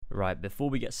Right, before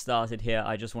we get started here,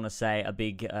 I just want to say a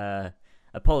big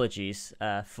apologies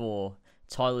for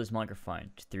Tyler's microphone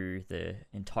through the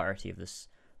entirety of this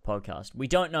podcast. We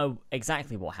don't know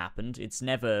exactly what happened. It's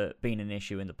never been an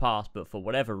issue in the past, but for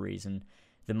whatever reason,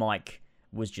 the mic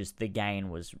was just, the gain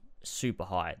was super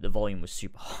high. The volume was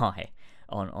super high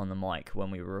on the mic when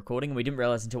we were recording, and we didn't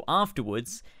realize until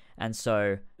afterwards. And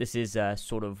so this is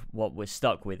sort of what we're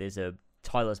stuck with, is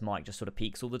Tyler's mic just sort of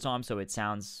peaks all the time, so it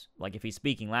sounds like if he's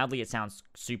speaking loudly, it sounds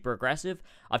super aggressive.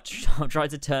 I've tried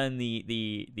to turn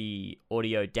the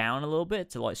audio down a little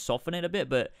bit to like soften it a bit,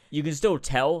 but you can still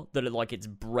tell that it's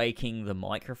breaking the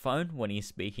microphone when he's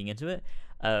speaking into it.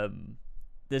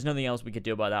 There's nothing else we could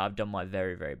do about that. I've done my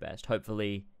very, very best.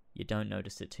 Hopefully you don't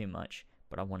notice it too much,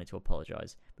 but I wanted to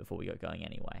apologize before we got going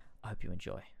anyway. I hope you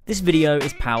enjoy. This video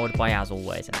is powered by As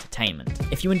Always Entertainment.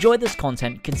 If you enjoyed this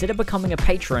content, consider becoming a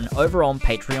patron over on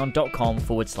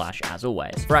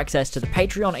patreon.com/asalways for access to the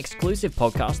Patreon exclusive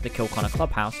podcast, The Kill Connor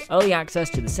Clubhouse, early access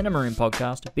to the Cinema Room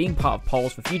podcast, being part of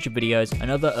polls for future videos,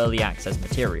 and other early access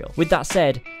material. With that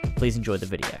said, please enjoy the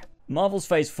video. Marvel's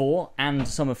Phase 4 and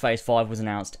some of Phase 5 was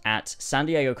announced at San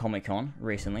Diego Comic-Con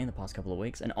recently, in the past couple of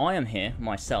weeks, and I am here,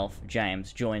 myself,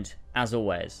 James, joined, as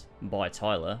always, by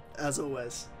Tyler. As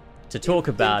always. To talk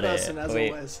about it.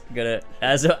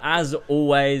 As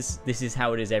always, this is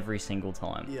how it is every single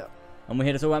time. Yeah. And we're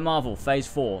here to talk about Marvel, Phase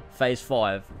 4, Phase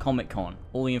 5, Comic-Con,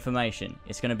 all the information.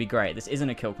 It's going to be great. This isn't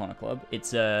a Kill Connor Club.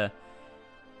 It's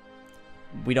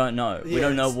we don't know. Yeah, we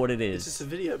don't know what it is. It's just a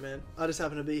video, man. I just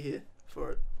happen to be here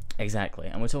for it. Exactly.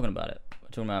 And we're talking about it. We're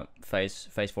talking about Phase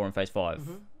 4 and Phase 5.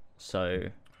 Mm-hmm. So,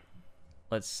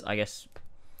 let's, I guess...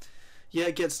 Yeah,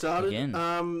 get started.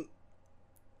 Begin.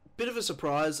 Bit of a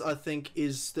surprise, I think,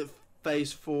 is that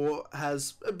Phase 4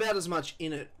 has about as much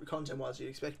in it, content-wise, you'd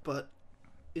expect, but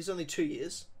it's only 2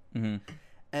 years. Mm-hmm.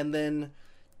 And then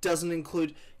doesn't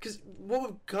include... Because what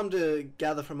we've come to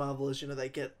gather from Marvel is, they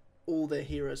get all their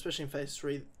heroes, especially in Phase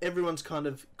 3. Everyone's kind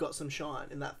of got some shine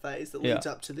in that phase that leads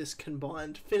up to this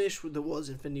combined finish that was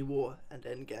Infinity War and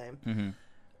Endgame. Mm-hmm.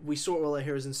 We saw all our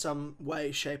heroes in some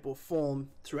way, shape, or form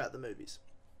throughout the movies.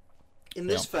 In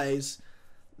this phase,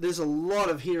 there's a lot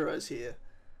of heroes here.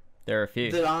 There are a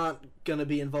few that aren't going to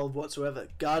be involved whatsoever.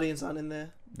 Guardians aren't in there.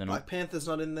 They're Black Panther's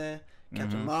not in there.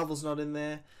 Captain Marvel's not in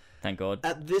there. Thank God.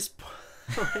 At this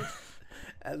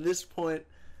point,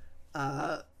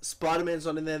 Spider-Man's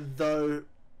not in there, though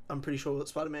I'm pretty sure that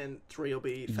Spider-Man 3 will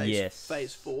be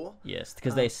Phase 4. Yes,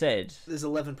 because they said... There's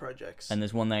 11 projects. And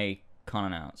there's one they can't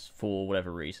announce for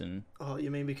whatever reason. Oh,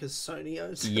 you mean because Sony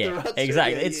owns the Yeah, rights?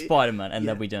 exactly. Yeah, it's Spider-Man, and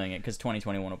they'll be doing it, because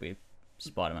 2021 will be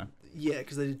Spider-Man. Yeah,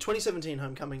 because they did 2017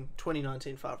 Homecoming,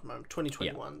 2019 Far From Home,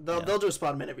 2021. They'll do a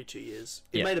Spider-Man every 2 years.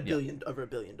 It made over $1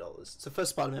 billion. It's the first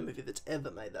Spider-Man movie that's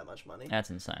ever made that much money. That's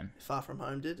insane. Far From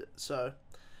Home did. So,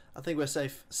 I think we're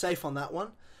safe on that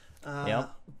one.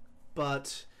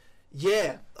 But,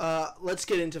 yeah, let's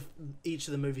get into each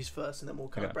of the movies first, and then we'll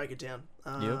kind of break it down.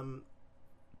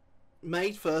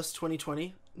 May 1st,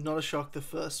 2020. Not a shock. The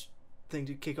first thing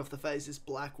to kick off the phase is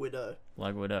Black Widow.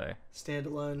 Black Widow.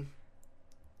 Standalone.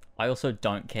 I also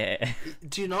don't care.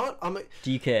 Do you not?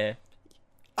 Do you care?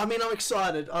 I mean, I'm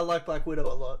excited. I like Black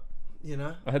Widow a lot.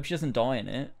 I hope she doesn't die in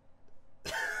it.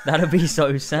 That'd be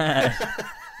so sad.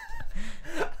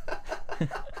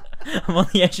 I'm on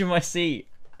the edge of my seat.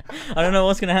 I don't know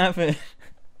what's gonna happen.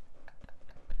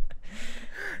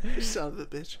 Son of a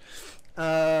bitch.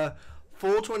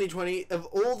 For 2020, of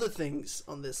all the things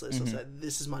on this list, I'll say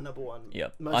this is my number one.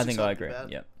 Yep, I think I agree.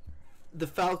 Yep. The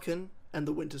Falcon and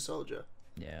the Winter Soldier.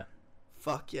 Yeah.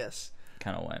 Fuck yes.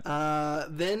 Cannot wait.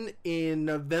 Then in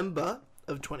November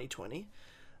of 2020,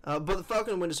 but the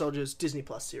Falcon and Winter Soldier is Disney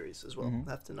Plus series as well.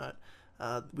 I have to note.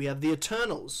 We have the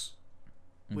Eternals,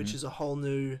 which is a whole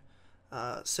new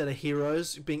set of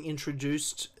heroes being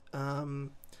introduced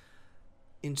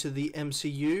into the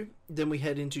MCU. Then we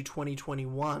head into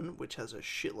 2021, which has a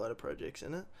shitload of projects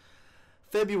in it.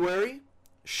 February,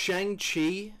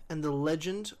 Shang-Chi and the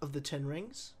Legend of the Ten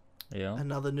Rings. Yeah.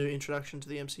 Another new introduction to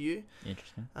the MCU.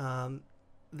 Interesting.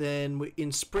 Then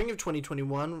in spring of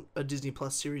 2021, a Disney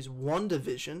Plus series,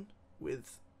 WandaVision,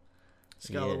 with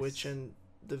Scarlet Witch and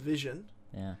the Vision.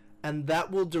 Yeah. And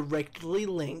that will directly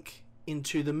link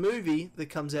into the movie that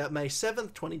comes out May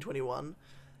 7th, 2021,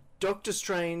 Doctor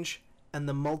Strange and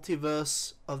the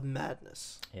Multiverse of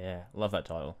Madness. Yeah, love that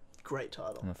title. Great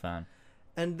title. I'm a fan.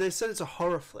 And they said it's a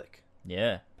horror flick.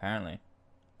 Yeah, apparently.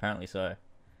 Apparently so.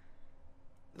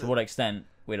 To what extent,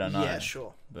 we don't know. Yeah,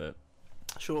 sure. But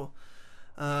sure.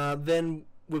 Then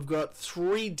we've got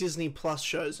 3 Disney Plus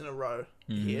shows in a row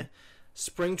here.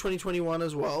 Spring 2021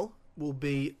 as well will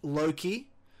be Loki,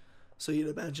 So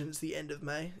you'd imagine it's the end of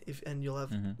May, and you'll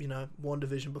have you know,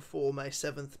 WandaVision before May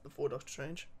 7th, before Doctor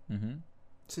Strange.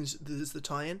 Since this is the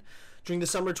tie-in. During the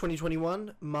summer of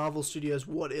 2021, Marvel Studios'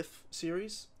 What If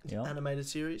series, animated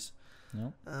series.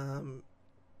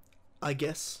 I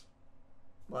guess.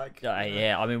 Like,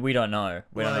 yeah, I mean, we don't know.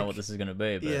 We don't know what this is going to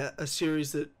be. But yeah, a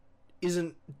series that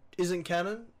isn't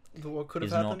canon. What could have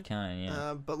happened? Is not canon,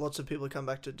 yeah. But lots of people come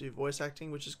back to do voice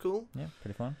acting, which is cool. Yeah,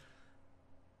 pretty fun.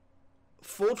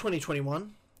 For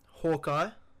 2021, Hawkeye.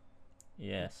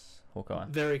 Yes, Hawkeye.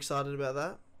 Very excited about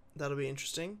that. That'll be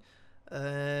interesting.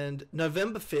 And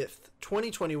November 5th,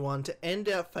 2021, to end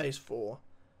out Phase 4,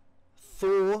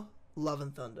 Thor: Love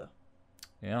and Thunder.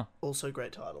 Yeah. Also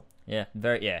great title. Yeah,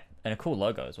 and a cool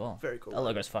logo as well. Very cool. That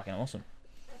logo's fucking awesome.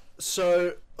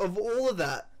 So, of all of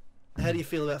that, how do you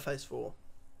feel about Phase 4?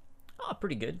 Oh,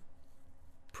 pretty good.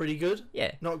 Pretty good?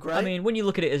 Yeah. Not great? I mean, when you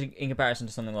look at it as in comparison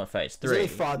to something like Phase 3... There's only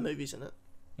 5 movies in it.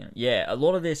 You know, yeah, a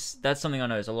lot of this... That's something I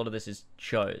know, is a lot of this is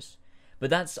shows.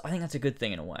 But I think that's a good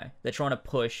thing in a way. They're trying to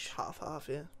push... Half,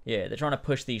 yeah. Yeah, they're trying to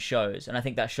push these shows. And I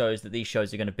think that shows that these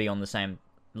shows are going to be on the same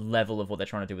level of what they're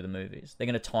trying to do with the movies. They're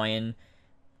going to tie in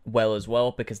well as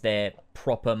well, because they're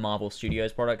proper Marvel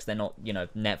Studios products. They're not, you know,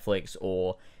 Netflix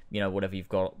or, you know, whatever you've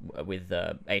got with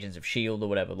Agents of S.H.I.E.L.D. or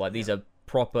whatever. Like, these are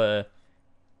proper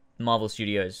Marvel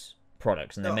Studios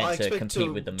products, and they're meant to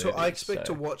compete with the movies. I expect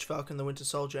to watch Falcon the Winter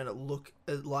Soldier and it look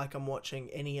like I'm watching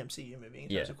any MCU movie in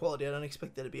terms of quality. I don't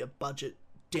expect there to be a budget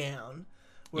down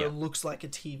where it looks like a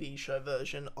TV show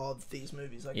version of these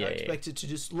movies. Like, I expect it to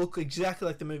just look exactly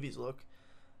like the movies look,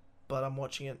 but I'm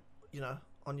watching it, you know,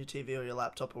 on your TV or your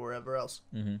laptop or wherever else.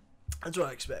 That's what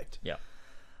I expect. Yeah.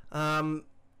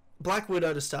 Black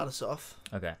Widow to start us off.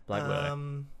 Okay, Black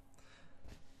Widow.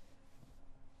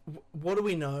 What do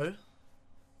we know?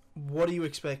 What are you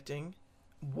expecting?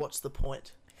 What's the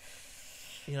point?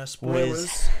 You know,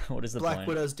 spoilers. What is the Black point?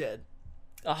 Widow's dead.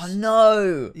 Oh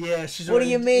no! Yeah, she's. What do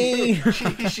you mean?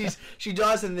 she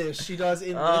dies in this. She dies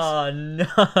in this. Oh no!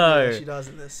 Yeah, she dies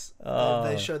in this. Oh.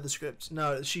 They showed the script.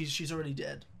 No, she's already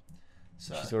dead.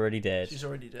 So, she's already dead. She's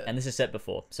already dead. And this is set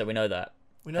before, so we know that.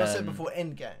 We know it's set before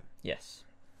Endgame. Yes.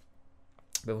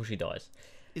 Before she dies.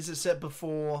 Is it set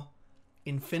before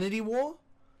Infinity War?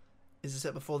 Is it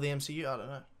set before the MCU? I don't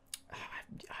know. I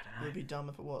don't know. It would be dumb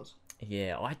if it was.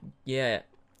 Yeah,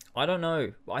 I don't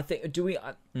know. I think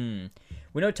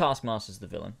we know Taskmaster's the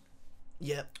villain.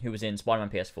 Yeah. Who was in Spider-Man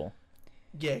PS4.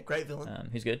 Yeah, great villain.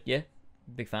 Who's good. Yeah,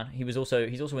 big fan. He's also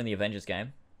in the Avengers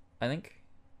game, I think.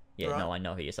 Yeah, right. No, I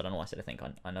know he is. I don't know why I said I think.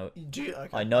 I know. Do you?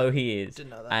 Okay. I know he is. Didn't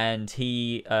know that. And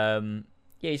he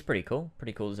he's pretty cool.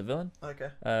 Pretty cool as a villain. Okay.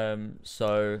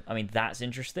 So I mean that's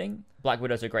interesting. Black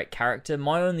Widow's a great character.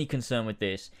 My only concern with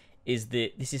this is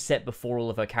that this is set before all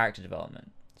of her character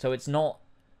development. So it's not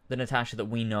the Natasha that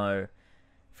we know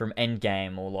from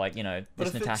Endgame, or like, you know,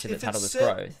 this Natasha that's had all this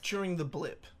growth. During the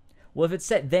blip. Well, if it's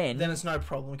set then it's no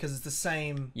problem because it's the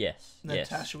same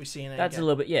Natasha we see in Endgame. That's a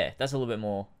little bit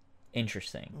more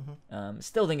interesting.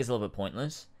 Still think it's a little bit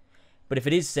pointless. But if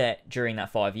it is set during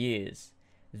that 5 years,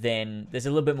 then there's a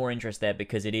little bit more interest there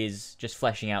because it is just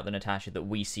fleshing out the Natasha that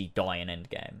we see die in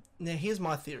Endgame. Now, here's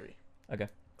my theory. Okay.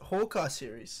 Hawkeye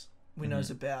series, we know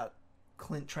is about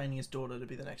Clint training his daughter to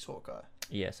be the next Hawkeye.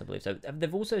 Yes, I believe so.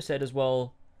 They've also said as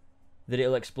well that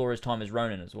it'll explore his time as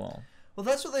Ronin as well. Well,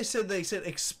 that's what they said. They said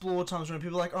explore times when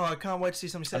people are like, oh, I can't wait to see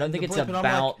something set. I don't think it's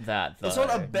about that, though. It's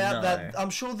not about that. I'm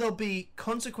sure there'll be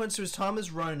consequence to his time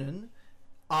as Ronin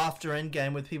after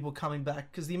Endgame with people coming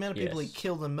back, because the amount of people he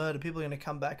killed and murdered, people are going to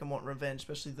come back and want revenge,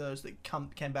 especially those that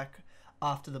came back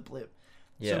after the blip.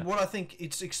 Yeah. So what I think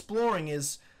it's exploring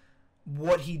is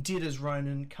what he did as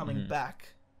Ronin coming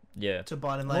back to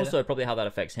bite him later. Also, probably how that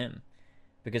affects him.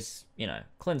 Because, you know,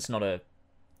 Clint's not a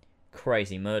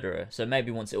crazy murderer, so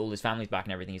maybe once all his family's back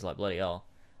and everything, he's like, bloody hell,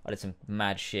 I did some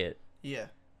mad shit. Yeah.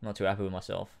 I'm not too happy with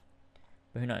myself.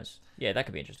 But who knows? Yeah, that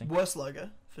could be interesting. Worst logo,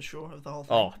 for sure, of the whole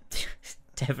thing. Oh,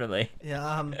 definitely.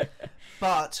 Yeah,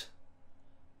 but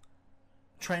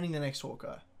training the next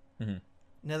Hawkeye.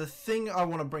 Now, the thing I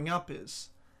want to bring up is,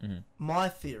 my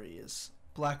theory is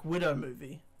Black Widow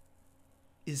movie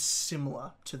is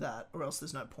similar to that, or else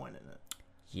there's no point in it.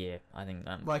 Yeah, I think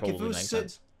that like probably if it was makes set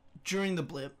sense. During the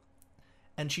blip,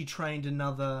 and she trained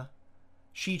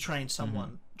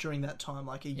someone during that time,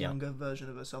 like a younger version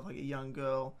of herself, like a young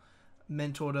girl,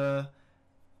 mentored her.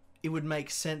 It would make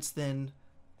sense then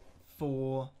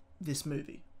for this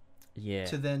movie. Yeah.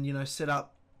 To then, you know, set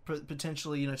up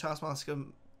potentially, you know,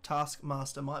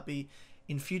 Taskmaster might be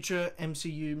in future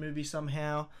MCU movie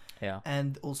somehow. Yeah.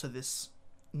 And also this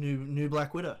new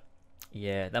Black Widow.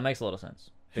 Yeah, that makes a lot of sense.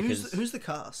 Who's the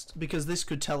cast? Because this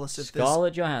could tell us if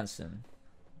Scarlett Johansson,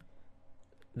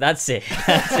 That's it.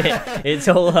 That's it. It's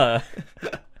all her.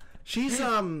 She's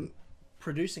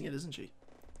producing it, isn't she?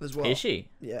 As well. Is she?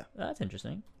 Yeah. That's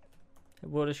interesting.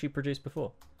 What has she produced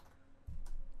before?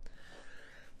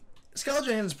 Scarlett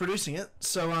Johansson's producing it,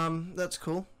 so that's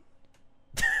cool.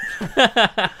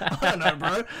 I don't know, bro.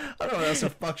 I don't know what else the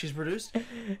fuck she's produced.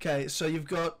 Okay, so you've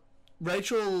got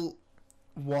Rachel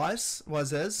Weisz.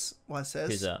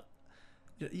 Who's that?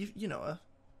 You know her.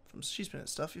 She's been at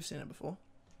stuff. You've seen her before.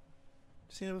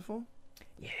 Seen her before?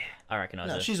 Yeah, I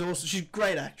recognise her. She's awesome. She's a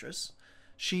great actress.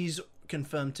 She's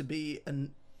confirmed to be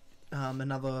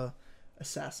another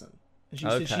assassin. And she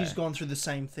said she's gone through the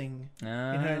same thing in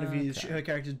her interviews. Okay. Her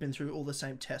character's been through all the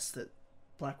same tests that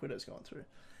Black Widow's gone through.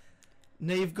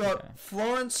 Now you've got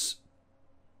Florence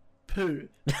Pugh.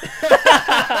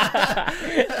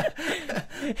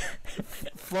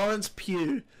 Florence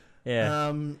Pugh.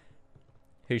 Yeah.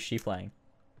 Who's she playing?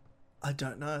 I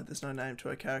don't know. There's no name to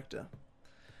her character.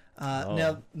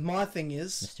 Now, my thing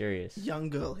is... Mysterious. Young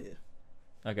girl here.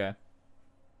 Okay.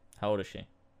 How old is she?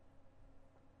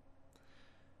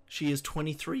 She is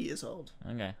 23 years old.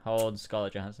 Okay. How old is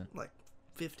Scarlett Johansson? Like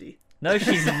 50. No,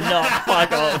 she's not.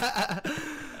 Fuck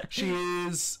off. She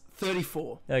is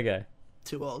 34. Okay.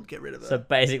 Too old. Get rid of her. So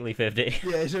basically 50.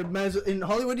 Yeah, so in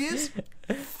Hollywood years,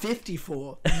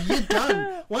 54. You're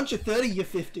done. Once you're 30, you're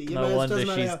 50. No wonder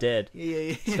she's dead.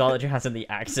 Yeah. Scarlett Johansson, the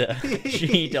actor.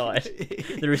 She died.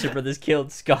 The Russo brothers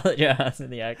killed Scarlett Johansson,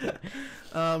 the actor.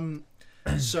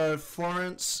 So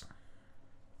Florence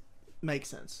makes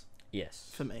sense Yes.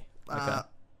 for me. Okay.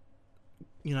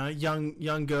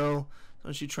 Young girl.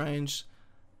 When she trains.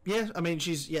 Yeah, I mean,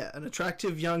 she's an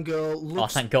attractive young girl.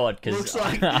 Looks, thank God, because looks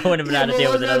like, I wouldn't have been able to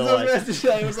deal with it otherwise. I was about to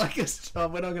say, it was like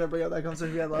we're not going to bring up that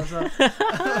conversation we had last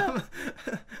night.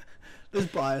 There's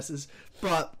biases,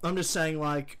 but I'm just saying,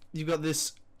 like, you've got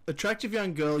this attractive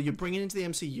young girl you're bringing into the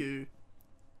MCU,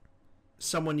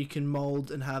 someone you can mold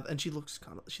and have, and she looks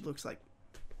like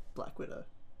Black Widow.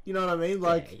 You know what I mean?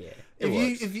 Like,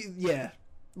 if you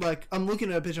like, I'm looking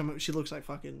at her picture, she looks like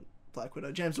fucking Black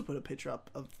Widow. James will put a picture up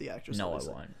of the actress. No,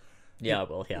 obviously. I won't. Yeah, I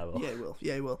will. Yeah, I will.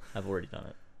 Yeah, he will. I've already done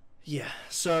it. Yeah.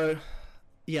 So,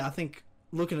 I think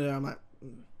looking at her, I'm like,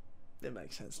 that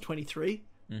makes sense. 23.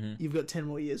 Mm-hmm. You've got 10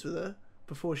 more years with her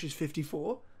before she's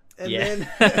 54, and Yeah.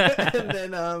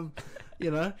 then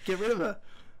get rid of her.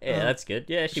 Yeah, that's good.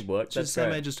 Yeah, she worked. She's That's the same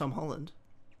great. age as Tom Holland.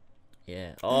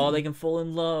 Yeah. Oh, they can fall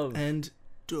in love. And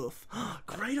Duff.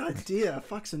 Great idea.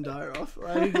 Fuck Zendaya off.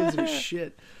 Like, who gives a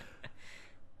shit?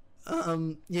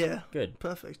 Yeah. Good.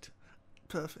 Perfect.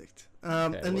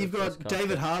 Okay, And you've got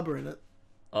David Harbour in it.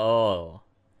 Oh.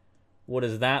 What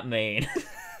does that mean?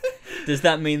 Does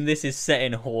that mean this is set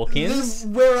in Hawkins?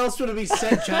 Where else would it be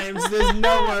set, James? There's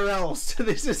nowhere else.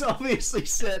 This is obviously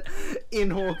set in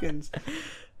Hawkins.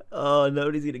 Oh,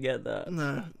 nobody's gonna get that.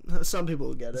 No, some people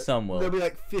will get it. Some will. There'll be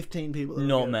like 15 people. That will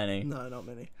Not get many. It. No, not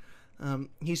many.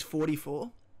 He's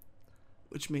 44,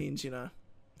 which means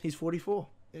he's 44.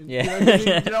 Yeah.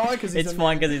 You know why? Because it's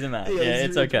fine because he's a man. Yeah,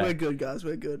 it's okay. We're good, guys.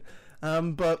 We're good.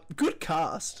 But good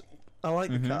cast. I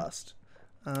like the cast.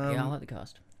 Yeah, I like the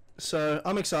cast. So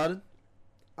I'm excited.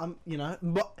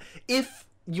 But if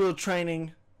you're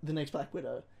training the next Black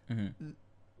Widow,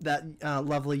 that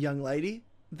lovely young lady,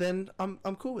 then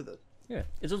I'm cool with it. Yeah,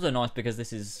 it's also nice because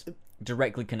this is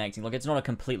directly connecting. Like, it's not a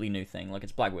completely new thing. Like,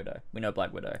 it's Black Widow. We know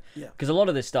Black Widow. Yeah. Because a lot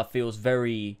of this stuff feels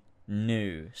very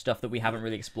new, stuff that we haven't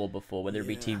really explored before, whether it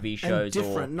be TV shows and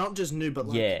different, or not just new, but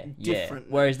like different.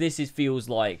 Whereas this feels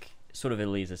like sort of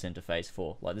Elisa's into Phase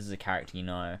 4. Like, this is a character you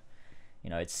know,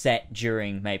 it's set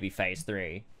during maybe Phase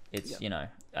 3. It's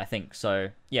I think so.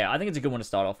 Yeah, I think it's a good one to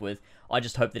start off with. I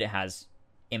just hope that it has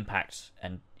impact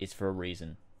and it's for a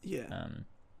reason. Yeah.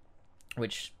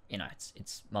 Which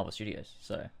it's Marvel Studios,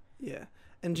 so yeah.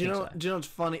 And do you know what's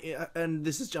funny? And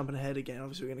this is jumping ahead again.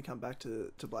 Obviously, we're going to come back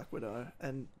to Black Widow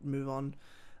and move on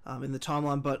in the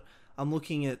timeline. But I'm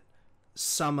looking at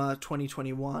summer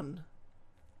 2021.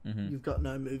 You've got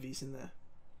no movies in there,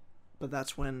 but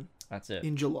that's when. That's it.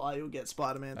 In July, you'll get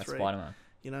Spider-Man 3. Spider-Man.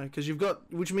 Because you've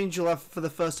got, which means you'll have for the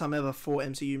first time ever 4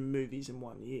 MCU movies in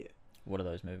 1 year. What are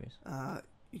those movies?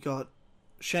 You got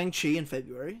Shang-Chi in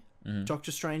February,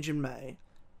 Doctor Strange in May.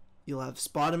 You'll have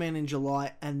Spider-Man in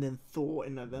July and then Thor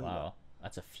in November. Wow,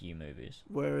 that's a few movies.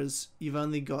 Whereas you've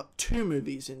only got 2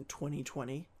 movies in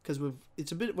 2020 because we're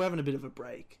having a bit of a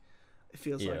break. It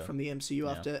feels like from the MCU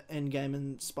after Endgame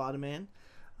and Spider-Man,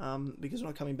 because we're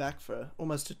not coming back for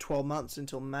almost 12 months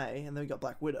until May, and then we got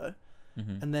Black Widow,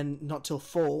 and then not till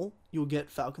fall you'll get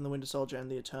Falcon the Winter Soldier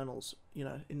and the Eternals.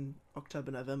 In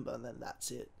October, November, and then that's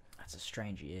it. That's a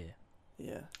strange year.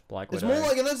 Yeah, Black Widow. It's more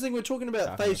like, and that's the thing we're talking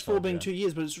about. Phase 4 being 2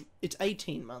 years, but it's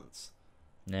 18 months.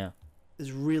 Yeah.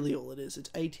 Is really all it is. It's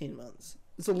 18 months.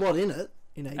 There's a lot in it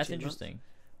in 18 That's months. interesting.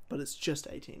 But it's just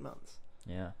 18 months.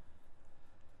 Yeah.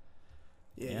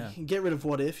 Yeah. You can get rid of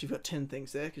What If. You've got 10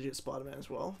 things there because you got Spider-Man as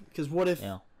well. Because What If...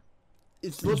 Yeah.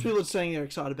 It's lots of people are saying they're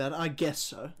excited about it. I guess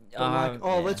so. But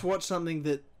yeah. let's watch something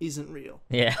that isn't real.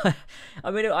 Yeah. I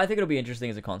mean, I think it'll be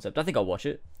interesting as a concept. I think I'll watch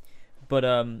it. But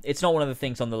it's not one of the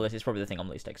things on the list. It's probably the thing I'm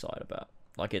least excited about.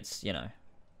 Like, it's,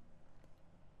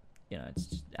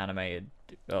 it's animated.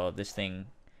 Oh, this thing,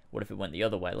 what if it went the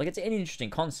other way? Like, it's an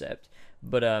interesting concept.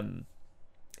 But I'm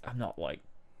not, like,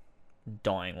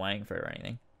 dying waiting for it or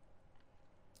anything.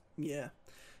 Yeah.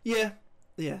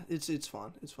 It's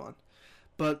fine. It's fine.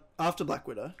 But after Black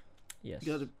Widow, yes,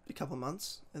 you got a couple of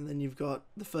months, and then you've got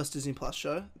the first Disney Plus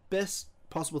show. Best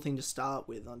possible thing to start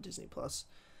with on Disney Plus,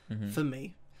 for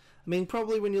me. I mean,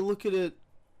 probably when you look at it,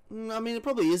 it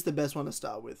probably is the best one to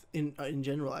start with in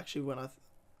general. Actually, when I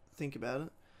think about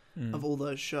it, of all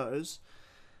those shows,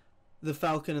 The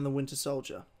Falcon and the Winter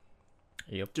Soldier.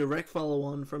 Yep. Direct follow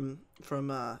on from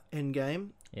Endgame.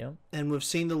 Yep. And we've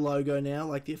seen the logo now,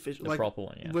 like the official, the proper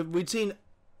one. Yeah. We'd seen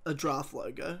a draft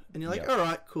logo, and you're like, all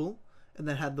right, cool, and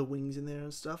then had the wings in there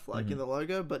and stuff like in the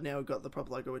logo, but now we've got the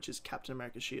proper logo, which is Captain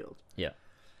America's shield. Yeah,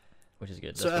 which is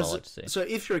good. That's what I like to see. So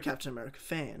if you're a Captain America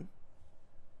fan,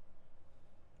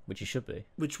 which you should be,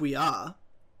 which we are,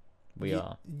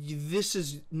 this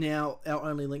is now our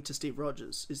only link to Steve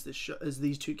Rogers. Is this show? Is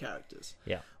these two characters?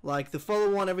 Yeah, like the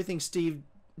follow on, everything Steve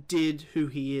did, who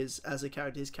he is as a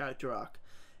character, his character arc,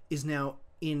 is now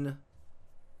in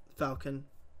Falcon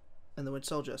and the Winter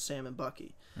Soldier, Sam and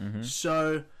Bucky.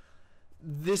 So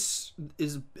this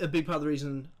is a big part of the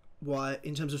reason why,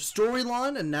 in terms of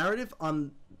storyline and narrative,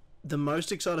 I'm the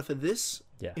most excited for this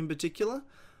in particular.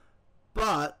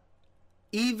 But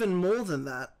even more than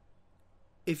that,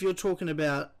 if you're talking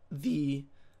about the,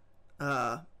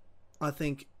 I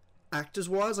think,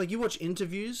 actors-wise, like you watch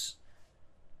interviews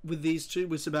with these two,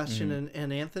 with Sebastian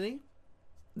and Anthony,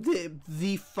 they're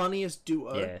the funniest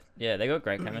duo. Yeah, they got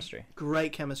great chemistry.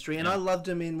 Great chemistry, and I loved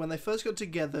them when they first got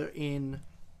together in.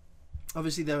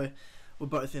 Obviously, they were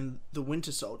both in the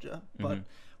Winter Soldier, but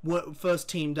were first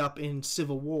teamed up in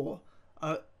Civil War.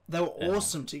 They were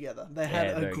awesome together. They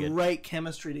had a great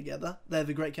chemistry together. They have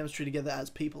a great chemistry together as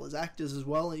people, as actors as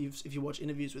well. If you watch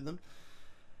interviews with them,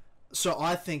 so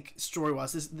I think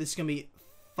story-wise, this is gonna be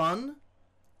fun.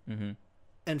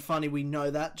 And funny, we know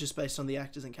that just based on the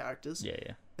actors and characters.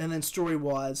 Yeah. And then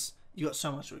story-wise, you got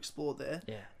so much to explore there.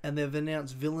 Yeah. And they've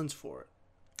announced villains for it.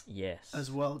 Yes. As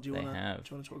well. Do you want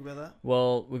to talk about that?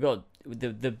 Well, we've got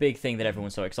the big thing that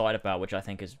everyone's so excited about, which I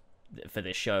think is for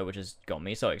this show, which has got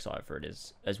me so excited for it,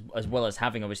 is as well as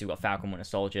having, obviously, we've got Falcon, Winter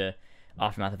Soldier,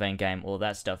 Aftermath of Endgame, all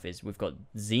that stuff, is we've got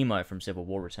Zemo from Civil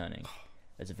War returning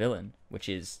as a villain, which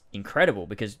is incredible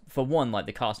because, for one, like,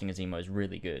 the casting of Zemo is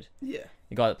really good. Yeah.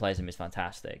 The guy that plays him is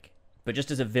fantastic. But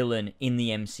just as a villain in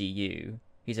the MCU,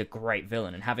 he's a great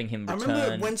villain, and having him return... I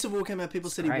remember when Civil War came out, people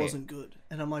said he wasn't good.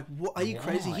 And I'm like, what? Are you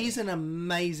crazy? He's an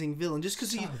amazing villain. Just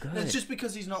because it's just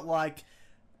because he's not, like,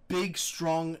 big,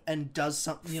 strong, and does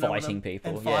something, fighting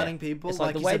people. Fighting people. It's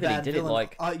like the way that he did villain.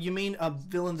 it, like... you mean a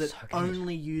villain that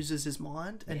only uses his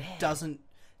mind and doesn't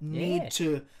need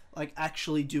to, like,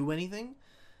 actually do anything?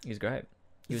 He was great.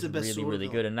 He was really, really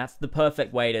good. And that's the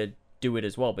perfect way to do it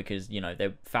as well, because,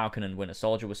 Falcon and Winter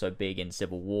Soldier were so big in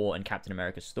Civil War and Captain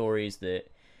America's stories that,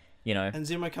 and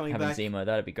Zemo coming back, Zemo,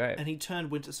 that'd be great. And he turned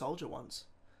Winter Soldier once.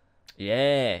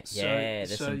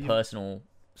 There's some personal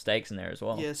stakes in there as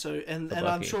well. Yeah, and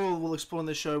I'm sure we'll explore in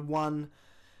the show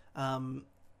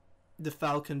the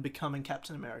Falcon becoming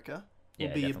Captain America will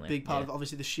be definitely a big part of.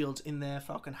 Obviously, the shield's in there.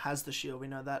 Falcon has the shield. We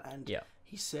know that, and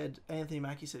he said, Anthony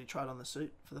Mackie said he tried on the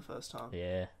suit for the first time.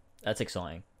 Yeah, that's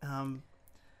exciting.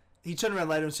 He turned around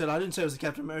later and said, "I didn't say it was a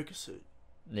Captain America suit."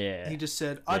 Yeah. He just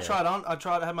said, "I tried on.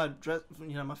 I had my dress,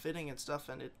 my fitting and stuff,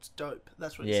 and it's dope."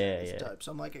 That's what he said. It's dope.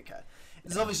 So I'm like, okay,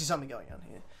 there's obviously something going on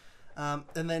here.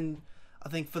 And then I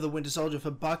think for the Winter Soldier,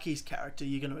 for Bucky's character,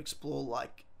 you're going to explore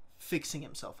like fixing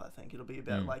himself. I think it'll be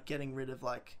about like getting rid of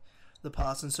like the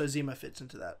past, and so Zemo fits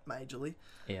into that majorly.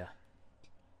 Yeah.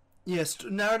 Yes,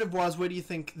 narrative-wise, where do you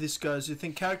think this goes? Do you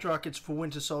think character arc, it's for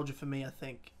Winter Soldier for me, I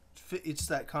think it's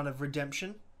that kind of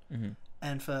redemption.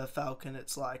 And for Falcon,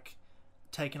 it's like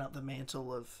taking up the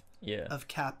mantle of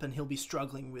Cap, and he'll be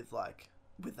struggling with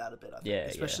that a bit, I think.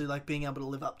 Especially like being able to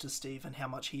live up to Steve and how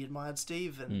much he admired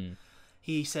Steve. And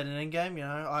he said in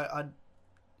Endgame,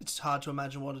 it's hard to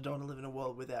imagine what I don't want to live in a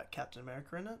world without Captain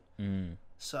America in it.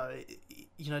 So,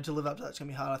 to live up to that's going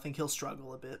to be hard. I think he'll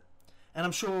struggle a bit. And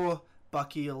I'm sure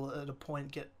Bucky will at a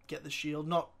point get the shield,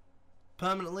 not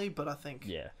permanently, but I think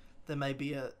there may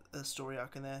be a story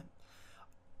arc in there.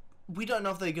 we don't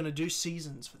know if they're going to do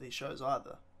seasons for these shows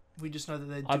either. We just know that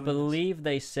they're doing I believe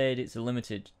they said it's a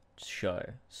limited show,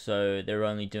 so they're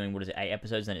only doing, 8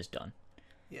 episodes, then it's done.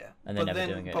 Yeah. And they're never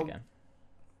doing it again.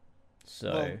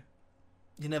 So... Well,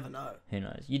 you never know. Who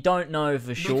knows? You don't know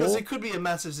for sure. Because it could be a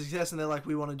massive success and they're like,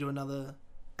 we want to do another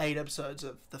 8 episodes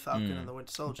of The Falcon and the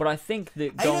Winter Soldier. But I think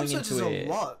that 8 going episodes into is a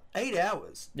lot. 8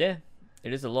 hours. Yeah,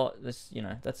 it is a lot.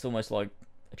 That's almost like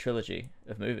a trilogy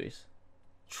of movies.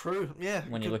 True, yeah.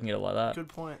 When you're looking at it like that. Good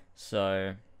point.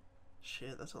 So...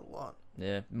 Shit, that's a lot.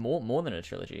 Yeah, more than a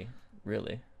trilogy,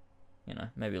 really.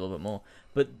 Maybe a little bit more.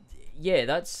 But yeah,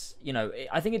 that's,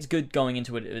 I think it's good going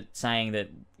into it saying that,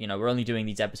 we're only doing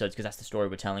these episodes because that's the story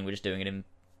we're telling. We're just doing it in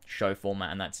show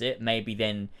format and that's it. Maybe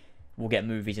then we'll get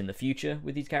movies in the future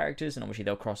with these characters and obviously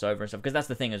they'll cross over and stuff. Because that's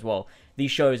the thing as well. These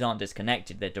shows aren't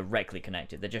disconnected. They're directly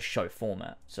connected. They're just show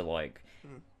format. So like...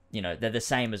 they're the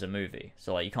same as a movie,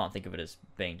 so like you can't think of it as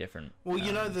being different. Well,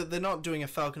 that they're not doing a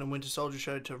Falcon and Winter Soldier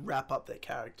show to wrap up their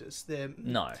characters.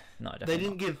 No, definitely they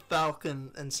didn't give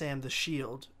Falcon and Sam the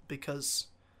shield because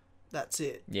that's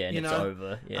it. Yeah, and it's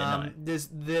over. Yeah, no.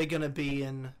 They're gonna be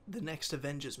in the next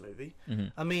Avengers movie. Mm-hmm.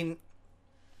 I mean,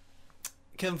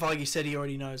 Kevin Feige said he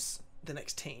already knows the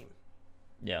next team.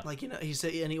 Yeah, like he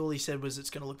said, and all he said was it's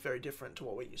gonna look very different to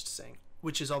what we're used to seeing,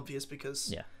 which is obvious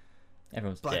because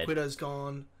everyone's Black dead. Widow's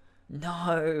gone.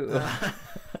 No.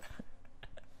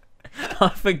 I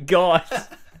forgot.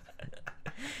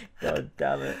 God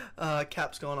damn it.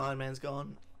 Cap's gone, Iron Man's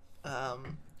gone.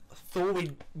 Thor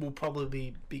will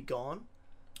probably be gone.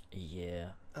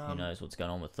 Yeah. Who knows what's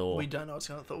going on with Thor? We don't know what's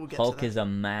going on with Thor. We'll get Hulk to that. is a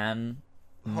man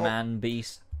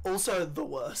beast. Also the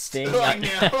worst. Thing.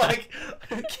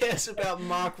 Who cares about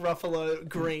Mark Ruffalo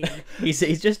green? He's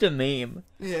just a meme.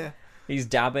 Yeah. He's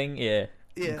dabbing. Yeah.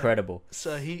 Incredible.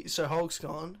 So Hulk's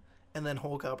gone. And then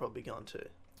Hawkeye will probably be gone too.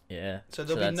 Yeah. So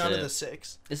there'll be none of the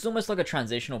 6. It's almost like a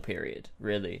transitional period,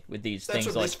 really, with these things.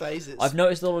 That's what this phase is. I've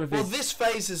noticed a lot of Well, this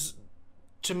phase is,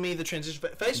 to me, the transition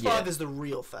phase. Phase 5 is the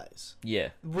real phase. Yeah.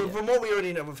 From what we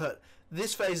already know, we've heard.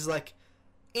 This phase is like,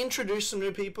 introduce some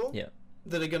new people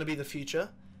that are going to be the future.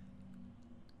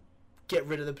 Get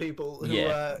rid of the people who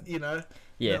are,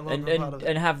 Yeah,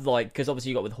 and have, like, because obviously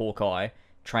you got with Hawkeye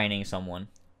training someone.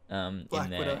 Black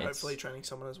in there. Widow hopefully training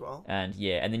someone as well. And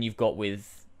and then you've got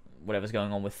with whatever's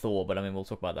going on with Thor, but I mean we'll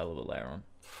talk about that a little bit later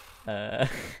on.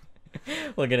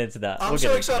 We'll get into that. I'm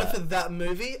so excited for that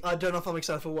movie. I don't know if I'm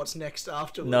excited for what's next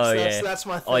afterwards. No, that's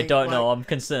my thing. I don't know. I'm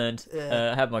concerned.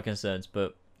 I have my concerns,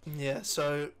 but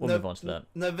so we'll move on to that.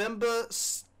 November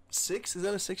 6th, is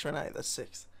that a 6 or an 8? That's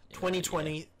 6th.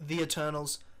 2020, The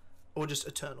Eternals, or just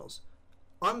Eternals.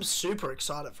 I'm super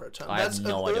excited for Eternals. I have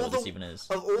no idea what this even is.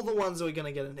 Of all the ones that we're going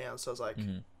to get announced, I was like,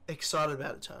 excited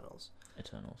about Eternals.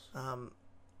 I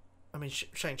mean,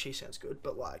 Shang-Chi sounds good,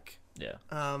 but like... Yeah.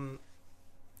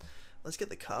 Let's get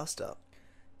the cast up.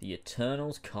 The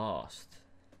Eternals cast.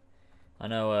 I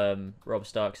know Rob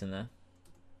Stark's in there.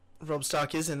 Rob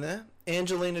Stark is in there.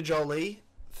 Angelina Jolie,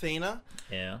 Thena.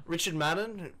 Yeah. Richard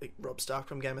Madden, Rob Stark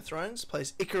from Game of Thrones,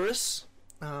 plays Icarus.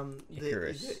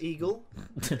 The eagle.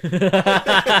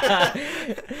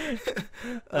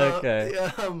 Okay.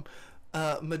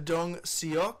 Madong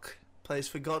Seok plays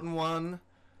Forgotten One.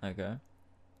 Okay.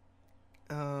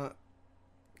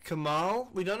 Kamal.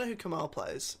 We don't know who Kamal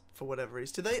plays for whatever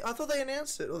reason. Did they? I thought they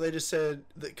announced it, or they just said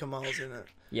that Kamal's in it.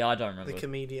 Yeah, I don't remember. The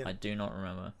comedian. I do not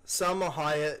remember. Salma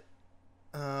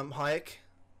Hayek,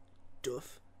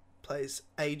 Duff, plays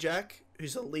Ajak,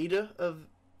 who's the leader of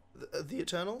the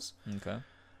Eternals. Okay.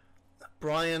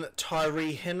 Brian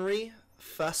Tyree Henry,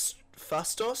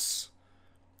 Fastos.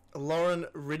 Lauren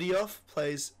Ridioff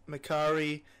plays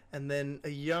Makari, and then a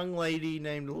young lady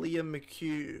named Leah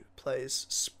McHugh plays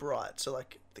Sprite. So,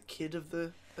 like, the kid of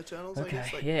the Eternals, Okay. I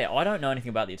guess. Like, yeah, I don't know anything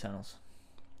about the Eternals.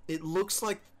 It looks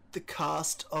like the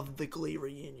cast of the Glee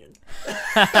reunion.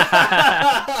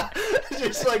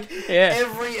 Just like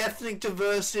every ethnic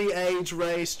diversity, age,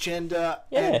 race, gender,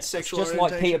 and sexual just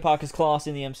orientation. like Peter Parker's class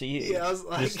in the MCU. Yeah, I was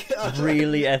like...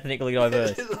 really ethnically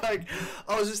diverse. Like,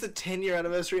 was this the 10-year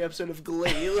anniversary episode of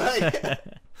Glee? Like...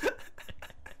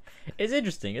 It's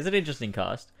interesting. It's an interesting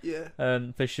cast. Yeah.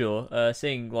 For sure.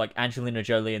 Seeing, like, Angelina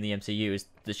Jolie in the MCU is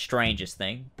the strangest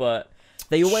thing, but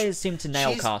they always seem to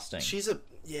nail casting. She's a...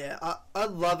 Yeah, I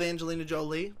love Angelina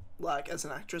Jolie, like, as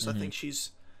an actress. I think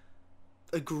she's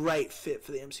a great fit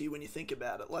for the MCU when you think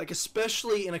about it. Like,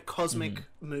 especially in a cosmic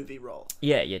movie role.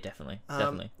 Yeah, definitely.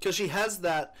 Definitely. Because she has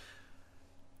that...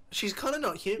 She's kind of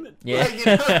not human. Yeah. Like, you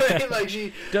know what I mean? Like,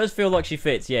 she... does feel like she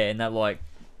fits, in that, like,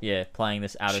 playing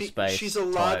this outer space She's a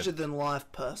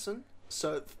larger-than-life person.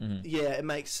 So, it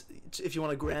makes... If you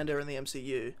want to ground her in the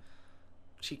MCU...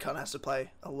 she kind of has to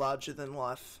play a larger than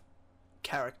life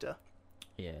character.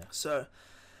 Yeah. So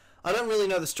I don't really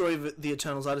know the story of the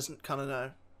Eternals. I just kind of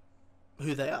know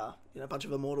who they are. A bunch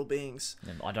of immortal beings.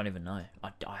 I don't even know.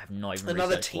 I have not even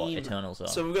Another researched team. what Eternals are.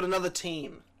 So we've got another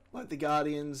team, like the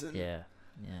Guardians and Yeah.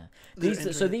 They're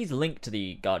These link to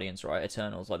the Guardians, right?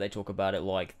 Eternals, like they talk about it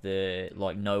like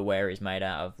nowhere is made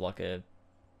out of like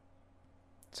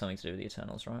something to do with the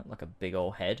Eternals, right? Like a big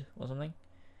old head or something.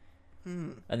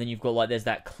 And then you've got there's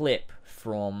that clip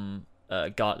from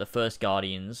the first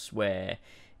Guardians where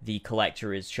the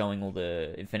Collector is showing all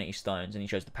the Infinity Stones, and he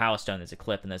shows the Power Stone. There's a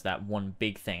clip, and there's that one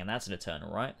big thing, and that's an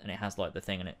Eternal, right? And it has the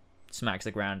thing, and it smacks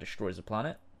the ground, destroys the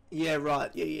planet. Yeah, right.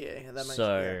 Yeah. That makes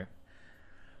so.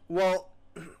 Well,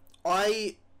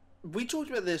 we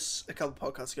talked about this a couple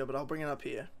of podcasts ago, but I'll bring it up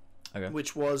here. Okay.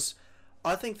 Which was,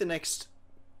 I think the next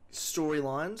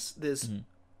storylines, there's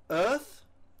Earth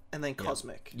and then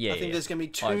Cosmic. I think there's going to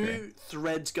be two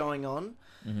threads going on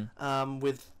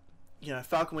with,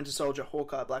 Falcon, Winter Soldier,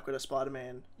 Hawkeye, Black Widow,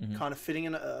 Spider-Man kind of fitting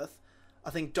into Earth.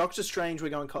 I think Doctor Strange, we're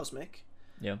going Cosmic.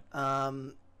 Yeah.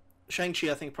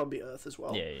 Shang-Chi, I think probably Earth as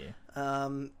well. Yeah.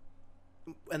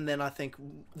 And then I think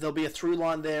there'll be a through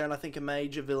line there, and I think a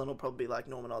major villain will probably be like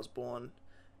Norman Osborn.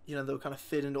 They'll kind of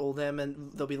fit into all them,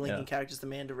 and they'll be linking characters to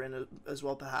Mandarin as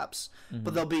well, perhaps.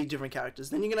 But they'll be different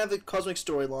characters. Then you're going to have the cosmic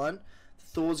storyline.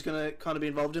 Thor's going to kind of be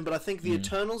involved in, but I think the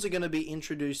Eternals are going to be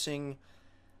introducing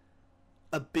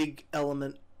a big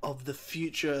element of the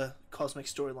future cosmic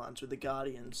storylines with the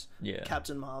Guardians,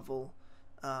 Captain Marvel,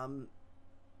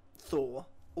 Thor,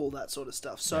 all that sort of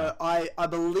stuff. So I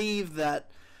believe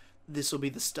that this will be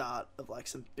the start of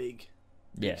some big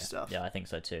stuff. Yeah, I think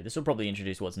so too. This will probably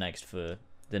introduce what's next for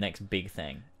the next big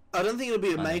thing. I don't think it'll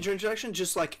be a major introduction,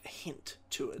 just a hint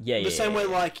to it. The same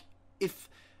way, if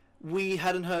we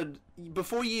hadn't heard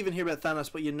before you even hear about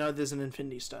Thanos, but there's an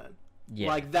Infinity Stone.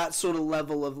 Yeah. That sort of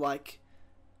level of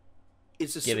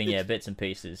it's just giving bits and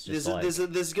pieces. Just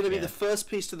there's going to be the first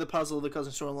piece to the puzzle of the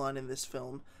cosmic storyline in this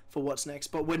film for what's next,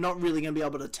 but we're not really going to be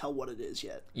able to tell what it is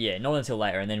yet. Yeah, not until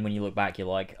later, and then when you look back, you're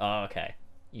like, oh, okay.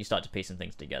 You start to piece some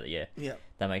things together. Yeah.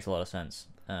 That makes a lot of sense.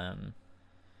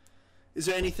 Is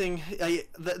there anything?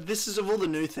 This is of all the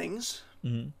new things.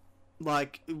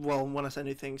 Mm-hmm. When I say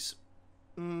new things,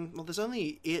 there's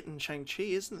only it and Shang-Chi,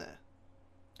 isn't there?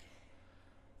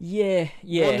 Yeah.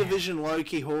 WandaVision,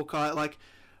 Loki, Hawkeye,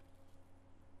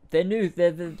 they're new.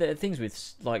 They're things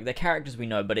with they're characters we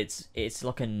know, but it's it's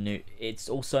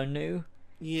also new.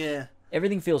 Yeah.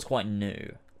 Everything feels quite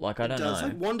new. I don't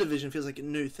know. WandaVision feels like a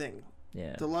new thing.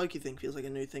 Yeah. The Loki thing feels like a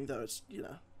new thing, though it's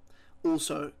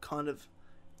also kind of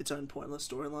its own pointless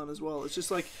storyline as well. It's just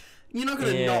you're not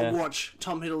going to not watch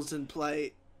Tom Hiddleston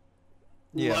play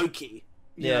Loki.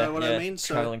 You know what I mean?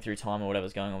 Traveling through time or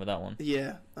whatever's going on with that one.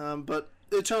 Yeah. But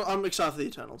I'm excited for the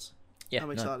Eternals. Yeah.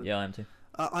 I'm excited. I am too.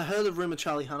 I heard a rumor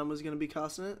Charlie Hunnam was going to be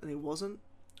casting it, and he wasn't.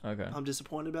 Okay. I'm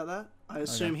disappointed about that. I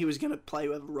assume he was going to play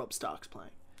whoever Rob Stark's playing.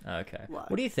 Okay.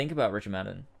 What do you think about Richard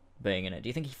Madden being in it? Do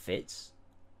you think he fits?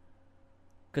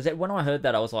 Because when I heard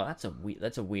that, I was like,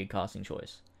 that's a weird casting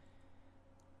choice.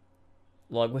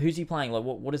 Who's he playing?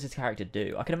 What does his character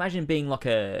do? I can imagine him being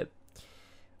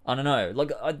I don't know.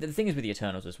 The thing is with the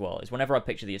Eternals as well, is whenever I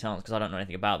picture the Eternals, because I don't know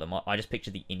anything about them, I just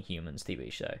picture the Inhumans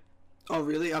TV show. Oh,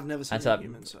 really? I've never seen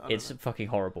Inhumans. So it's fucking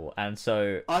horrible. And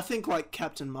so... I think,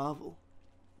 Captain Marvel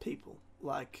people.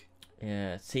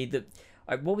 Yeah. See,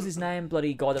 what was his name?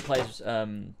 Bloody guy that plays...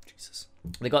 Jesus.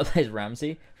 The guy that plays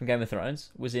Ramsay from Game of Thrones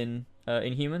was in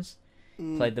Inhumans.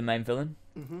 Played the main villain.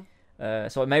 Mm-hmm.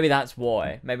 So maybe that's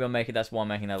why. That's why I'm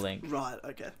making that link. Right,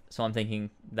 okay. So I'm thinking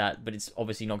that, but it's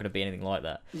obviously not going to be anything like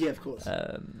that. Yeah, of course.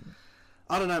 I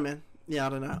don't know, man. Yeah, I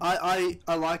don't know.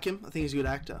 I like him. I think he's a good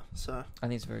actor. So I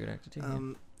think he's a very good actor too.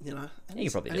 And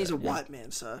he's a white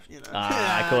man, so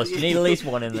of course, you need at least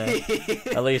one in there.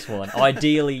 At least one.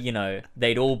 Ideally,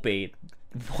 they'd all be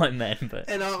white men, but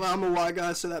and I'm a white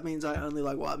guy, so that means I only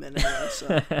like white men anyway.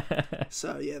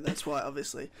 So yeah, that's why.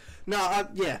 Obviously, no,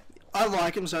 I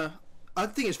like him. So I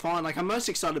think it's fine. I'm most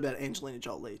excited about Angelina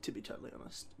Jolie, to be totally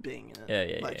honest, being in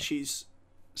it. Yeah. She's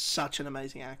such an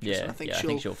amazing actress. Yeah, and I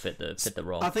think she'll fit the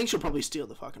role. I think she'll probably steal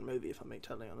the fucking movie, if I'm being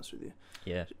totally honest with you.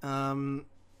 Yeah.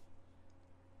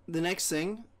 The next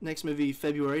movie,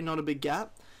 February, not a big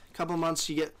gap. A couple of months,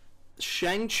 you get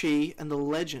Shang-Chi and the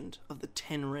Legend of the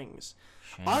Ten Rings.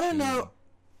 I don't know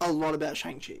a lot about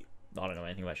Shang-Chi. I don't know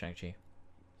anything about Shang-Chi.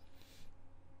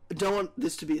 I don't want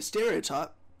this to be a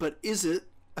stereotype, but is it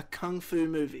a kung fu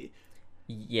movie?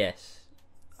 Yes.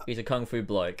 He's a kung fu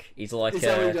bloke. He's like... Is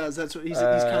that what he does? That's what he's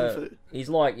kung fu. He's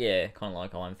kind of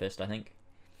like Iron Fist, I think.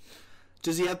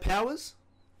 Does he have powers?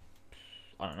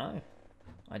 I don't know.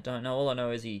 I don't know. All I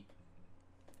know is he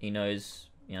knows,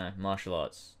 martial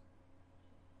arts.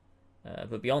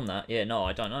 But beyond that, yeah, no,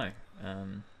 I don't know.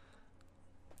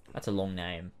 That's a long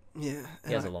name. Yeah.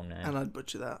 He has a long name. And I'd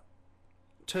butcher that.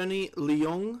 Tony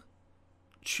Leong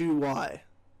Chu-wei.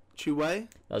 Chu-wei?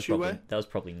 That was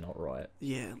probably not right.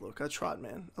 Yeah, look, I tried,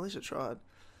 man. At least I tried.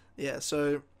 Yeah,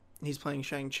 so he's playing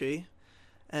Shang-Chi.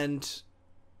 And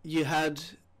you had...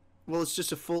 Well, it's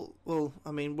just a full... Well,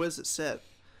 I mean, where's it set? I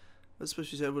was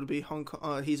supposed to say it would be Hong Kong...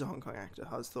 Oh, he's a Hong Kong actor.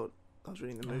 I was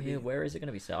reading the movie. Yeah, where is it going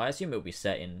to be set? I assume it will be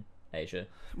set in Asia.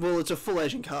 Well, it's a full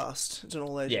Asian cast. It's an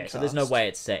all Asian cast. Yeah, so there's no way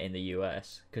it's set in the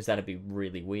US, because that'd be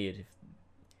really weird if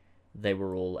they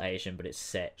were all Asian, but it's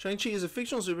set. Shang-Chi is a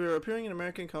fictional superhero appearing in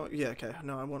American comic... Yeah, okay.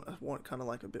 No, I want kind of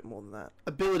like a bit more than that.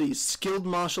 Abilities: skilled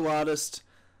martial artist,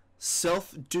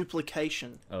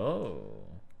 self-duplication. Oh.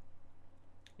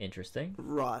 Interesting.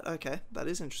 Right, okay. That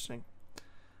is interesting.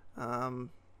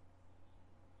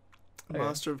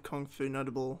 Master of Kung Fu,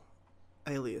 notable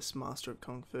alias, Master of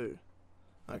Kung Fu.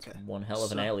 That's one hell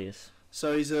of an alias.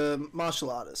 So he's a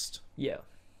martial artist. Yeah.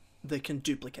 That can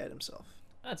duplicate himself.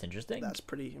 That's interesting. That's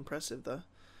pretty impressive, though.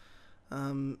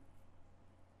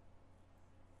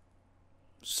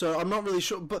 So I'm not really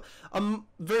sure, but I'm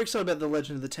very excited about the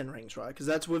Legend of the Ten Rings, right?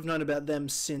 Because we've known about them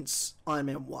since Iron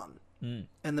Man 1.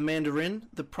 And the Mandarin,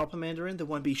 the proper Mandarin, that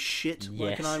won't be shit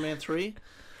like in Iron Man 3.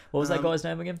 What was that guy's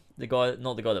name again? The guy,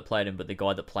 not the guy that played him, but the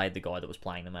guy that played the guy that was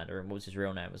playing the Mandarin. What was his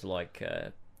real name? It was like,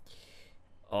 it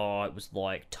was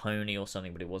like Tony or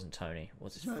something, but it wasn't Tony.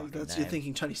 What's his fucking name? You're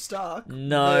thinking Tony Stark.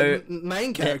 No. The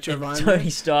main character of Iron Man.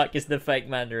 Tony Stark is the fake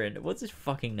Mandarin. What's his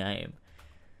fucking name?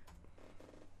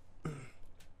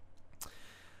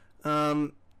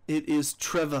 It is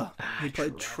Trevor. He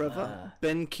played Trevor.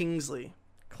 Ben Kingsley.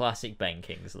 Classic Ben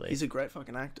Kingsley. He's a great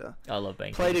fucking actor. I love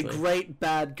Ben Kingsley. Kingsley. Played a great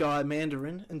bad guy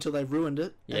Mandarin until they ruined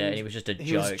it. Yeah, and he was just a joke.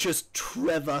 He was just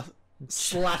Trevor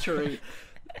Slattery.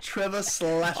 Trevor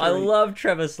Slattery. I love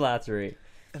Trevor Slattery.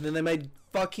 And then they made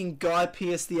fucking Guy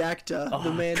Pearce the actor.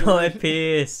 The Mandarin. Guy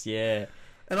Pearce, yeah.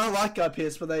 And I like Guy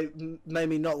Pearce, but they made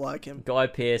me not like him. Guy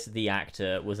Pearce the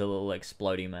actor was a little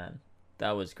exploding man.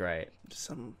 That was great.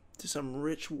 Some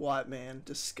rich white man.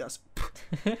 Disgusting.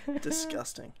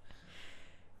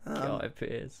 Guy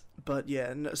Pearce. But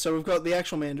yeah, so we've got the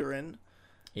actual Mandarin.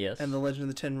 Yes. And the Legend of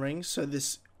the Ten Rings. So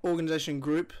this organization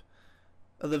group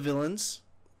are the villains.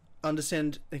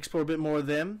 Explore a bit more of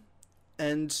them.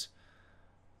 And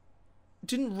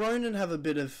didn't Ronan have a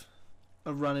bit of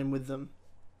a run-in with them?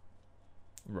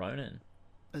 Ronan?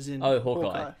 As in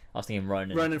Hawkeye. I was thinking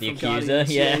Ronan the from Accuser.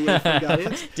 Guardians. Yeah, from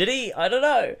Guardians. Did he? I don't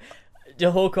know.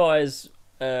 The Hawkeye's...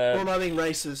 Or am I being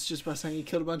racist just by saying he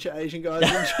killed a bunch of Asian guys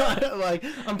in China? Like,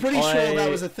 I'm pretty sure that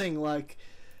was a thing. Like,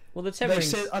 well, the Ten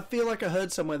Rings... I feel like I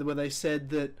heard somewhere where they said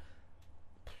that...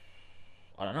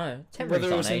 I don't know. Ten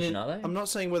Rings aren't Asian, are they? I'm not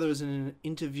saying whether it was in an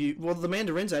interview... Well, the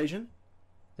Mandarin's Asian.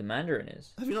 The Mandarin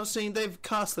is? Have you not seen... They've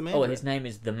cast the Mandarin. Oh, his name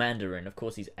is the Mandarin. Of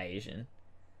course he's Asian.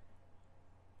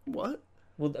 What?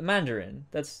 Well, the Mandarin.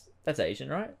 That's Asian,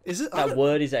 right? Is it? That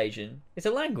word is Asian. It's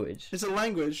a language. It's a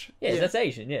language. Yeah, that's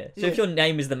Asian, yeah. So if your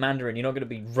name is the Mandarin, you're not going to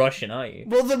be Russian, are you?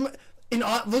 Well, look,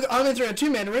 I went through 2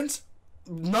 Mandarins.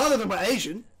 None of them were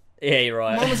Asian. Yeah, you're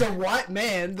right. One was a white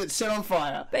man that set on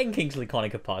fire. Ben Kingsley kind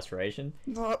of could pass for Asian.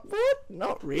 What?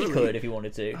 Not really. He could if he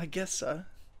wanted to. I guess so.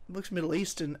 Looks Middle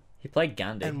Eastern. He played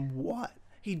Gandhi. And white.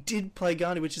 He did play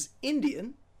Gandhi, which is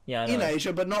Indian. Yeah, I know. In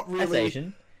Asia, but not really. That's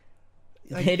Asian.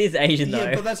 It is Asian, though.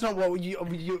 Yeah, but that's not what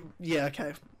you... Yeah,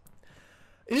 okay.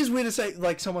 It is weird to say,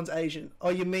 like, someone's Asian. Oh,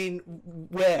 you mean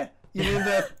where? You mean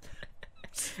the...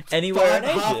 Anywhere in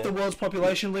Asia? Half the world's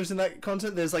population lives in that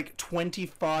continent. There's, like,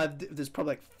 25... There's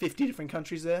probably, like, 50 different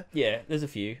countries there. Yeah, there's a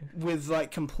few. With,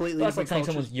 like, completely that's different like saying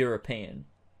cultures. someone's European.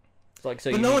 It's like,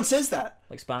 so but no one says that.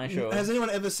 Like Spanish or... Has anyone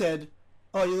ever said...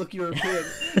 Oh, you look European.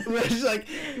 Like,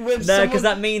 no, because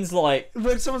that means like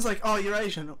when someone's like, "Oh, you're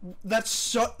Asian,"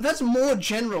 that's more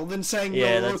general than saying,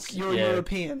 "You're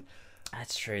European."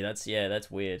 That's true. That's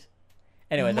weird.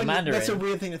 Anyway, the Mandarin. That's a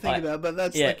weird thing to think about, but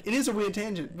that's like it is a weird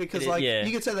tangent because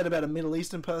you could say that about a Middle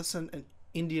Eastern person, an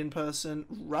Indian person,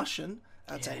 Russian.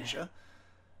 That's Asia.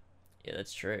 Yeah,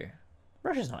 that's true.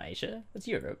 Russia's not Asia. It's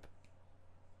Europe.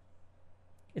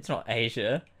 It's not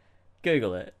Asia.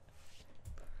 Google it.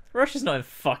 Russia's not in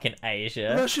fucking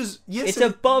Asia. It's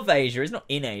above Asia. It's not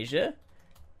in Asia.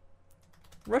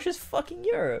 Russia's fucking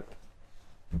Europe.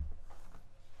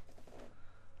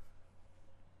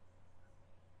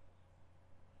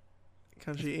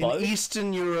 Country in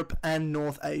Eastern Europe and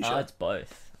North Asia. Oh, it's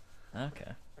both.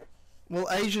 Okay. Well,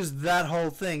 Asia's that whole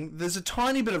thing. There's a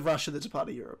tiny bit of Russia that's a part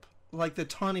of Europe. like the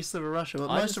tiny sliver of Russia. But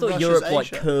I most just of thought Russia's Europe Asia.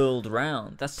 like curled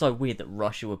round. That's so weird that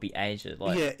Russia would be Asia.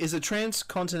 Like, Yeah, is a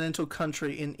transcontinental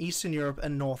country in Eastern Europe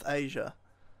and North Asia.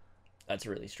 that's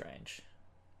really strange.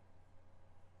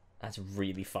 That's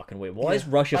really fucking weird. Why is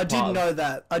Russia? I did know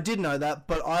that. I did know that,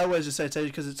 but I always just say it's Asia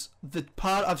because it's the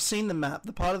part. I've seen the map.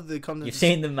 The part of the continent. You've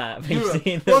seen the map. Europe. You've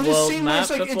seen the Well, I've just world seen where map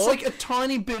it's like before. it's like a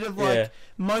tiny bit of like Yeah.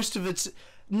 most of it's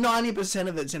 90%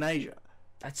 of it's in Asia.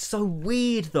 That's so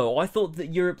weird, though. I thought that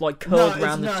Europe like curled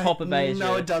around the top of Asia.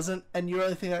 No, it doesn't. And you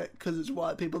only think that because it's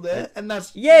white people there, and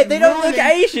that's Yeah, they don't look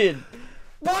ruining- Asian.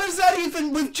 What is that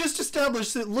even? We've just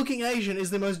established that looking Asian is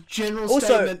the most general Also-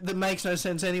 statement that makes no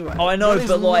sense anyway. Oh, I know, What is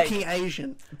but, like- looking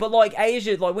Asian. But like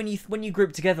Asia, like when you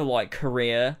group together like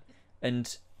Korea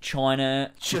and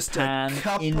China, Just a Japan,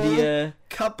 couple- India,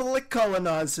 Couple of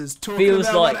colonizers talking feels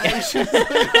about like what Asians look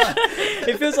like.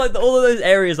 it feels like all of those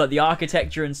areas, like the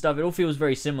architecture and stuff, it all feels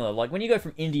very similar. Like when you go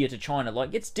from India to China,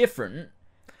 like it's different.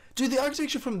 Dude, the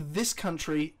architecture from this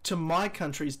country to my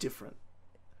country is different.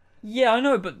 Yeah, I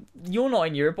know, but you're not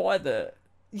in Europe either.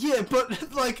 Yeah,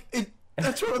 but like it.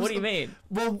 That's what. What do you mean?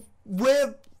 Well,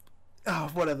 we're.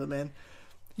 Oh, whatever, man.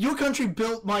 Your country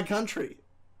built my country.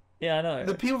 Yeah, I know.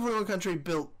 The people from your country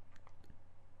built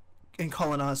and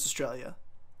colonized Australia.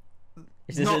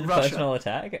 Is this not a Russia. personal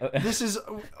attack? This is.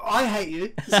 I hate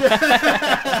you.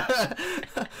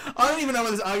 I don't even know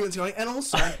where this argument's going, and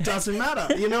also it doesn't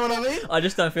matter. You know what I mean? I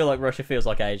just don't feel like Russia feels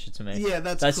like Asia to me. Yeah,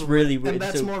 that's cool. really weird. And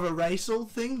that's So- more of a racial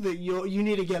thing that you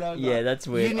need to get over. Yeah, that's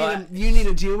weird. You need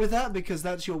to deal with that because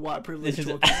that's your white privilege This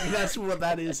is- talking. That's what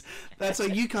that is. That's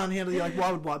like you can't handle. You're like,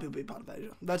 why would white people be part of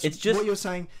Asia? That's It's just- what you're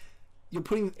saying. You're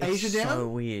putting Asia It's down so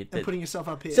weird. and that- putting yourself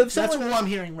up here. So if That's someone- all I'm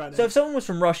hearing right So now. if someone was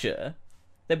from Russia,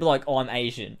 they'd be like, "Oh, I'm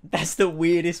Asian." That's the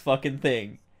weirdest fucking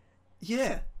thing.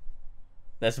 Yeah.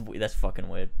 That's fucking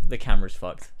weird. The camera's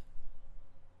fucked.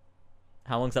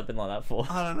 How long's that been like that for?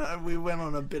 I don't know. We went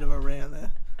on a bit of a rant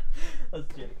there.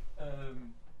 Let's check.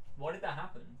 Why did that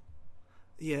happen?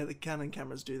 Yeah, the Canon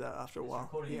cameras do that after a while.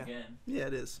 Recording Yeah. again. Yeah,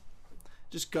 it is.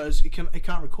 Just goes. It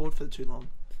can't record for too long.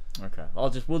 Okay.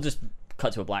 We'll just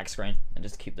cut to a black screen and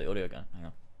just keep the audio going. Hang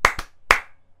on.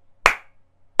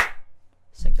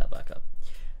 Sync that back up.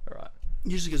 Alright.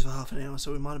 Usually goes for half an hour,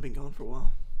 so we might have been gone for a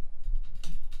while.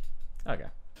 Okay.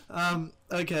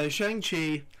 Okay,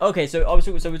 Shang-Chi. Okay, so we're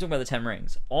talking about the Ten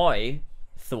Rings. I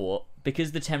thought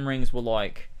because the Ten Rings were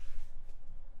like.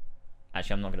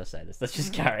 Actually, I'm not gonna say this. Let's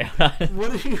just carry on.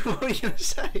 What are you gonna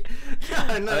say?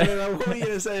 No. What are you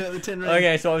gonna say about the Ten Rings?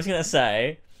 Okay, so I was gonna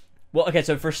say. Well, okay,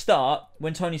 so for a start,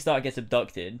 when Tony Stark gets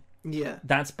abducted, Yeah,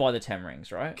 that's by the Ten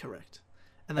Rings, right? correct.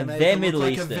 And they they're it look Middle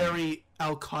like Eastern. a very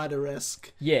Al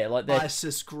Qaeda-esque Yeah, like they're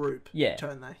ISIS group. Yeah.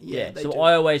 don't they? yeah. they So do.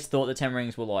 I always thought the Ten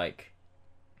Rings were like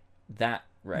that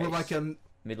race, We're like a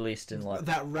Middle Eastern, like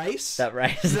that race. that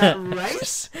race. That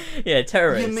race? Yeah,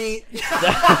 terrorists. You mean? Yeah,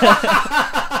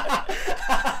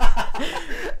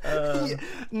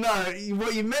 no,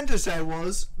 what you meant to say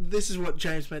was this is what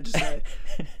James meant to say.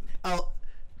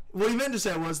 What he meant to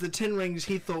say was the Ten Rings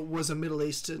he thought was a Middle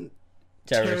Eastern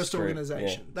terrorist group,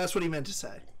 organization. That's what he meant to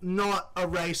say. Not a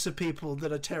race of people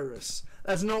that are terrorists.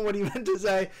 That's not what he meant to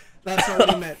say. That's not what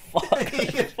he meant.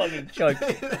 Fucking joke.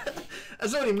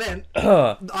 That's not what he meant.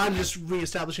 I'm just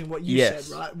re-establishing what you Yes.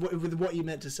 said, right? With what you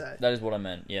meant to say. That is what I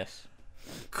meant. Yes.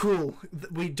 Cool.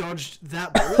 We dodged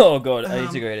that bullet. Oh god, I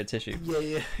need to go get a tissue.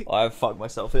 Yeah. I've fucked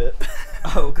myself here.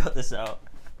 I will cut this out.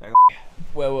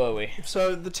 Where were we?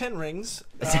 So the Ten Rings.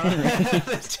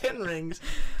 The Ten Rings.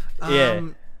 Yeah.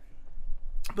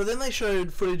 But then they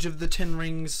showed footage of the Ten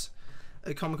Rings.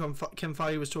 At Comic Con, Ken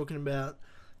Feige was talking about.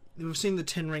 We've seen the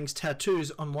Ten Rings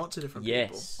tattoos on lots of different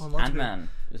Yes. people. On lots of people. Ant-Man.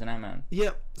 It was an Ant-Man.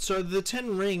 Yep. So the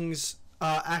Ten Rings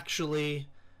are actually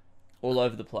All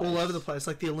over the place. all over the place,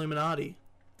 like the Illuminati.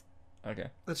 Okay.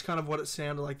 That's kind of what it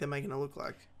sounded like they're making it look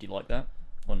like. Do you like that?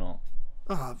 Or not?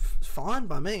 Oh, fine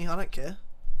by me. I don't care.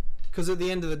 Because at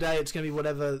the end of the day, it's going to be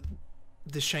whatever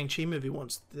the Shang-Chi movie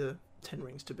wants the Ten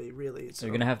Rings to be, really. It's So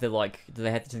you're gonna have to like, do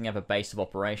they have to have a base of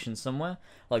operations somewhere?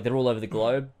 Like they're all over the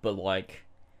globe, but like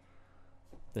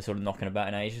they're sort of knocking about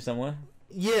in Asia somewhere.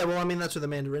 Yeah, well, I mean, that's where the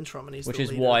Mandarin's from, and he's Which the is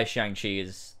leader. why Shang-Chi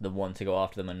is the one to go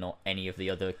after them and not any of the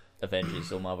other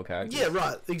Avengers or Marvel characters. Yeah,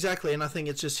 right, exactly. And I think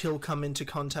it's just he'll come into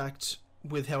contact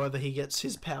with however he gets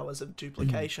his powers of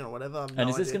duplication or whatever. And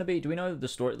is this going to be, do we know the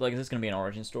story, like is this going to be an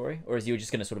origin story? Or is he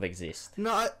just going to sort of exist?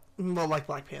 No, well, like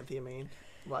Black Panther, you mean?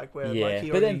 Like, where, Yeah, like, he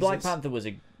but then already Black exists. Panther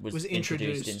was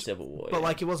introduced in Civil War. But, yeah.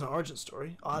 like, it wasn't an origin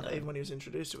story either, No. even when he was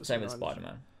introduced. It was Same an with origin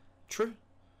Spider-Man. True.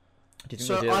 Do you think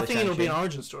So they'll do it I with think it'll be an Shang-Chi?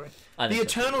 origin story. I The think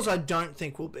so. Eternals, I don't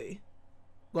think will be.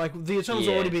 Like the Eternals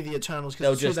will Yeah. already be the Eternals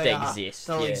They'll because just they are. exist.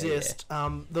 They'll Yeah, exist.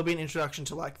 There'll be an introduction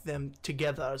to like them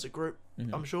together as a group.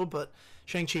 Mhm. I'm sure, but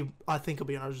Shang-Chi I think will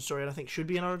be an origin story, and I think should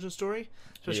be an origin story,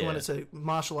 especially when Yeah. it's a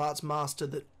martial arts master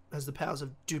that has the powers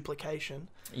of duplication.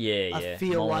 Yeah, I yeah.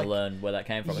 feel I want like- to learn where that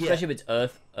came from, Yeah. especially if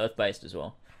it's Earth-based as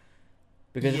well.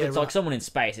 Because if Yeah, it's like right. someone in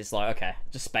space, it's like, okay,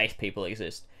 just space people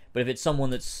exist. But if it's someone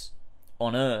that's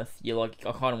on Earth, you're like,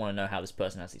 I kind of want to know how this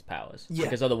person has these powers. Yeah.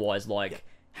 Because otherwise, like, Yeah.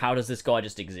 how does this guy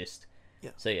just exist?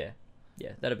 Yeah. So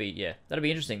that'll be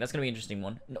interesting. That's gonna be an interesting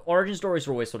one. Origin stories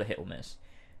are always sort of hit or miss.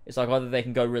 It's like either they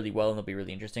can go really well and they'll be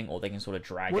really interesting, or they can sort of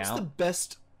drag What's out. the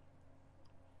best?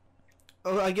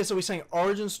 Oh, I guess are we saying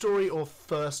origin story or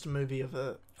first movie of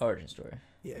a? Origin story?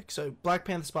 Yeah, so Black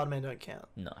Panther, Spider-Man don't count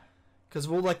No. because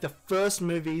all like the first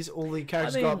movies, all the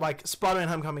characters mean- got like Spider-Man: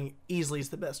 Homecoming easily is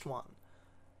the best one.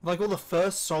 Like all the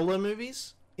first solo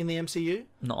movies in the MCU,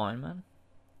 Not Iron Man.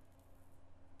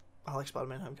 I like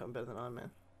Spider-Man: Homecoming better than Iron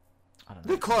Man. I don't know.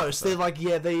 They're close. But They're like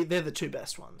they're the two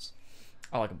best ones.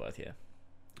 I like them both. Yeah.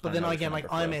 But I then don't know which again, one I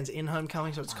like Iron prefer. Man's in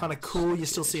Homecoming, so it's Oh, kind of it's cool. so You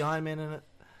still good. see Iron Man in it.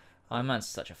 Iron Man's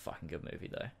such a fucking good movie,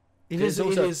 though. It It's is.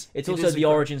 also, it is. It's it also is a the great-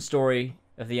 origin story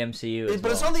of the MCU. As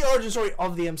But it's well. not the origin story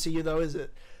of the MCU though, is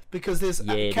it? Because there's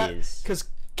Yeah, it is. because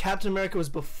Captain America was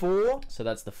before. So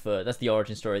that's the first. That's the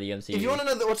origin story of the MCU. If you want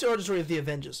to know what's the origin story of the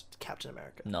Avengers, Captain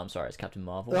America. No, I'm sorry. It's Captain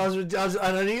Marvel. I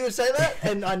knew you would say that,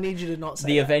 and I need you to not say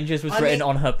The that. Avengers was I written need-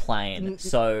 on her plane, N-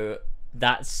 so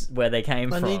that's where they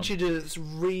came I from. need you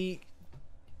to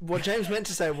What James meant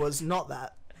to say was not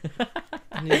that.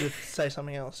 I need you to say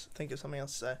something else. Think of something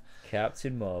else to say.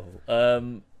 Captain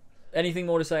Marvel. Anything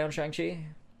more to say on Shang-Chi?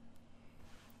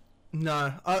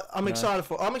 No, I'm No. excited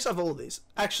for. I'm excited for all of these.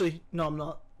 Actually, no, I'm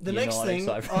not. The You're next not thing,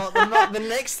 excited for- the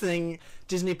next thing,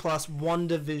 Disney Plus,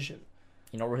 WandaVision.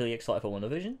 You're not really excited for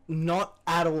WandaVision? Not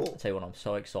at all. I'll tell you what, I'm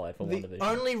so excited for The WandaVision.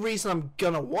 only reason I'm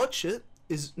gonna watch it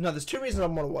is there's two reasons I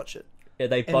want to watch it. Yeah,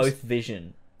 they and- both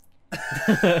Vision.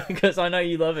 Because I know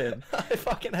you love him. I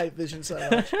fucking hate Vision so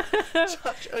much.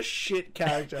 Such a shit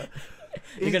character.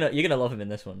 You're gonna love him in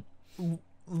this one.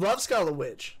 Love Scarlet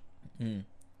Witch. Mm.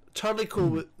 Totally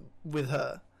cool with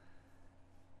her.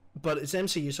 But it's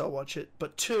MCU, so I'll watch it.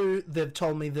 But two, they've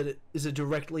told me that it is a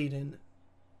direct lead in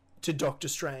to Doctor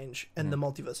Strange and the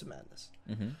Multiverse of Madness.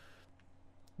 Hmm.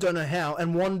 Don't know how.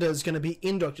 And Wanda's going to be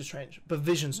in Doctor Strange, but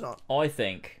Vision's not. I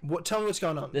think Tell me what's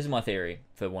going on. this is my theory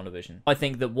for WandaVision. I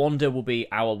think that Wanda will be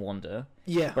our Wanda,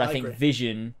 Yeah, but I think agree.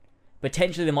 Vision,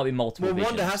 potentially there might be multiple. Well,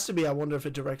 Visions. Wanda has to be. I wonder if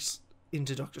it directs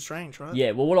into Doctor Strange, right?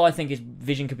 Yeah, well, what I think is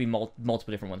Vision could be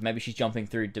multiple different ones. Maybe she's jumping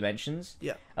through dimensions.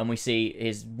 Yeah. And we see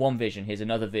here's one Vision, here's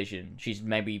another Vision. She's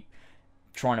maybe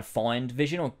trying to find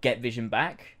Vision or get Vision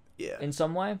back Yeah. in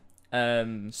some way.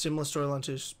 Similar storyline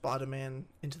to Spider-Man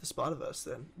Into the Spider-Verse,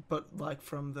 then, but like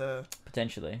from the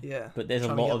Potentially. yeah. But there's a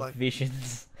Trying to lot get, of like-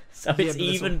 Visions, so Yeah, it's but there's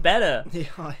even a- better.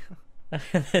 Yeah.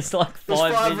 There's like There's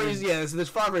five five Visions. reasons. Yeah, so there's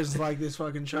 5 reasons like this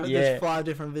fucking show. Yeah. There's 5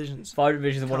 different visions. 5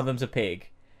 Visions, and one of Can't- them's a pig.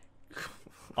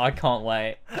 I can't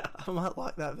wait. I might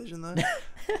like that vision though.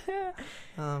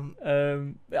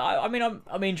 I mean,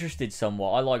 I'm interested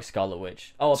somewhat. I like Scarlet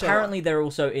Witch. Oh, So apparently they're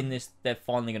also in this. They're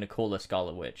finally going to call her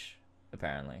Scarlet Witch.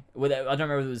 Apparently, well, I don't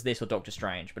remember if it was this or Doctor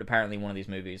Strange, but apparently one of these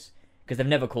movies, because they've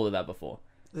never called her that before.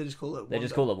 They just call it. They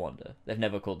just Wanda. call her Wanda. They've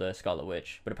never called her Scarlet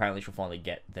Witch, but apparently she'll finally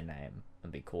get the name and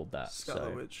be called that. Scarlet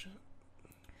so Witch.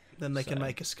 Then they can So-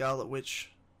 make a Scarlet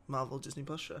Witch Marvel Disney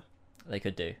Plus show. they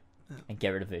could do, Yeah. and get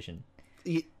rid of Vision.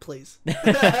 Please,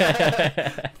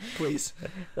 That'd please.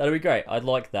 be great. I'd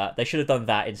like that. They should have done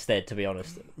that instead, to be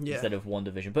honest, Yeah. instead of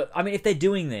WandaVision. But I mean, if they're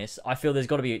doing this, I feel there's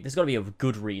got to be a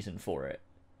good reason for it.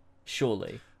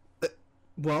 Surely.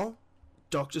 Well,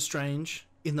 Doctor Strange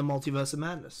in the Multiverse of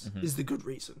Madness Mhm. is the good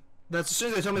reason. That's as soon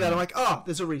as they tell me that, I'm like, oh,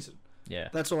 there's a reason. Yeah.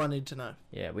 That's all I need to know.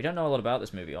 Yeah. We don't know a lot about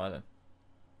this movie either.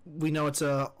 We know it's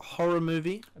a horror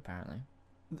movie. Apparently.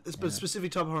 It's Yeah. a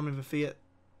specific type of horror movie. I forget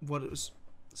what it was.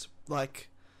 It's like,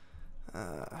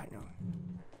 hang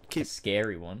on. A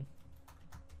scary one.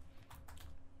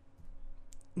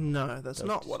 No, that's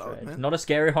not what I Strange. meant. Not a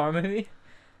scary horror movie.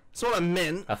 That's what I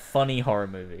meant. A funny horror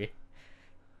movie.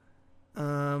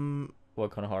 Um,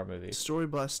 What kind of horror movie? story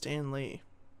by Stan Lee.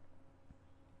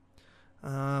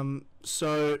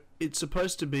 So it's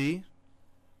supposed to be.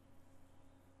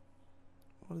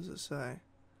 What does it say?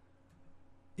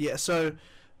 Yeah, so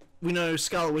we know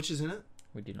Scarlet Witch is in it,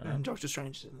 We do not know. and Doctor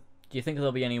Strange is in it. Do you think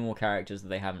there'll be any more characters that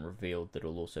they haven't revealed that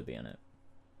will also be in it?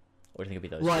 Or do you think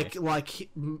it'll be those Like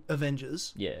two?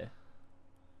 Avengers. Yeah.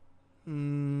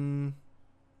 Mm,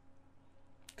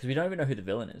 Because we don't even know who the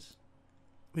villain is.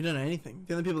 we don't know anything.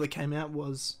 The only people that came out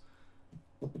was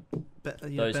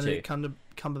Those Benedict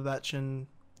Cumberbatch and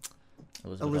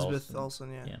Elizabeth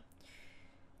Olsen, yeah. Yeah.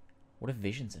 What if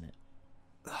Vision's in it?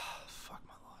 Fuck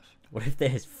my life. What if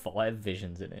there's 5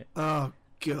 Visions in it? Oh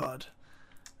god.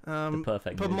 The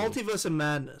perfect But movie. Multiverse of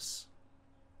Madness.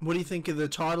 What do you think of the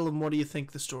title, and what do you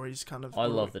think the story's kind of? I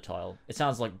love the title. It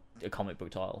sounds like a comic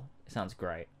book title. It sounds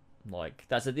great. Like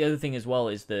that's the other thing as well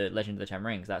is the Legend of the Ten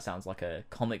Rings. That sounds like a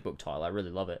comic book title. I really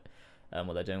love it.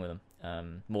 What they're doing with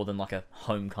them. More than like a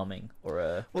Homecoming or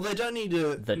a Well, they don't need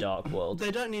to. The Dark World.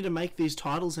 They don't need to make these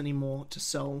titles anymore to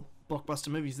sell blockbuster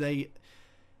movies. They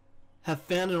have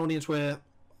found an audience where,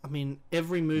 I mean,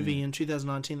 every movie in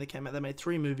 2019 that came out, they made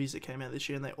 3 movies that came out this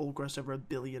year, and they all grossed over $1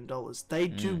 billion. They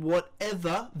do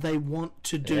whatever they want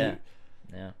to do.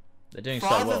 Yeah. They're doing 5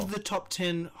 so well. of the top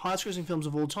 10 highest-grossing films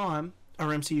of all time are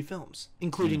MCU films,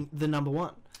 including the number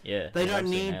 1. Yeah. They don't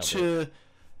absolutely need nailed to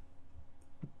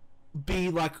be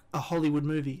like a Hollywood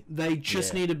movie. They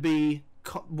just need to be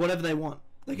whatever they want.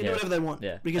 They can do whatever they want.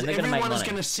 Yeah. Because And they're gonna make everyone is money.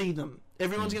 going to see them.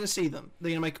 Everyone's going to see them.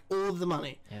 They're going to make all of the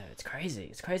money. Yeah, it's crazy.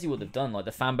 It's crazy what they've done. Like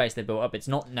the fan base they built up. It's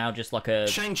not now just like a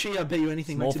Shang-Chi, I bet you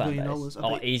anything small makes $1 fan billion. base. I Oh,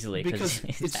 bet- easily because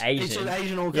it's Asian. It's an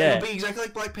Asian all. Yeah. It'll be exactly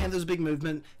like Black Panther's a big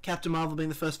movement. Captain Marvel being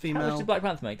the first How much female. did Black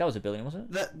Panther make? That was $1 billion, wasn't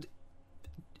it? That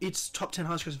it's top 10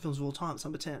 highest grossing films of all time. It's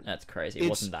number 10. That's crazy. It It's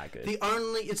wasn't that good.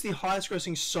 It's the highest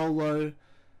grossing solo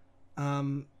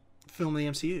film in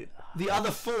the MCU. The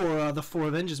other 4 are the 4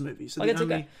 Avengers movies. So Like,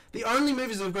 the only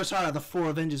movies that have grossed higher are the 4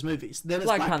 Avengers movies. Then it's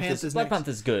Black Panther's Black next.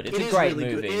 Panther's good. It's It a is great really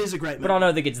movie. good. It is a great movie. But I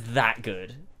don't think it's that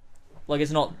good. Like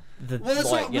it's not the Well, it's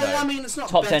like, not. you Well, know, I mean, it's not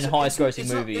top 10 best- highest it's- grossing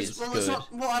it's not- movies. It's, well, good. it's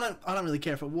not. Well, I don't really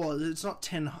care if it was. It's not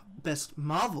 10 best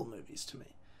Marvel movies to me.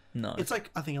 No, It's like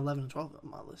I think 11 and 12 on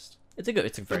my list. it's a very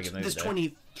good movie. There's though.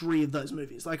 23 of those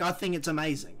movies. Like I think it's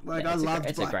amazing. Like Yeah, I it's a loved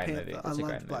it's a Black great Panther. movie. It's I a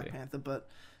great loved Black movie. Panther, but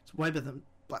it's way better than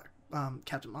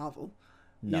Captain Marvel.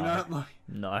 No, You know, like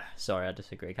no, sorry, I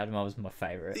disagree. Captain Marvel's my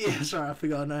favorite. yeah. Sorry, I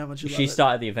forgot. I know how much you love She it.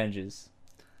 started the Avengers.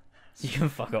 So you can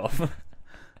fuck off.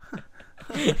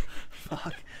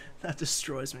 Fuck, that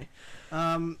destroys me.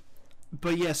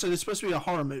 But yeah, so there's supposed to be a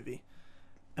horror movie,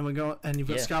 and you've got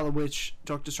Yeah. Scarlet Witch,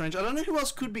 Doctor Strange. I don't know who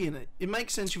else could be in it. It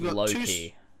makes sense. You've got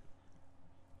Loki.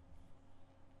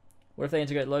 What if they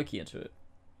integrate Loki into it?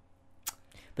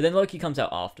 But then Loki comes out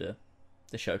after.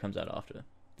 The show comes out after.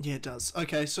 Yeah, it does.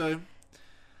 Okay, so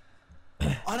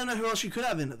I don't know who else you could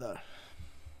have in it though.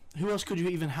 Who else could you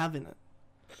even have in it?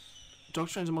 Doctor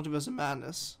Strange and Multiverse of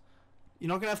Madness. You're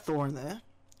not gonna have Thor in there,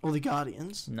 or the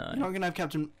Guardians. No. You're not gonna have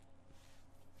Captain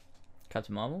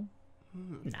Marvel?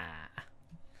 Nah.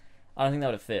 I don't think that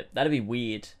would have fit. That'd be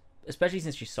weird. Especially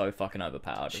since she's so fucking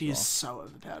overpowered. She as is so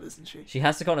overpowered, isn't she? well. She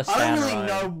has to kind of I stand don't really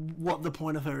her own. know what the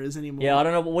point of her is anymore. Yeah, I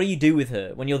don't know. What do you do with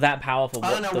her when you're that powerful? I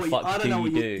What don't know the what fuck I don't do know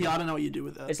you what do? Yeah, I don't know what you do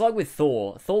with her. It's like with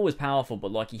Thor. Thor was powerful,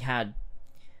 but like he had,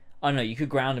 I don't know. You could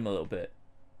ground him a little bit.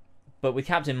 But with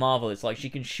Captain Marvel, it's like she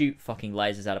can shoot fucking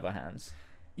lasers out of her hands.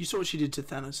 You saw what she did to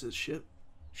Thanos' ship.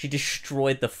 She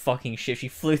destroyed the fucking ship. She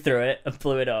flew through it and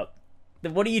blew it up.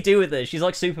 Then what do you do with her? She's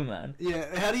like Superman.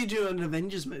 Yeah, how do you do an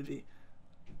Avengers movie?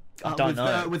 I don't with know.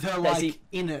 Her, with her That's like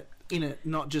it. in it,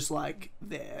 not just like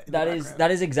there. In That the is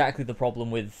background. exactly the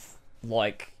problem with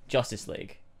like Justice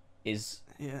League. Is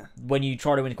Yeah. when you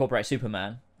try to incorporate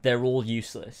Superman, they're all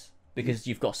useless because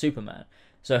you've got Superman.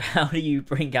 So how do you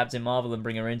bring Captain Marvel and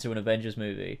bring her into an Avengers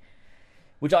movie?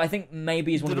 Which I think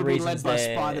maybe is one of the That'll be reasons led by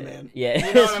they're... Spider-Man. Yeah, You know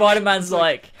what I mean? Spider-Man's It's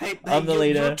like, Hey, I'm the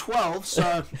leader. You're 12, so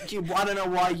I don't know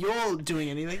why you're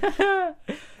doing anything.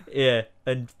 Yeah,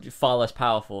 and far less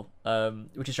powerful.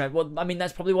 Which is strange. Well, I mean,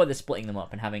 that's probably why they're splitting them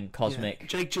up and having cosmic... Yeah.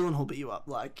 Jake Gyllenhaal beat you up,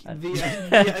 like Jake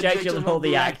Gyllenhaal,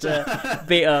 the actor,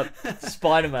 beat up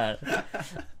Spider-Man.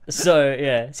 So,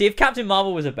 yeah. See, if Captain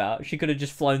Marvel was about, she could have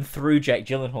just flown through Jake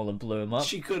Gyllenhaal and blew him up.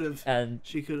 She could have. And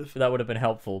She could have. that would have been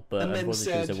helpful, but And then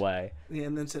unfortunately she said- was away. Yeah,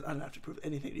 and then said, "I don't have to prove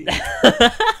anything to you."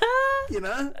 You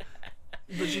know,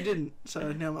 but she didn't.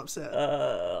 So now I'm upset.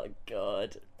 Oh,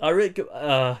 God.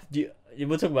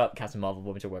 We'll talk about Captain Marvel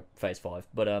when we talk about Phase 5.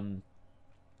 But,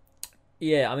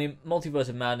 yeah, I mean, Multiverse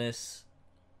of Madness...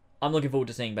 I'm looking forward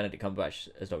to seeing Benedict Cumberbatch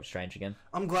as Doctor Strange again.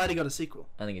 I'm glad he got a sequel.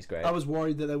 I think he's great. I was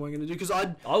worried that they weren't going to do because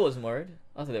I I wasn't worried.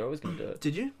 I thought they were always going to do it.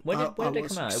 did you. When did I it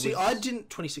was. come out? It See, was I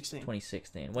didn't. 2016.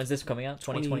 2016. When's this coming out?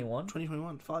 2021?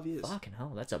 2021. 5 years. Fucking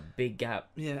hell, that's a big gap.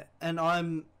 Yeah, and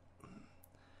I'm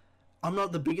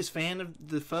not the biggest fan of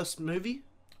the first movie,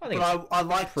 I think but I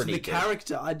liked pretty the good.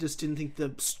 character. I just didn't think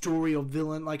the story or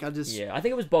villain. Like I just yeah, I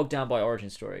think it was bogged down by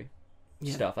origin story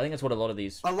Yeah. stuff. I think that's what a lot of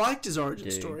these... I liked his origin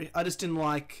Dude. story. I just didn't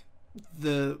like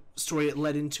the story it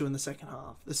led into in the second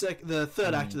half. The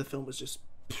third act of the film was just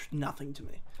nothing to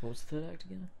me. What was the third act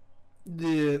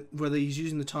again? Whether he's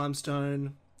using the time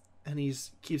stone and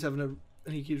keeps having to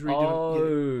and he keeps redoing.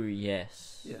 Oh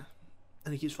yes. Yeah,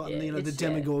 and he keeps fighting Yeah, the it's-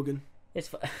 Demogorgon. It's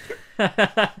fun. You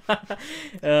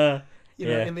know,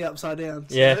 Yeah. in the Upside Down.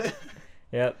 So. Yeah.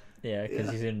 Yep. Yeah,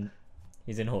 because Yeah.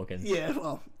 he's in Hawkins. Yeah,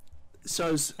 well,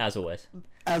 so's As always.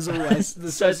 as always.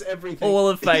 The so's everything. All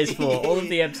of Phase 4, all of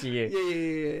the Yeah, MCU.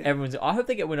 yeah. Everyone's. I hope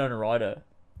they get Winona Ryder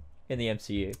in the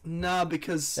MCU. Nah,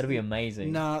 because That'd be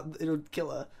amazing. nah, it'll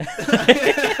kill her.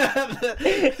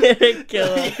 Kill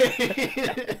her.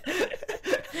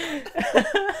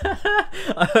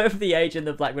 I hope the agent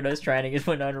that Black Widow's training is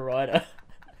Winona Ryder.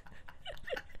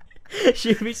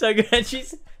 She'd be so good, and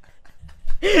she's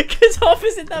because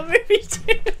Hopper's in that movie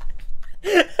too.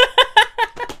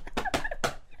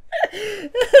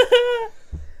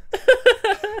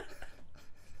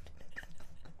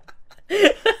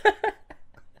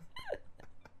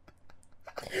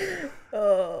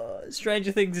 Oh,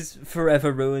 Stranger Things is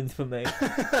forever ruined for me.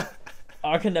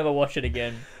 I can never watch it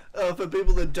again. For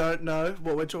people that don't know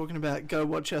what we're talking about, go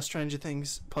watch our Stranger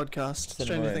Things podcast. Cinema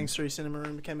Stranger Room. Things 3 Cinema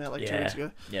Room came out like 2 weeks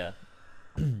ago. Yeah.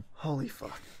 Holy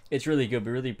fuck. It's really good.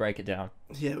 We really break it down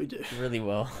Yeah, we do. really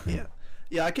well. Yeah.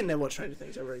 Yeah, I can never watch Stranger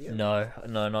Things ever again. No,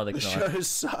 neither The can I. show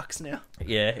sucks now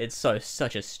Yeah, it's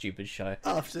such a stupid show.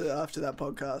 after that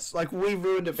podcast. Like, we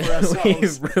ruined it for We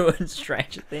ourselves. ruined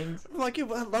Stranger Things. Like, I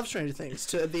love Stranger Things.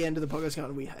 To at the end of the podcast,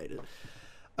 going, we hate it.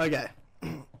 Okay.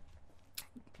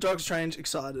 Doctor Strange,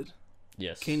 excited.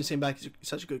 Yes. Keen to see him back. He's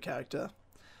such a good character.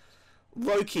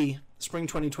 Loki, spring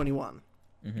 2021.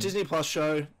 Mhm. Disney Plus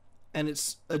show, and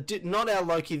it's not our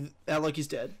Loki. Our Loki's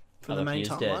dead from the Loki main is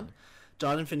timeline. dead.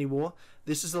 Died in Infinity War.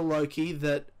 This is the Loki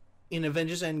that in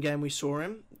Avengers Endgame we saw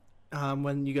him.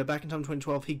 When you go back in time,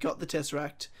 2012, he got the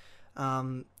Tesseract,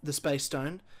 the Space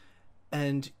Stone,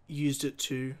 and used it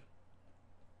to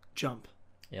jump.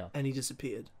 Yeah. And he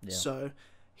disappeared. Yeah. So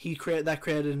that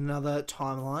created another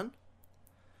timeline.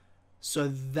 So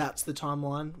that's the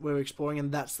timeline we're exploring,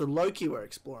 and that's the Loki we're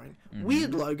exploring. Mhm.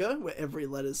 Weird logo, where every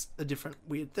letter's a different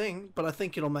weird thing, but I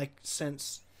think it'll make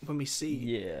sense when we see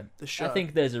Yeah. the show. I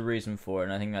think there's a reason for it,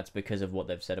 and I think that's because of what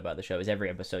they've said about the show. Is every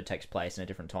episode takes place in a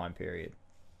different time period.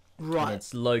 And right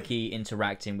it's Loki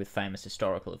interacting with famous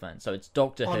historical events. So it's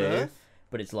Doctor on Who, Earth.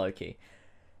 but it's Loki.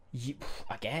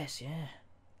 I guess,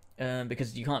 yeah.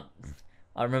 Because you can't.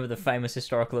 I remember the famous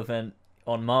historical event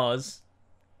on Mars.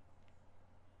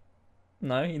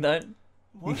 No, you don't.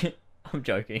 What? I'm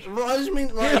joking. Well, I just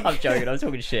mean like I'm joking. I'm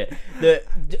talking shit.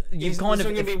 You is kind of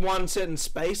going to be one set in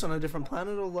space on a different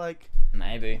planet, or like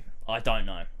maybe. I don't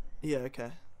know. yeah,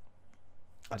 okay.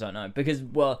 I don't know because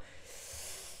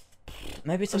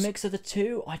maybe it's a mix of the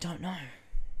two. I don't know.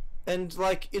 And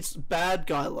like it's bad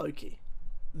guy Loki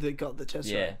that got the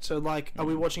Tesseract. Yeah. So like, are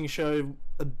we watching a show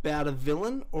about a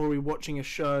villain, or are we watching a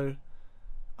show?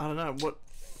 I don't know what.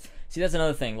 See, that's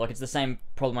another thing. Like, it's the same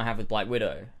problem I have with Black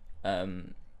Widow,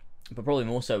 but probably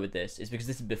more so with this. Is because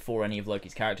this is before any of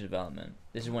Loki's character development.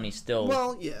 This is when he's still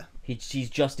Well, yeah. he's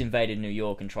just invaded New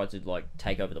York and tried to like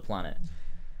take over the planet,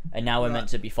 and now we're Right. meant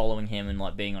to be following him and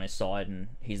like being on his side, and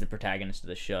he's the protagonist of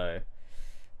the show.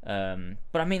 But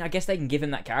I mean, I guess they can give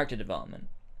him that character development.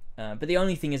 But the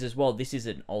only thing is, as well, this is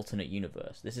an alternate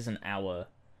universe. This isn't our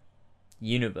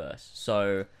universe,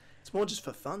 so It's more just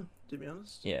for fun, to be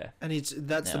honest. yeah. And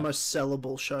that's the Yeah. most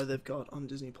sellable show they've got on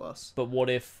Disney Plus. But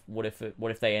what if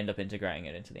they end up integrating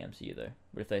it into the MCU though?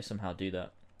 What if they somehow do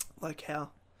that? Like how?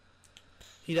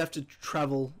 He'd have to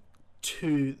travel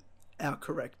to our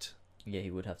correct. Yeah,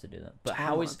 he would have to do that. But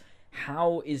Timeline.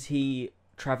 how is he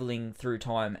traveling through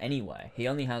time anyway? He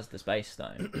only has the space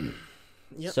stone.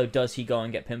 Yep. So does he go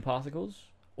and get pin particles,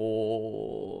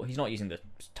 or he's not using the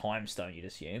time stone? You'd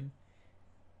assume,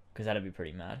 because that'd be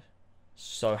pretty mad.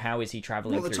 So how is he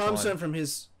traveling Well, the through time time? stone from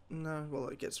his well,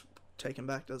 it gets taken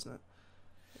back, doesn't it?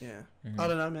 Yeah. Mhm. I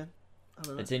don't know, man. I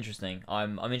don't know. It's interesting.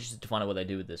 I'm interested to find out what they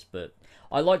do with this, but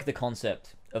I like the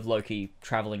concept of Loki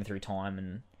traveling through time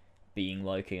and being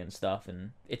Loki and stuff,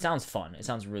 and it sounds fun. It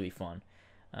sounds really fun.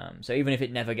 So even if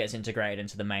it never gets integrated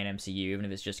into the main MCU, even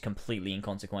if it's just completely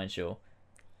inconsequential,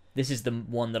 this is the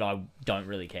one that I don't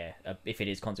really care if it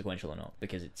is consequential or not,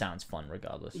 because it sounds fun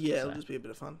regardless. Yeah, So, it'll just be a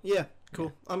bit of fun. Yeah,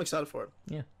 cool. I'm excited for it.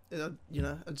 Yeah. You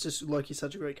know, it's just Loki's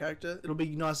such a great character. It'll be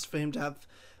nice for him to have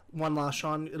one last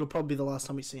shine. It'll probably be the last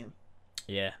time we see him.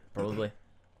 yeah, probably.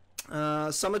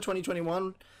 Summer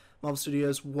 2021, Marvel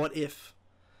Studios. What if?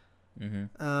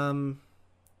 Mm-hmm.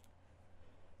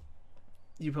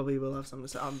 You probably will have something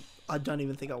to say. I don't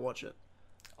even think I'll watch it.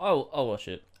 I'll watch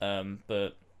it.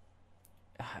 But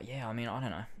yeah, I mean, I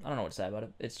don't know what to say about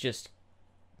it. It's just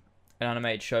an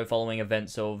animated show following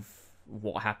events of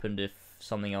what happened if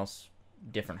something else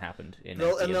different happened in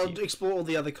They'll the MCU. explore all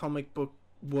the other comic book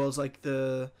worlds, like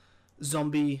the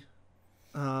zombie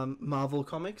Marvel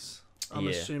comics. I'm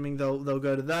Yeah. assuming they'll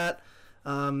go to that.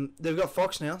 They've got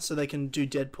Fox now, so they can do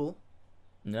Deadpool.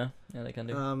 No, yeah, they can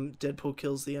do. Deadpool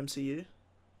kills the MCU.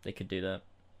 They could do that.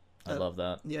 I love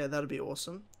that. Yeah, that'd be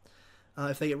awesome.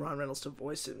 If they get Ryan Reynolds to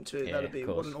voice him too, Yeah, that'd be of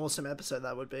course. what an awesome episode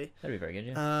that would be. That'd be very good.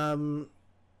 Yeah.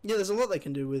 Yeah, there's a lot they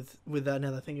can do with that.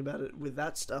 Now that I think about it, with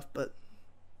that stuff. But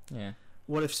Yeah.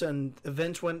 what if certain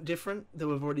events went different that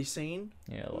we've already seen?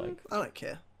 Yeah. Like. I don't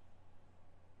care.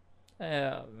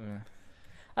 I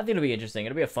think it'll be interesting.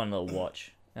 It'll be a fun little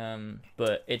watch.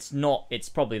 But it's not. It's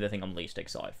probably the thing I'm least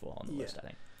excited for on the list. I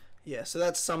think. Yeah, so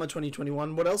that's summer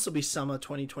 2021. What else will be summer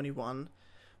 2021?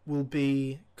 Will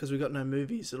be, because we've got no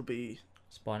movies, it'll be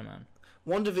Spider-Man.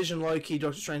 WandaVision, Loki,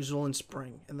 Doctor Strange is all in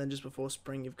spring, and then just before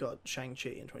spring you've got Shang-Chi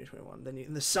in 2021. Then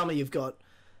in the summer you've got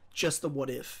just the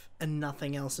What If and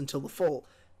nothing else until the fall.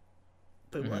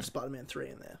 But we'll have Spider-Man 3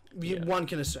 in there. Yeah. One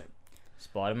can assume.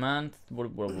 Spider-Man. What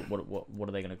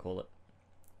are they gonna call it?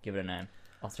 Give it a name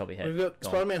off the top of your head. We've got Go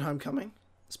on. Spider-Man Homecoming,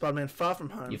 Spider-Man Far From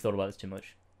Home. You've thought about this too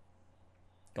much.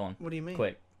 Go on. What do you mean?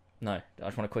 Quick. No, I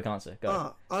just want a quick answer. Go.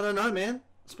 Oh, I don't know, man.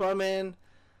 Spider-Man...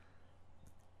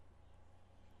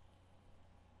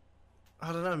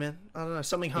 I don't know, man. I don't know.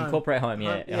 Something home. Incorporate home,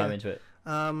 yeah, Yeah. home into it.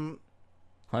 Home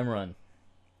run.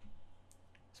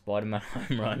 Spider-Man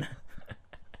home run.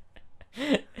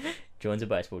 Joins a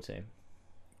baseball team.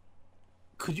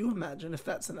 Could you imagine if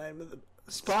that's the name of the...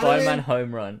 Spider-Man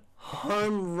home run.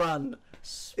 Home run.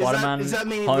 Spider-Man Does that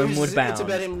mean homeward bound. it's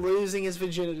about him losing his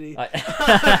virginity?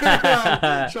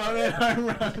 Spider-Man home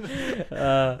run.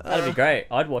 That'd be great.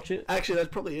 I'd watch it. Actually,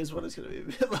 that probably is what it's going to be. A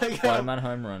bit like Spider-Man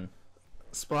home run.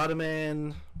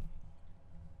 Spider-Man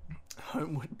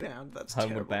homeward bound. That's Homeward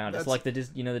terrible. bound. That's... It's like the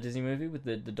Disney movie with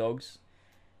the dogs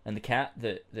and the cat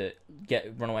that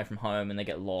run away from home and they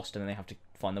get lost and then they have to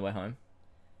find their way home.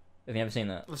 Have you ever seen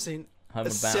that? I've seen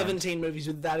Homeward Bound. 17 movies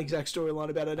with that exact storyline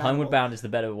about it. Homeward Bound is the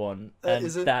better one, and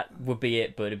is it? that would be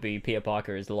it. But it'd be Peter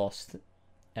Parker is lost, and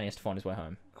he has to find his way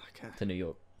home Okay. to New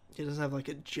York. He doesn't have like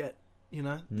a jet, you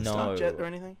know? The No. Stark jet or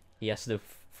anything? He has to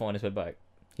find his way back.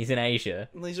 He's in Asia,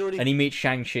 Well, he's already... and he meets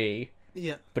Shang-Chi,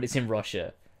 Yeah. but it's in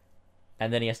Russia,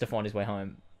 and then he has to find his way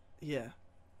home. Yeah.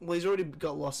 Well, he's already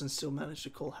got lost and still managed to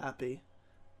call Happy.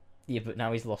 Yeah, but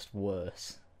now he's lost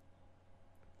worse.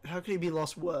 How could he be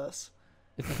lost worse?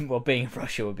 Well, being in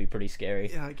Russia would be pretty scary.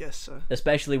 Yeah, I guess so.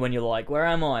 Especially when you're like, where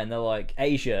am I? And they're like,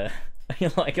 Asia.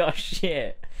 You're like, oh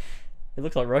shit. It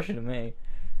looks like Russia to me.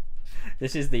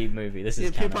 This is the movie. This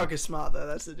is Peter canon. Parker's smart though.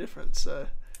 That's the difference. So.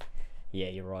 Yeah,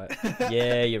 you're right.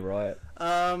 Yeah, you're right.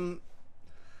 What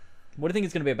do you think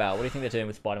it's going to be about? What do you think they're doing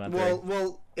with Spider-Man 3?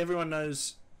 Well, everyone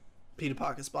knows Peter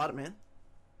Parker's Spider-Man.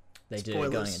 They do,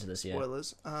 Spoilers. going into this, yeah.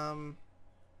 Spoilers.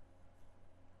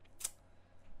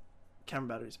 Camera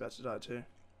battery's about to die too.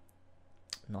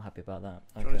 Not happy about that.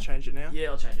 Do you want to change it now?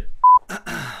 Yeah, I'll change it.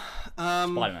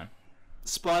 Spider-Man.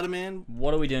 Spider-Man.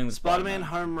 What are we doing with Spider-Man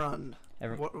Spider-Man? Home Run.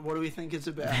 What do we think it's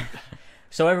about?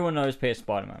 So everyone knows Peter's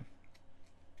Spider-Man.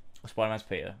 Spider-Man's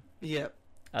Peter. Yeah.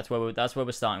 That's where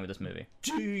we're starting with this movie.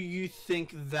 Do you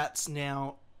think that's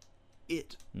now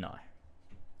it? No.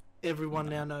 Everyone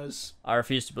now knows. I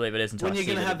refuse to believe it is until When I you're see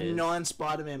going to that have it is. 9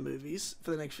 Spider-Man movies for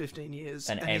the next 15 years,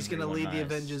 And he's going to everyone lead the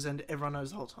knows. Avengers, and everyone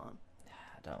knows the whole time.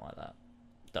 I don't like that.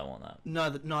 Don't want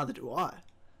that. Neither do I.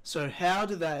 So how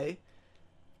do they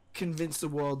convince the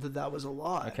world that that was a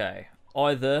lie? Okay.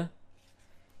 Either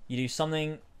you do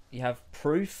something, you have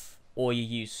proof, or you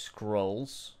use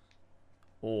scrolls,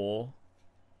 or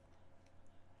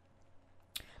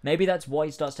maybe that's why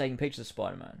he starts taking pictures of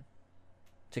Spider-Man.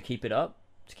 To keep it up.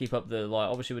 To keep up the, like,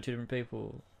 obviously we're two different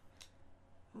people.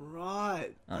 Right. I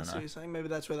don't That's know. what you're saying. Maybe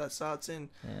that's where that starts in.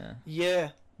 Yeah. Yeah.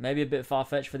 Maybe a bit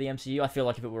far-fetched for the MCU. I feel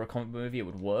like if it were a comic movie, it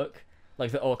would work.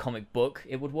 Like, or a comic book,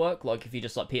 it would work. Like, if you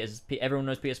just, like, everyone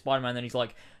knows Peter Spider-Man, then he's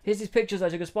like, here's these pictures I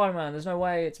took of Spider-Man, there's no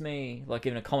way it's me. Like,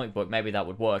 in a comic book, maybe that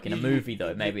would work. In a movie,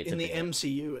 though, maybe it's in a the bit...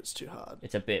 MCU, it's too hard.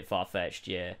 It's a bit far-fetched,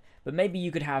 yeah. But maybe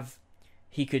you could have...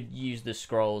 He could use the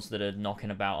scrolls that are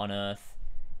knocking about on Earth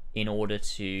in order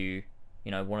to... You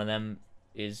know, one of them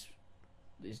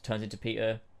turns into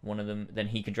Peter. One of them... Then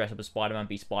he can dress up as Spider-Man,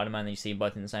 be Spider-Man, then you see them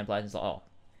both in the same place, and it's like, oh,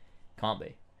 can't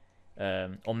be.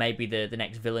 Or maybe the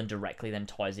next villain directly then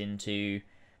ties into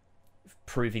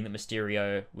proving that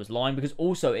Mysterio was lying. Because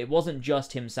also, it wasn't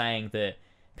just him saying that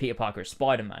Peter Parker is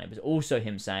Spider-Man. It was also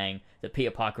him saying that Peter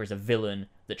Parker is a villain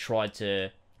that tried to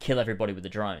kill everybody with the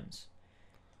drones.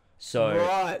 So,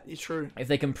 right, you're true. if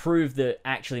they can prove that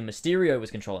actually Mysterio was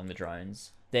controlling the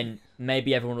drones, then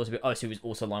maybe everyone will also be, oh, so he was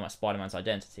also lying about Spider-Man's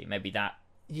identity. Maybe that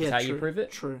is how you prove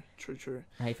it? True.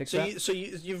 How you fix So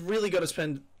that? you've really got to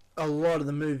spend a lot of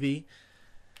the movie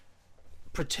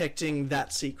protecting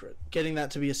that secret, getting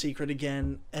that to be a secret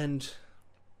again, and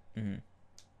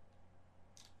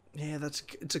yeah,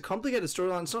 it's a complicated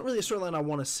storyline. It's not really a storyline I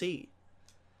want to see.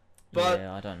 But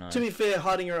yeah, I don't know. To be fair,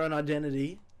 hiding your own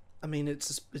identity, I mean,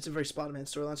 it's a very Spider-Man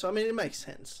storyline, so I mean, it makes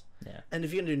sense. Yeah. And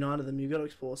if you're gonna do 9 of them, you've got to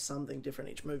explore something different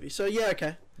each movie. So yeah,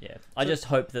 okay. Yeah, I just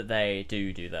hope that they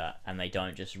do that, and they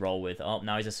don't just roll with, oh,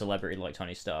 now he's a celebrity like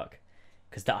Tony Stark,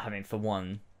 because that, I mean, for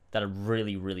one, that'd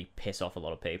really, really piss off a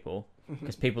lot of people,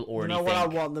 because people already You know what?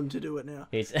 think I want them to do it now.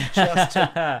 it's Just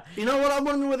to, you know what? I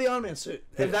want them to wear the Iron Man suit.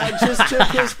 And that just to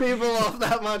piss people off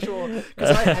that much more.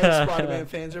 Because I hate Spider-Man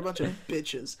fans. They're a bunch of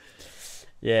bitches.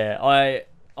 Yeah,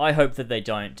 I hope that they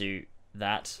don't do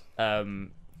that.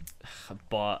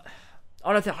 But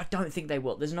I don't think they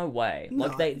will. There's no way. No,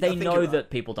 Like they know that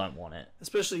people don't want it.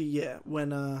 Especially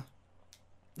when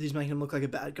he's making him look like a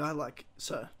bad guy. Like,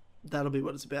 so that'll be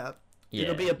what it's about. Yeah,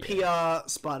 It'll be a PR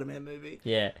Spider-Man movie.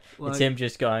 Yeah, Like, it's him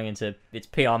just going into it's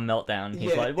PR meltdown.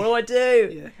 He's Yeah. like, what do I do?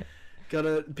 Yeah,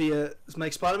 gotta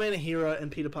make Spider-Man a hero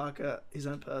and Peter Parker his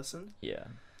own person. Yeah.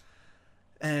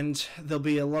 And there'll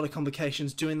be a lot of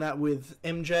complications doing that with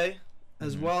MJ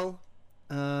as well,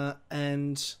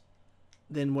 and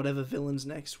then whatever villains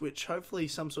next, which hopefully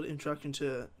some sort of introduction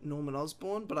to Norman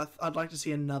Osborn. But I'd like to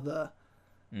see another.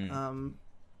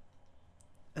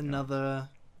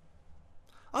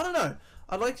 I don't know.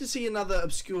 I'd like to see another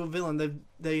obscure villain.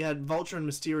 They had Vulture and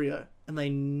Mysterio, and they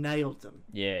nailed them.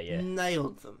 Yeah.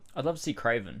 Nailed them. I'd love to see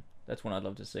Kraven. That's one I'd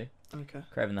love to see. Okay.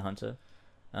 Kraven the Hunter.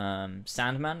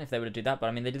 Sandman, if they were to do that, but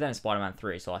I mean they did that in Spider-Man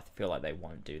 3, so I feel like they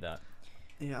won't do that.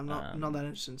 Yeah, I'm not that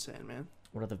interested in Sandman.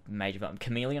 What are the major villains?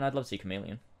 Chameleon, I'd love to see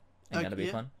Chameleon. I think that'd be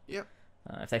fun. Yep.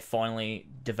 If they finally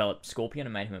developed Scorpion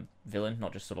and made him a villain,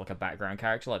 not just sort of like a background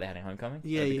character like they had in Homecoming.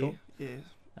 Yeah, that'd be cool.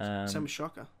 yeah. Same with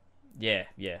Shocker. Yeah.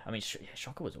 I mean,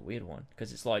 Shocker was a weird one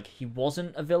because it's like he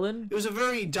wasn't a villain. It was a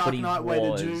very Dark Knight way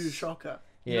to do Shocker.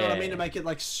 You know what I mean? To make it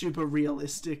like super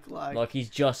realistic, like he's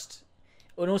just.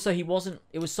 And also, he wasn't.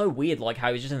 It was so weird, like how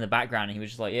he was just in the background and he was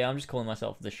just like, "Yeah, I'm just calling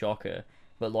myself the Shocker,"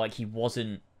 but like he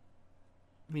wasn't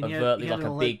overtly like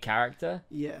a big character.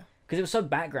 Yeah. Because it was so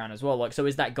background as well. Like, so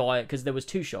is that guy? Because there was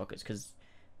 2 Shockers. Because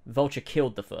Vulture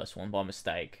killed the first one by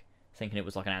mistake, thinking it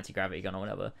was like an anti-gravity gun or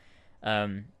whatever.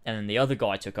 And then the other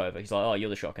guy took over. He's like, "Oh, you're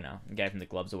the Shocker now," and gave him the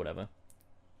gloves or whatever. Do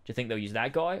you think they'll use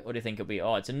that guy, or do you think it'll be,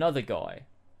 it's another guy?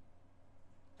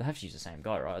 They have to use the same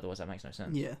guy, right? Otherwise, that makes no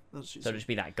sense. Yeah, so it'll just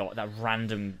be that guy, that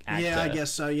random actor. Yeah, I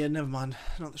guess so. Yeah, never mind.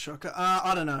 Not the Shocker.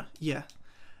 I don't know. Yeah,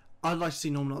 I'd like to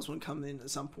see Norman Osborn come in at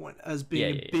some point as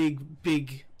being a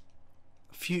big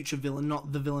future villain,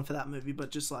 not the villain for that movie,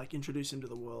 but just like introduce him to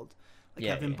the world, like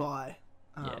have him buy.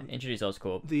 Introduce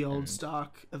Oscorp. The old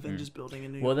Stark Avengers building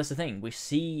in New York. Well, that's the thing. We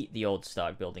see the old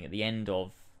Stark building at the end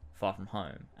of Far From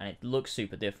Home, and it looks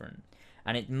super different.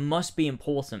 And it must be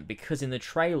important because in the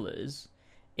trailers,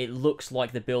 it looks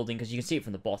like the building, because you can see it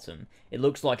from the bottom, it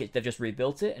looks like they've just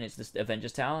rebuilt it, and it's the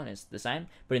Avengers Tower, and it's the same.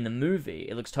 But in the movie,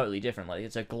 it looks totally different. Like,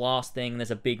 it's a glass thing, and there's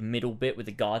a big middle bit with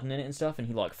a garden in it and stuff, and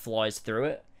he, like, flies through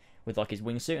it with, like, his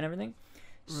wingsuit and everything.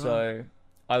 Right. So,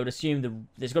 I would assume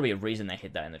there's got to be a reason they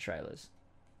hid that in the trailers.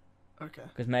 Okay.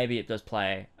 Because maybe it does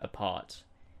play a part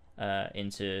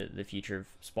into the future of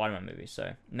Spider-Man movies.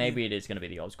 So maybe it is going to be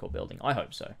the Oscorp building. I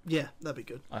hope so. Yeah, that'd be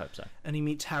good. I hope so. And he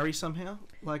meets Harry somehow.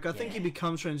 Like, I think he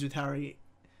becomes friends with Harry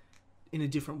in a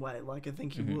different way. Like, I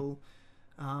think he will...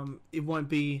 it won't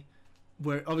be...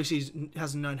 where obviously he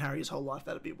hasn't known Harry his whole life.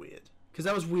 That'd be weird. Because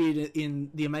that was weird in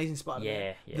The Amazing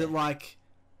Spider-Man. Yeah. That, like...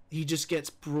 he just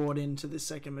gets brought into this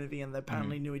second movie and they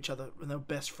apparently knew each other and they were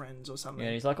best friends or something.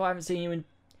 Yeah, he's like, I haven't seen you in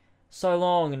so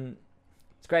long and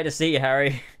it's great to see you,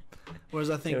 Harry. Whereas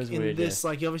I think in weird, this,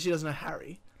 like, he obviously doesn't know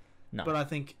Harry. No. But I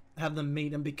think have them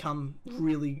meet and become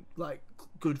really, like,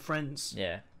 good friends.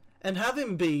 Yeah. And have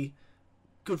him be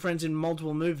good friends in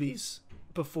multiple movies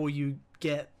before you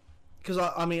get... Because,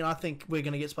 I mean, I think we're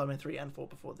going to get Spider-Man 3 and 4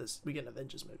 before we get an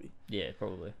Avengers movie. Yeah,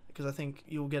 probably. Because I think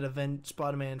you'll get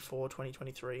Spider-Man 4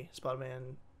 2023,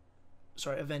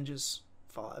 Avengers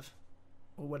 5,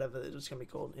 or whatever it's going to be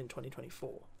called in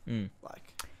 2024.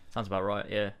 Like, sounds about right,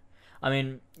 yeah. I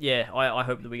mean, yeah, I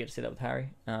hope that we get to see that with Harry.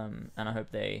 And I hope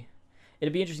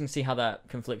it'd be interesting to see how that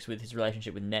conflicts with his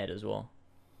relationship with Ned as well.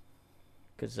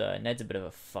 Because Ned's a bit of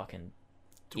a fucking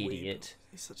idiot.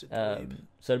 He's such a dweeb.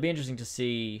 So it'd be interesting to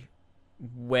see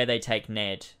where they take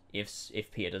Ned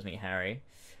if Peter does meet Harry,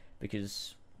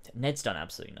 because Ned's done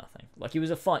absolutely nothing. Like, he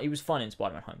was fun in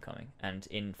Spider-Man Homecoming, and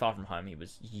in Far From Home he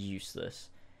was useless.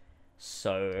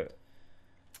 So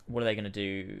what are they going to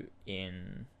do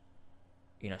in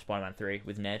Spider-Man 3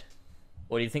 with Ned?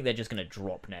 Or do you think they're just going to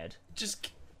drop Ned?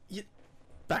 Just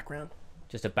background.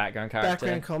 Just a background character.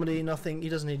 Background comedy, nothing. He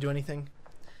doesn't need to do anything.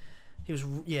 He was,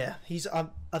 yeah.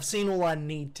 I've seen all I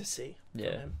need to see. From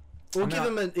him. Or give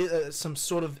him some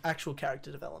sort of actual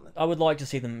character development. I would like to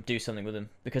see them do something with him,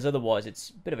 because otherwise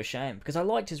it's a bit of a shame. Because I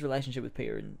liked his relationship with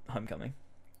Peter in Homecoming.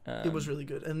 It was really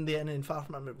good, and then in Far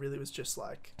From Home, it really was just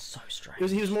like so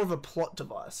strange. He was more of a plot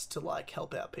device to like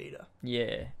help out Peter.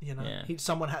 Yeah, you know,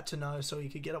 someone had to know so he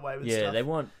could get away with stuff. Yeah, they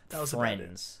weren't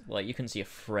friends. Like you couldn't see a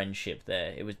friendship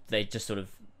there. It was they just sort of,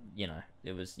 you know,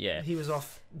 it was He was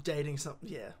off dating something.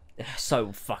 Yeah,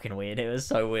 so fucking weird. It was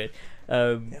so weird.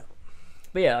 But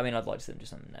yeah, I mean, I'd like to see them do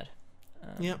something Ned.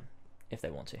 If they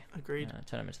want to. Agreed.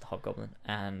 Turn him into the Hobgoblin,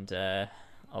 and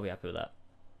I'll be happy with that.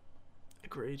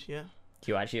 Agreed. Yeah.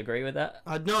 Do you actually agree with that?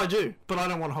 No, I do, but I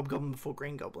don't want Hobgoblin before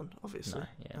Green Goblin, obviously. No,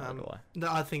 yeah, do I.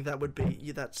 No, I think that would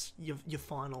be that's your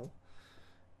final.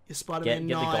 Your Spider-Man 9.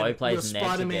 Get the guy who plays Ned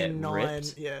Spider-Man to get 9,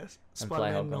 ripped. yeah.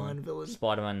 Spider-Man 9 villain.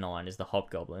 Spider-Man 9 is the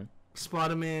Hobgoblin.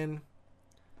 Spider-Man.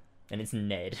 And it's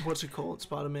Ned. What's it called?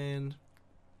 Spider-Man.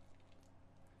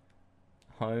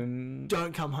 Home.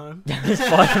 Don't come home.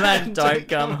 Spider-Man, don't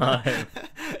come home.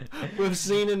 We've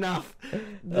seen enough.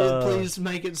 Please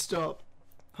make it stop.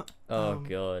 Oh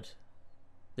god,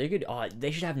 they could.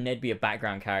 They should have Ned be a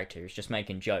background character who's just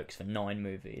making jokes for 9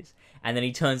 movies, and then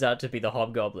he turns out to be the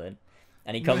Hobgoblin,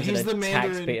 and he comes in and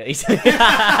attacks Peter. He's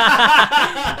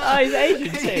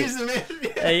Asian too. He's the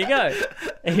Mandarin. There you go.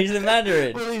 He's the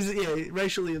Mandarin. Well, he's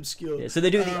racially obscure. Yeah, so they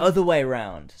do it the other way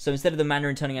around. So instead of the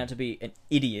Mandarin turning out to be an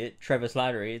idiot, Trevor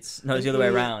Slattery, it's the other way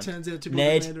around. Turns out to be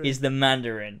Ned is the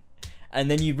Mandarin. And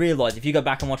then you realise, if you go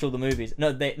back and watch all the movies...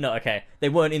 They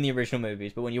weren't in the original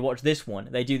movies, but when you watch this one,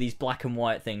 they do these black and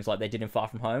white things like they did in Far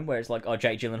From Home, where it's like,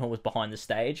 Jake Gyllenhaal was behind the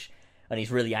stage, and he's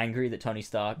really angry that Tony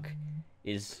Stark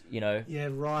is,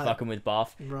 fucking with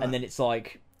Buff. Right. And then it's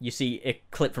like, you see a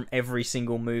clip from every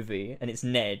single movie, and it's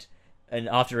Ned, and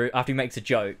after he makes a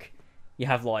joke, you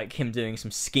have, like, him doing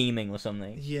some scheming or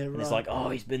something. Yeah, right. And it's like,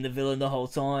 he's been the villain the whole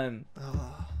time.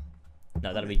 Oh.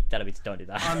 No, that'd be. Don't do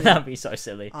that. That'd be so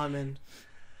silly. I'm in.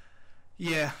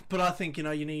 Yeah, but I think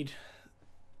you need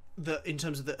in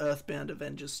terms of the Earthbound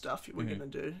Avengers stuff we're gonna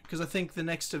do, because I think the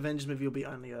next Avengers movie will be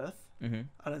only Earth. Mm-hmm.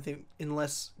 I don't think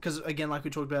because again, like we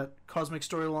talked about, cosmic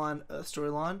storyline, Earth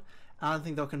storyline. I don't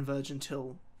think they'll converge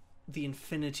until the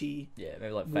Infinity. Yeah,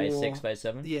 maybe like Phase 6, Phase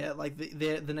 7. Yeah, like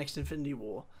the next Infinity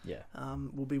War. Yeah.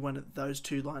 Will be when those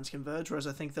two lines converge. Whereas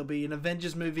I think there'll be an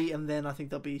Avengers movie, and then I think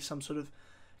there'll be some sort of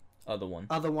other one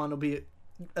will be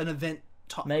an event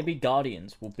title. Maybe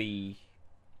Guardians will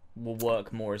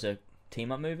work more as a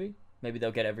team up movie. Maybe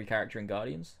they'll get every character in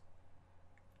Guardians.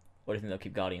 Or do you think they'll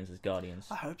keep Guardians as Guardians?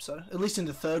 I hope so. At least in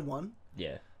the third one.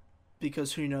 Yeah.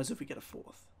 Because who knows if we get a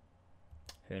fourth?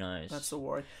 Who knows? That's the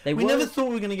worry. We never thought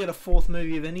we were going to get a fourth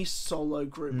movie of any solo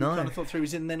group. No. We kind of thought 3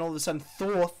 was in, and then all of a sudden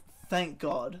Thor, thank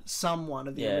God, someone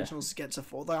of the originals gets a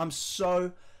fourth. Like, I'm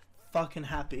so fucking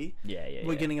happy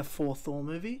we're getting a fourth Thor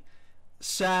movie.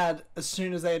 Sad as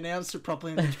soon as they announced it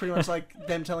properly, and it's pretty much like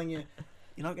them telling you,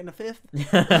 you're not getting a fifth.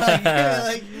 Fuck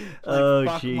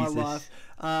Jesus. My life.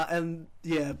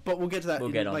 But we'll get to that. We'll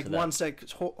get on to that. One sec.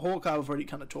 Hawkeye we've already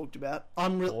kind of talked about. I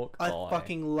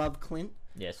fucking love Clint.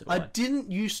 Yes, I didn't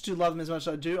used to love him as much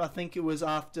as I do. I think it was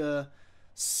after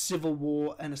Civil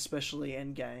War and especially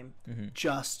Endgame. Mm-hmm.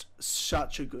 Just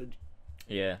such a good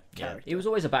character. He was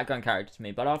always a background character to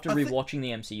me, but after rewatching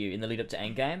the MCU in the lead up to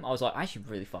Endgame, I was like, I actually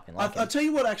really fucking like him. I'll tell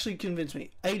you what actually convinced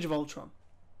me. Age of Ultron.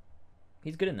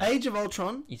 He's good in that. Age of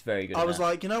Ultron. He's very good. I was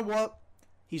like, you know what?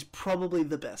 He's probably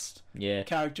the best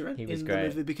character in the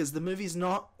movie, because the movie's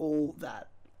not all that.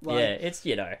 It's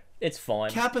it's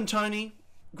fine. Cap and Tony,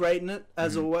 great in it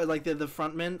as always. Like, they're the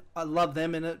front men. I love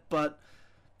them in it, but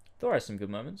Thor has some good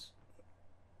moments.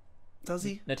 Does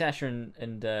he? Natasha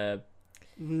and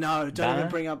no, don't even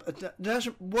bring up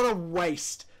Natasha. What a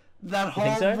waste. That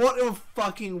whole what a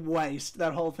fucking waste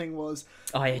that whole thing was.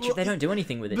 Oh yeah, they don't do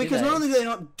anything with it. Because not only do they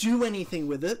not do anything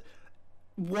with it,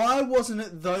 why wasn't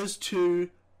it those two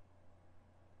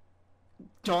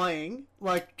dying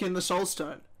like in the Soul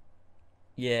Stone?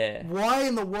 Yeah. Why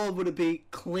in the world would it be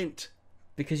Clint?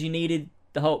 Because you needed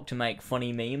the Hulk to make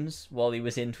funny memes while he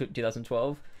was in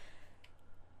 2012.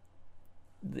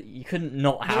 You couldn't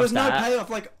not have that. There was no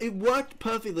payoff. Like, it worked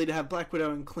perfectly to have Black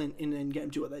Widow and Clint in Endgame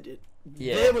do what they did.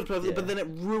 Yeah, there was perfectly, but then it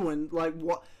ruined, like,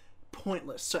 what?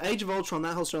 Pointless. So Age of Ultron,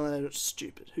 that whole storyline is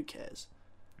stupid. Who cares?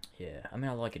 Yeah, I mean,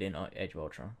 I like it in Age of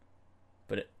Ultron.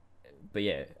 But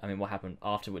yeah, I mean, what happened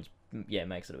afterwards,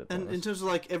 makes it a bit pointless. And in terms of,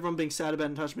 like, everyone being sad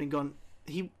about Natasha being gone,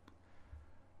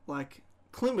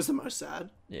 Clint was the most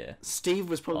sad. Yeah. Steve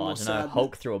was probably more sad.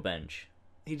 Hulk threw a bench.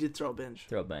 He did throw a bench.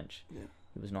 Yeah. Yeah.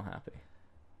 He was not happy.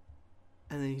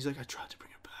 And then he's like, I tried to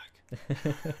bring it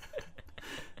back.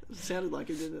 It sounded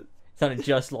like it, didn't it? Sounded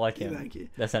just like him. Thank you.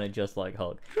 That sounded just like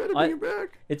Hulk. Try to bring it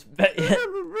back. It's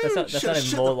that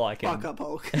sounded more like him. Fuck up,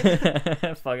 Hulk.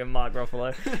 Fucking Mark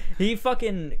Ruffalo. He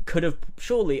fucking could have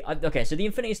surely. Okay, so the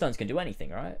Infinity Stones can do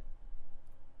anything, right?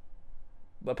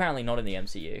 But apparently not in the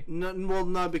MCU.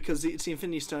 No, because it's the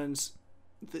Infinity Stones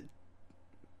that.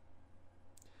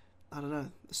 I don't know.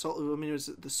 Is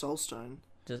it the Soul Stone?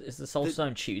 Is the Soul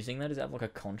Stone choosing that? Does it have like a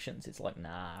conscience? It's like,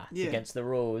 nah, it's Yeah. against the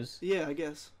rules. Yeah, I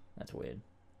guess. That's weird.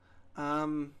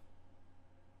 Yeah,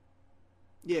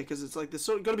 because it's like there's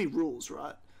got to be rules,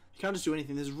 right? You can't just do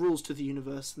anything. There's rules to the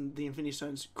universe, and the Infinity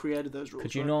Stones created those rules.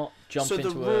 Could you right? not jump so into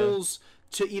the rules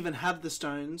to even have the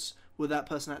stones where that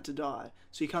person had to die.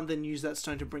 So you can't then use that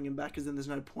stone to bring him back, because then there's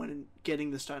no point in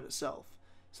getting the stone itself.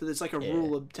 So there's like a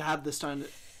rule to have the stone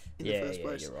in the first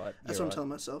place. You're right. That's what I'm telling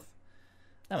myself.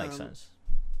 That makes sense.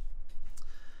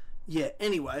 Yeah.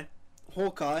 Anyway,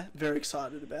 Hawkeye, very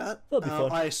excited about. That'll be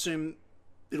fun. I assume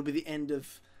it'll be the end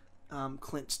of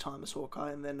Clint's time as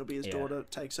Hawkeye, and then it'll be his daughter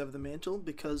takes over the mantle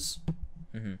because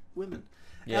women.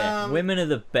 Yeah, women are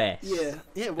the best.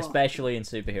 Yeah, well, especially in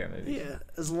superhero movies. Yeah,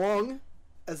 as long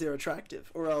as they're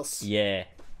attractive, or else. Yeah.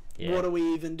 What are we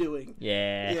even doing?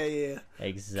 Yeah. Yeah.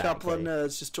 Exactly. Couple of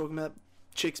nerds just talking about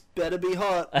chicks better be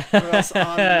hot, or else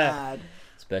I'm mad.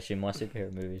 Especially in my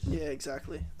superhero movies. Yeah,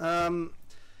 exactly.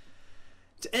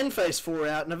 To end Phase 4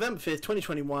 out, November 5th,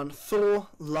 2021, Thor,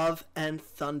 Love and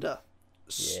Thunder.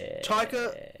 Yeah.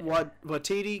 Taika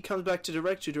Waititi comes back to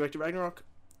directed Ragnarok.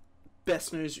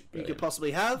 Best news you could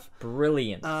possibly have.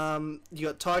 Brilliant. You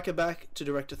got Taika back to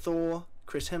direct a Thor.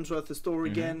 Chris Hemsworth as Thor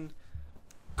again.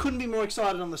 Couldn't be more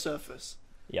excited on the surface.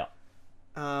 Yeah.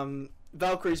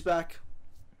 Valkyrie's back.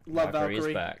 Love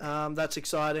Valkyrie. Back. That's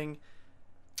exciting.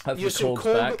 Hopefully Korg's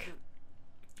back.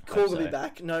 Korg will be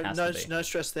back. No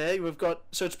stress there. We've got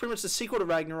it's pretty much the sequel to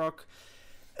Ragnarok,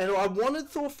 and I wanted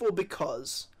Thor 4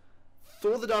 because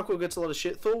Thor: The Dark World gets a lot of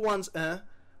shit. Thor 1's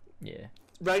yeah.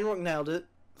 Ragnarok nailed it.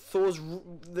 Thor's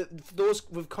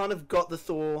we've kind of got the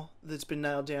Thor that's been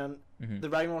nailed down. The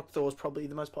Ragnarok Thor is probably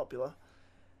the most popular.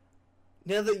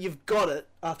 Now that you've got it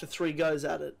after 3 goes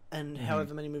at it, and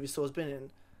however many movies Thor's been in,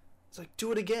 it's like,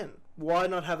 do it again. Why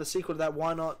not have a sequel to that?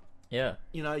 Why not? Yeah.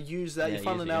 Use that. You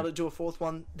finally nailed it. Do a 4th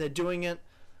one. They're doing it.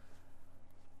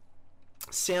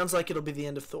 Sounds like it'll be the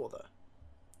end of Thor, though.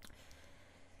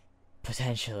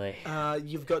 Potentially.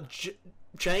 You've got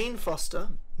Jane Foster,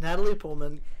 Natalie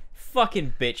Portman.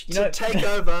 Fucking bitch. To take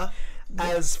over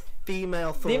as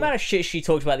female Thor. The amount of shit she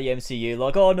talked about the MCU,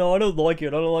 like, oh no, I don't like it.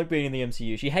 I don't like being in the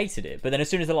MCU. She hated it. But then as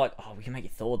soon as they're like, oh, we can make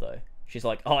it Thor, though. She's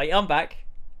like, oh, yeah, I'm back.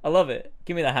 I love it.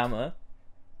 Give me the hammer.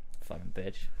 Fucking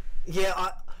bitch. Yeah,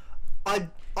 I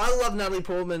love Natalie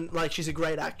Portman. Like, she's a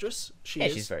great actress.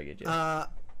 She's very good. Yeah.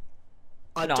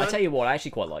 I tell you what, I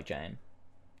actually quite like Jane.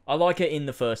 I like her in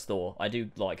the first Thor. I do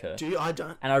like her. Do you? I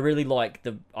don't. And I really like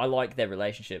their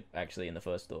relationship actually in the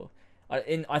first Thor.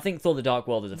 I think Thor: The Dark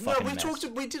World is a fucking mess.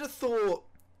 We did a Thor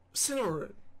cinema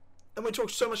room, and we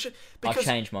talked so much shit. I've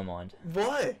changed my mind.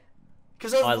 Why?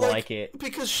 Because I like it.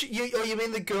 Because you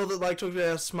mean the girl that talks about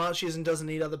how smart she is and doesn't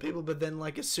need other people, but then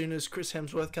as soon as Chris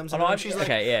Hemsworth comes in, she's like,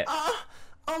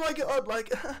 oh my god,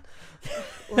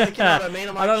 you know what I mean?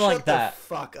 I'm like, I don't shut like that. The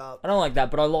fuck up. I don't like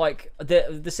that, but I like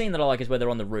the scene that I like is where they're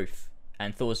on the roof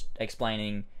and Thor's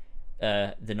explaining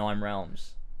the 9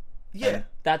 realms. Yeah, and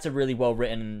that's a really well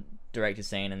written directed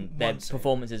scene, and their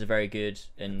performances are very good,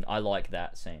 and I like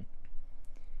that scene.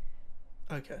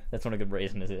 Okay, that's not a good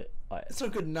reason, is it? It's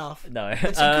not good enough. No,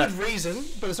 it's a good reason,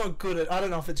 but it's not good. I don't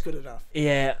know if it's good enough.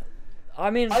 Yeah,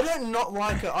 I mean, I don't not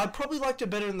like her. I probably liked her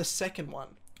better in the second one.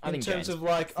 In terms of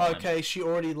okay, she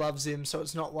already loves him, so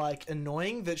it's not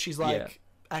annoying that she's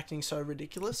acting so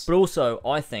ridiculous. But also,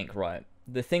 I think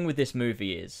the thing with this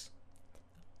movie is,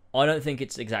 I don't think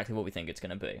it's exactly what we think it's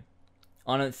going to be.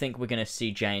 I don't think we're going to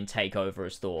see Jane take over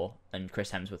as Thor and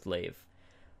Chris Hemsworth leave.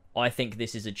 I think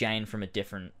this is a Jane from a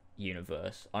different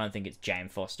universe. I don't think it's Jane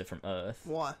Foster from Earth.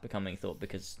 Why? Becoming Thor,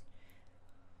 because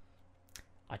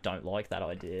I don't like that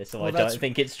idea, so I don't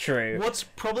think it's true. What's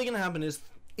probably going to happen is,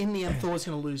 in the end, Thor's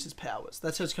going to lose his powers.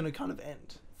 That's how it's going to kind of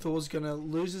end. Thor's going to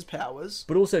lose his powers.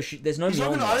 But also, there's no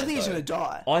Mjolnir. I don't think he's going to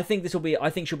die. I think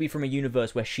she'll be from a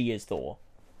universe where she is Thor.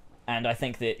 And I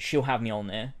think that she'll have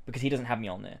Mjolnir, because he doesn't have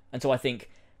Mjolnir. And so I think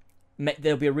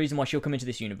there'll be a reason why she'll come into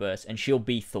this universe, and she'll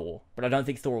be Thor. But I don't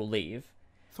think Thor will leave.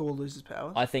 Thor will lose his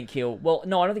powers? I think I don't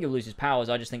think he'll lose his powers.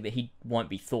 I just think that he won't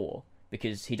be Thor,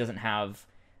 because he doesn't have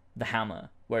the hammer,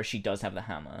 whereas she does have the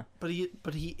hammer. But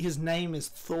his name is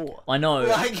Thor. I know.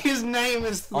 Like, his name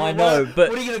is Thor. I know, but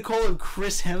what are you gonna call him,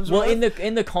 Chris Hemsworth? Well,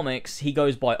 in the comics, he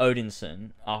goes by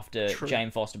Odinson after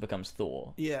Jane Foster becomes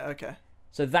Thor. Yeah. Okay.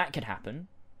 So that could happen.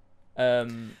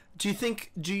 Do you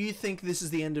think this is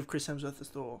the end of Chris Hemsworth as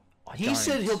Thor? He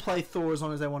said he'll play Thor as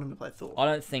long as they want him to play Thor. I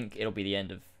don't think it'll be the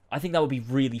end of. I think that would be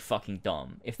really fucking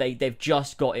dumb if they've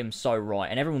just got him so right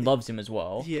and everyone loves him as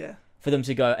well. Yeah. For them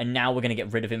to go and now we're gonna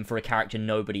get rid of him for a character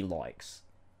nobody likes,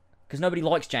 because nobody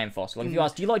likes Jane Foster. Like if you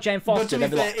ask, do you like Jane Foster? But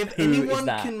to be fair, like, if anyone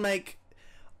can make,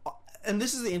 and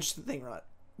this is the interesting thing, right?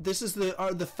 This is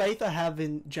the faith I have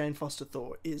in Jane Foster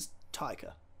Thor is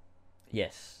Taika.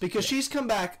 Yes. Because she's come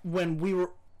back when we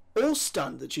were all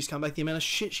stunned that she's come back. The amount of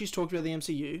shit she's talked about the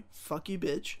MCU. Fuck you,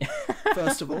 bitch.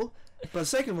 First of all. But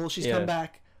second of all, she's come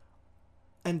back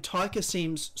and Taika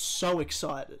seems so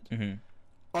excited. Mm-hmm.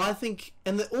 I think...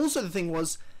 And also the thing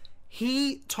was,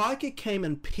 Taika came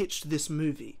and pitched this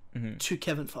movie to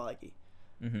Kevin Feige.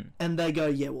 Mm-hmm. And they go,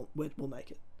 yeah, we'll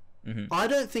make it. Mm-hmm. I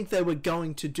don't think they were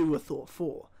going to do a Thor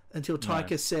 4 until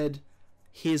Taika said,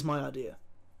 here's my idea.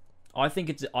 I think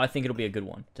it'll be a good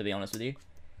one, to be honest with you.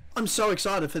 I'm so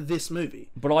excited for this movie.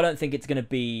 But I don't think it's going to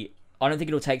be... I don't think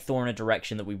it'll take Thor in a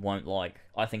direction that we won't like.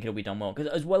 I think it'll be done well.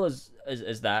 Because as well as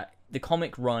that, the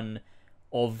comic run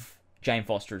of Jane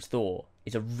Foster as Thor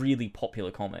is a really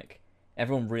popular comic.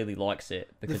 Everyone really likes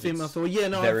it because the female it's Thor. Yeah,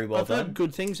 no, very well I've done. heard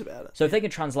good things about it. So if they can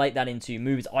translate that into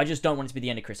movies, I just don't want it to be the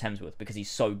end of Chris Hemsworth because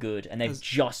he's so good and they've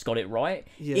just got it right.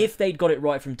 Yeah. If they'd got it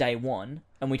right from day one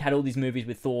and we'd had all these movies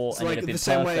with Thor and like it'd have been the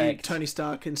same perfect. Way Tony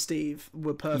Stark and Steve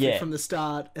were perfect from the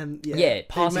start, and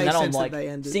passing that on, like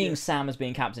ended, seeing Sam as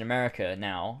being Captain America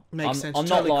now. Makes sense. I'm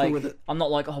totally not like cool with it. I'm not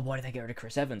like, oh, why did they get rid of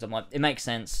Chris Evans? I'm like, it makes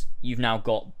sense. You've now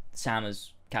got Sam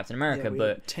as Captain America,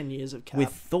 but 10 years of Cap. with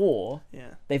Thor,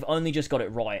 they've only just got it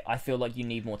right. I feel like you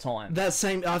need more time.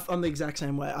 I'm the exact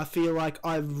same way. I feel like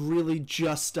I've really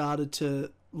just started to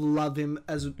love him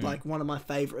as like one of my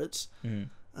favorites.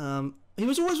 He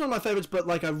was always one of my favorites, but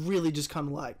like I really just kind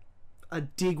of like I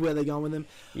dig where they're going with him.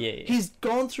 Yeah. He's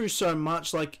gone through so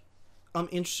much. Like I'm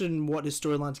interested in what his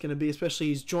storyline's going to be. Especially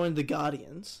he's joined the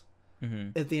Guardians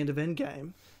at the end of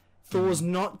Endgame. Thor's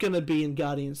not going to be in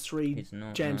Guardians 3.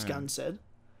 James Gunn said.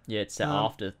 Yeah, it's set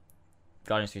after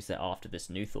Guardians 3 set after this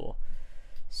new Thor.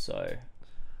 So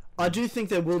I do think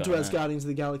they will do as Guardians of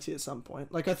the Galaxy at some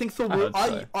point. Like I think Thor will.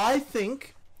 I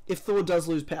think if Thor does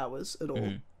lose powers at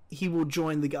all, he will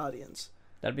join the Guardians.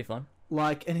 That'd be fun.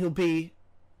 Like, and he'll be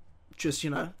just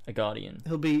a Guardian.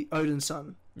 He'll be Odin's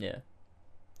son. Yeah,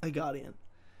 a Guardian.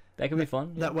 That could be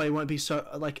fun. That way, he won't be so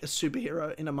like a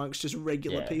superhero in amongst just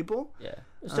regular people. Yeah,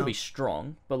 he'll still be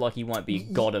strong, but like he won't be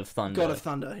God of Thunder. God of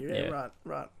Thunder. Yeah,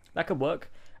 right. That could work.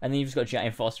 And then you've just got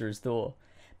Jane Foster as Thor.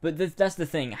 But that's the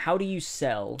thing. How do you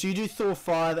sell? Do you do Thor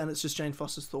 5 and it's just Jane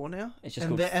Foster's Thor now? It's just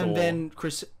Thor. And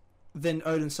then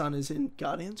Odin's son is in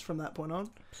Guardians from that point on.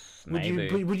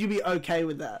 Maybe. Would you be okay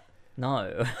with that?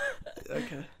 No.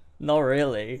 Okay. Not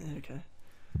really. Okay.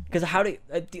 Because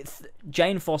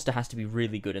Jane Foster has to be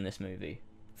really good in this movie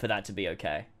for that to be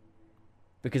okay.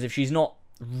 Because if she's not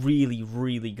really,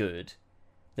 really good,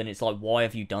 then it's like, why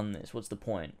have you done this? What's the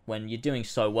point? When you're doing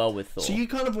so well with Thor. So you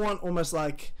kind of want almost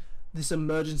like this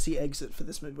emergency exit for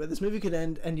this movie, where this movie could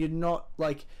end and you're not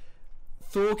like...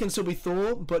 Thor can still be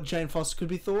Thor, but Jane Foster could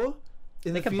be Thor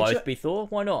in the future? They can both be Thor.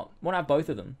 Why not? Why not have both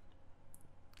of them?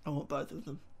 I want both of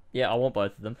them. Yeah, I want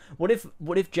both of them. What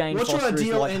if Jane Foster is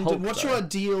like Hulk, what's your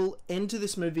ideal end to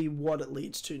this movie, what it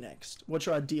leads to next? What's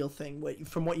your ideal thing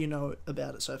from what you know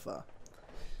about it so far?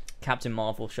 Captain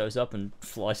Marvel shows up and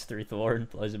flies through Thor and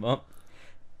blows him up.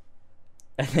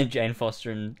 And then Jane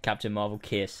Foster and Captain Marvel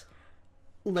kiss.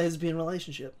 Lesbian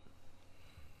relationship.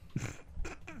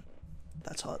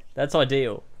 That's hot. That's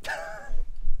ideal.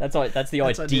 That's the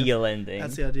ideal ending.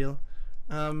 That's the ideal.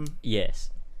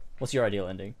 Yes. What's your ideal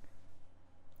ending?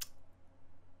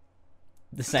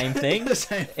 The same thing? The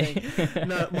same thing.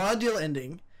 No, my ideal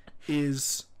ending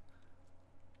is...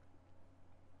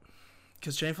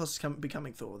 Because Jane Foster's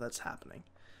becoming Thor. That's happening.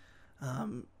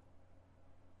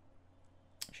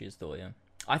 She is Thor, yeah.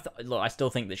 I still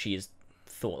think that she is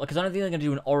Thor. Because I don't think they're going to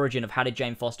do an origin of how did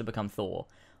Jane Foster become Thor.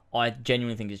 I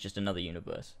genuinely think it's just another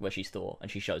universe where she's Thor and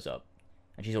she shows up.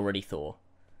 And she's already Thor.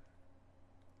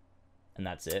 And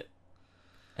that's it.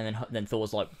 And then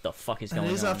Thor's like, the fuck is going on?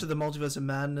 And it is after the Multiverse of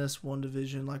Madness,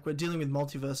 WandaVision. Like, we're dealing with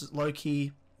multiverses.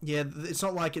 Loki, yeah, it's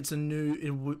not like it's a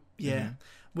new...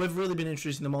 We've really been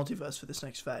introducing the multiverse for this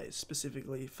next phase,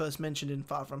 specifically. First mentioned in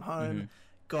Far From Home,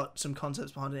 got some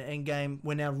concepts behind it in Endgame.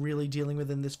 We're now really dealing with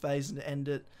in this phase and to end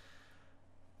it.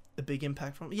 A big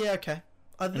impact from... Yeah, okay.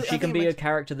 And she can be a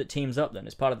character that teams up then.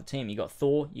 As part of the team. You got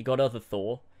Thor, you got other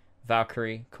Thor,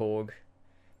 Valkyrie, Korg.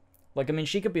 Like, I mean,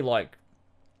 she could be like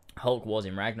Hulk was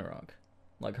in Ragnarok.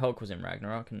 Like, Hulk was in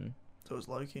Ragnarok, and so was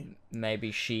Loki.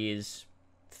 Maybe she is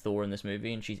Thor in this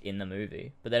movie, and she's in the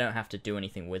movie. But they don't have to do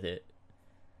anything with it.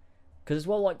 Because as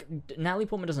well, like, Natalie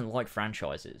Portman doesn't like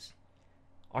franchises.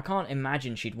 I can't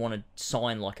imagine she'd want to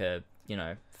sign, like, a,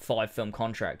 5-film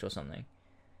contract or something.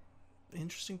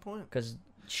 Interesting point. Because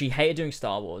she hated doing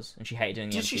Star Wars, and she hated doing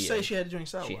the MCU. Did she say she hated doing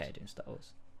Star Wars? She hated doing Star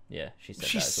Wars. Yeah, she said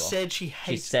she that as well. Said she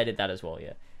hated... She said that as well,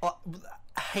 yeah.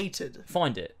 Hated.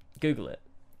 Find it. Google it.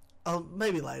 Oh,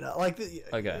 maybe later. Okay.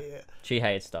 Yeah. She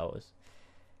hated Star Wars.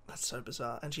 That's so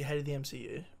bizarre. And she hated the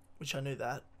MCU, which I knew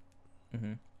that.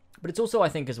 Mm-hmm. But it's also, I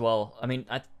think, as well, I mean,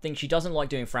 I think she doesn't like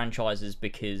doing franchises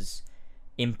because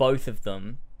in both of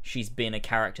them, she's been a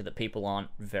character that people aren't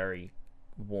very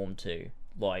warm to.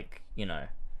 Like,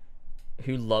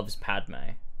 who loves Padme?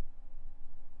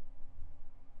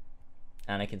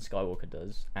 Anakin Skywalker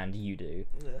does, and you do.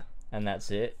 Yeah. And that's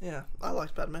it. Yeah, I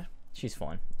liked Padme. She's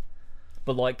fine.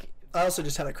 But, like... I also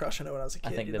just had a crush on her when I was a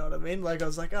kid, you know what I mean? Like, I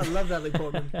was like, I love Natalie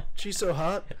Portman. She's so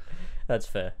hot. That's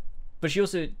fair. But she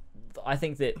also... I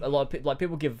think that a lot of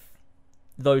people give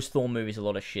those Thor movies a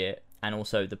lot of shit, and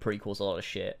also the prequels a lot of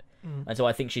shit. And so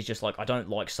I think she's just like, I don't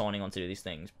like signing on to do these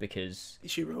things because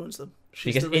she ruins them.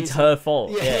 Because it's her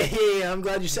fault. Yeah. I'm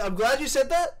glad you said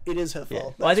that. It is her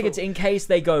fault. Well, I think it's in case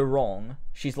they go wrong.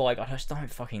 She's like, I just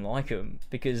don't fucking like them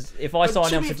because if I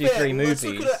sign up to do 3 movies,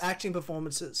 let's look at her acting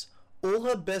performances. All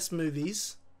her best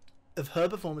movies of her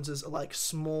performances are like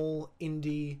small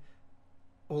indie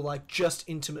or like just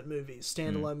intimate movies,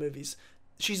 standalone movies.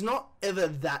 She's not ever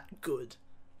that good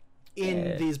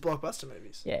in these blockbuster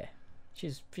movies. Yeah.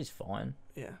 She's fine.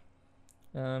 Yeah.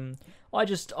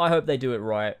 I hope they do it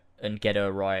right and get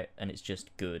her right and it's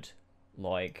just good.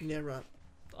 Like, yeah, right.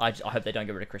 I hope they don't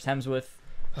get rid of Chris Hemsworth.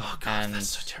 Oh god, that's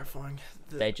so terrifying.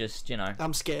 They just,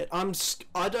 I'm scared.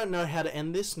 I don't know how to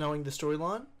end this knowing the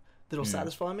storyline that'll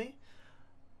satisfy me.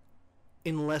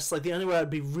 Unless, like, the only way I'd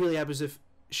be really happy is if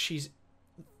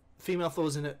female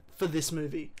Thor's in it for this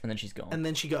movie. And then she's gone. And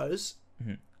then she goes.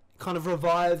 Mm-hmm. Kind of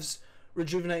revives,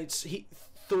 rejuvenates.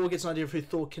 Thor gets an idea of who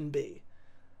Thor can be.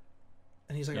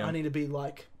 And he's like, I need to be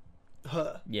like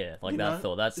her. Yeah, like that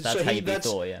Thor. That's so how you be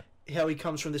Thor, yeah. How he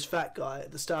comes from this fat guy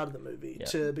at the start of the movie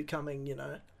to becoming,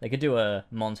 They could do a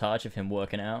montage of him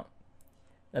working out.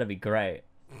 That'd be great.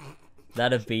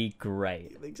 That'd be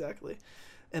great. Exactly.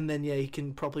 And then, he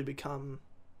can probably become...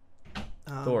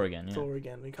 Thor again, yeah. Thor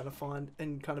again, and kind of find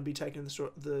and kind of be taken in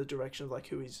the direction of like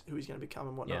who he's going to become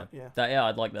and whatnot. Yeah.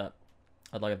 I'd like that.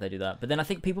 I'd like if they do that. But then I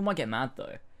think people might get mad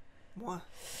though. Why?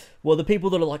 Well, the people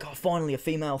that are like, oh, finally a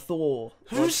female Thor.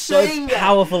 Who's saying so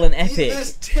powerful and epic.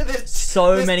 There's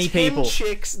so many 10 people.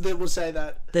 Chicks that will say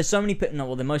that. There's so many people. No,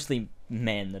 well, they're mostly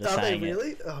men that are saying it. Are they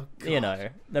really? Oh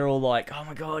god. They're all like, oh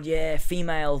my god, yeah,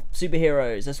 female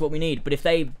superheroes. That's what we need. But if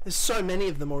there's so many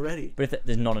of them already. But if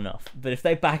there's not enough. But if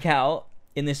they back out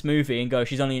in this movie and go,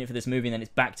 she's only in it for this movie, and then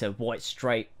it's back to white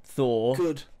straight Thor.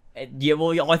 Good. Yeah,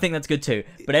 well, I think that's good too.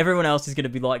 But everyone else is going to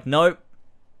be like, nope.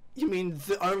 You mean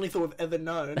the only Thor I've ever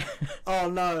known? Oh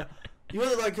no. You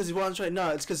really like because he's white straight?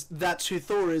 No, it's because that's who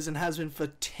Thor is and has been for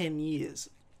 10 years.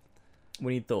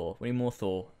 We need Thor. We need more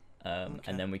Thor. And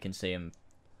then we can see him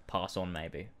pass on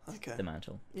maybe. Okay. The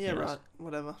mantle. Yeah, right.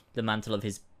 Whatever. The mantle of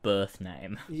his birth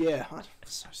name. Yeah.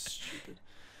 So stupid.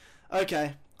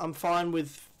 Okay. I'm fine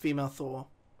with female Thor.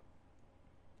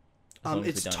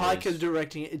 It's Taika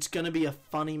directing it. It's going to be a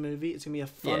funny movie. It's going to be a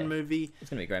fun movie. It's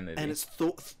going to be a great movie. And it's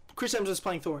Thor. Chris Hemsworth's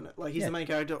playing Thor in it. Like, he's the main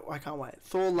character. I can't wait.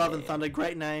 Thor, Love and Thunder.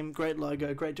 Great name, great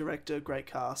logo, great director, great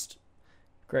cast.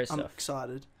 Great stuff. I'm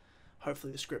excited.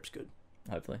 Hopefully the script's good.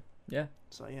 Hopefully. Yeah.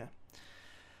 So, yeah.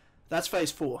 That's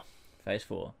Phase 4. Phase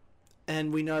 4.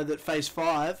 And we know that Phase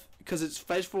 5, because it's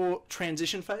Phase 4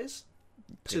 transition phase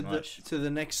to the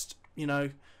next,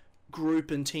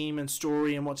 group and team and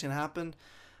story and what's going to happen.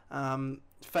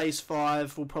 Phase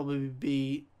 5 will probably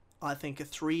be, I think, a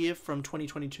 3-year from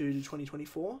 2022 to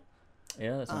 2024.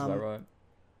 Yeah, that sounds about right.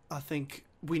 I think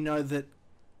we know that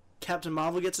Captain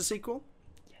Marvel gets a sequel.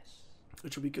 Yes.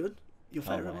 Which will be good. Your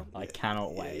favourite one? I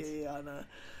cannot wait. Yeah, I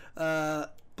know.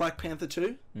 Black Panther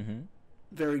 2. Mm-hmm.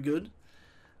 Very good.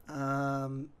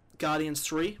 Guardians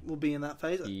 3 will be in that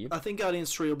phase. Yep. I think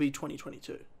Guardians 3 will be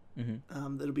 2022.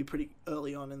 Mm-hmm. That'll be pretty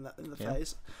early on in the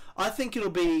phase. I think it'll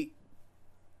be...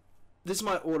 This is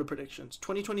my order predictions.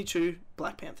 2022,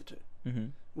 Black Panther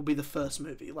 2 will be the first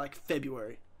movie, like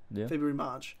February,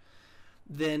 March.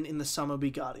 Then in the summer will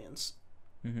be Guardians.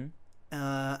 Mm-hmm.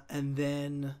 And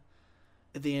then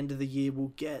at the end of the year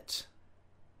we'll get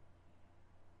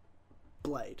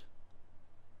Blade.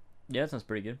 Yeah, that sounds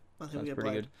pretty good. I think Sounds we get pretty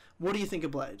Blade. good. What do you think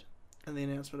of Blade and the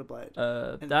announcement of Blade?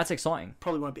 That's exciting.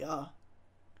 Probably won't be R.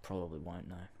 Probably won't.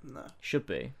 No. No, Should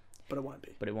be, but it won't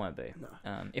be. but it won't be.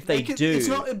 No. If they do, it's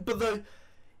not. But though,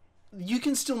 you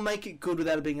can still make it good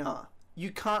without it being R.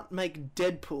 You can't make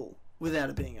Deadpool without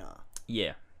it being R.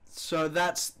 yeah, So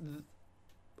that's.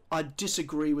 I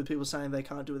disagree with people saying they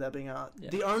can't do it without being R. Yeah.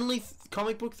 The only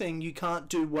comic book thing you can't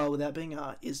do well without being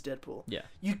R is Deadpool. yeah.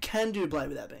 You can do Blade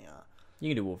without being R. You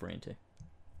can do Wolverine too.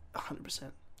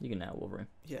 100%. You can nail Wolverine.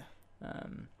 Yeah.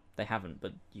 They haven't,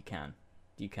 but you can.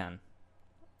 You can.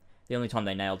 The only time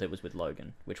they nailed it was with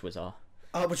Logan, which was R.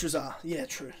 Which was R. Yeah,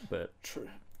 true. But True.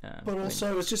 I But mean,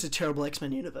 also, it's just a terrible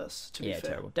X-Men universe, to be yeah,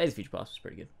 fair. terrible. Days of Future Past was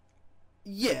pretty good.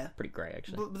 Yeah. Pretty great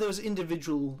actually. But there was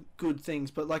individual good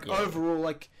things, but like Yeah. overall,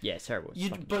 like Yeah, it's terrible. It's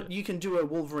fucking but shit. you can do a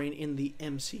Wolverine in the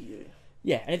MCU.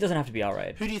 Yeah, and it doesn't have to be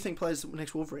R-rated. Who do you think plays the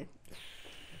next Wolverine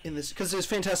in this? Because there's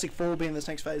Fantastic Four will be in this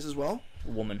next phase as well.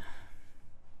 Woman.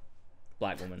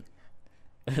 Black woman.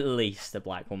 At least a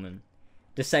black woman.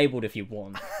 Disabled if you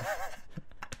want.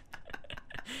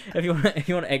 if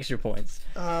you want extra points.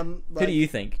 Who do you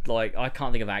think? Like, I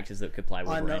can't think of actors that could play I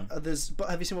Wolverine. know but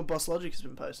have you seen what Boss Logic has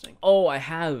been posting? Oh, I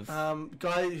have.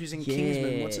 Guy who's in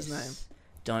Kingsman. What's his name? Yes.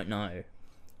 Don't know.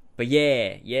 But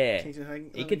yeah.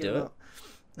 Kingsman, He could do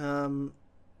it.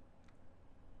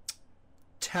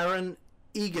 Taron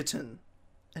Egerton,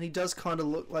 and he does kind of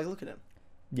look at him.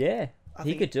 Yeah.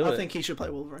 He could do it. I think he should play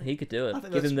Wolverine. He could do it. I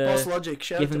think Give that's him the Boss Logic.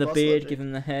 Shout give out him to the Boss beard, Logic. give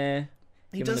him the hair.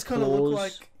 He give him does the kind of look claws.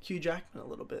 like Hugh Jackman a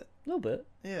little bit. A little bit.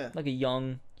 Yeah, Like a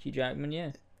young Hugh Jackman,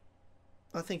 yeah.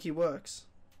 I think he works.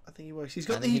 He's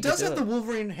I got. think He he could does do have it. the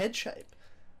Wolverine head shape.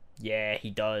 Yeah, he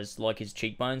does. Like his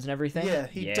cheekbones and everything. Yeah,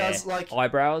 he does, like-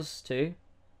 eyebrows too.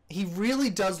 He really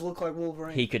does look like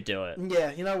Wolverine. He could do it.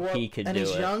 Yeah, you know what? He could and do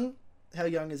he's it. young. How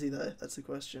young is he though? That's the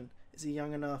question. Is he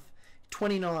young enough?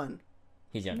 29.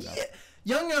 He's young enough. Yeah,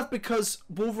 young enough because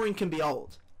Wolverine can be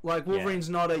old. Like Wolverine's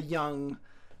not a young.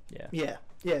 Yeah.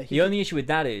 Yeah. The only issue with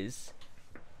that is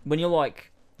when you're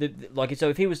like so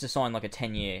if he was to sign like a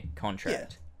 10-year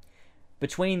contract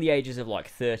between the ages of like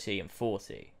 30 and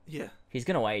 40, Yeah. he's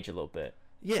going to age a little bit.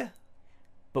 Yeah.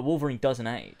 But Wolverine doesn't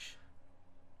age.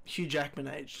 Hugh Jackman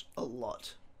aged a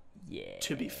lot. Yeah.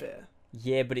 To be fair.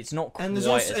 Yeah, but it's not quite And there's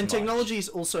as also much. technology is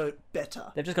also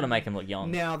better They've just got to make him look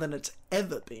young. now than it's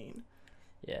ever been.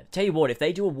 Yeah. Tell you what, if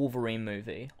they do a Wolverine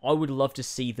movie, I would love to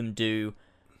see them do.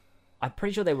 I'm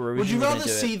pretty sure they were Would you originally going rather to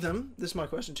do see it. them? This is my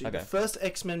question to you. Okay. The first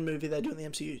X-Men movie they do in the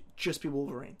MCU just be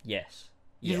Wolverine. Yes.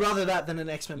 You'd Yes. rather that than an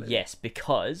X-Men movie. Yes,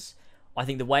 because I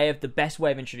think the best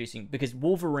way of introducing, because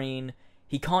Wolverine,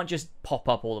 he can't just pop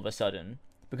up all of a sudden,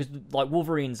 because like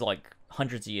Wolverine's like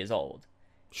hundreds of years old.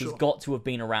 He's Sure. got to have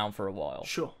been around for a while,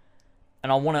 Sure.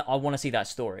 and I want to see that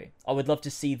story. I would love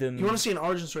to see them. You want to see an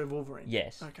origin story of Wolverine?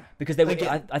 Yes. Okay. Because they would.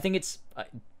 Again. I think it's,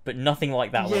 but nothing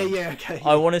like that Yeah. one. Yeah. Okay.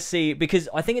 I want to see, because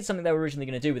I think it's something they were originally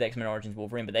going to do with X-Men Origins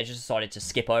Wolverine, but they just decided to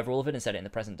skip over all of it and set it in the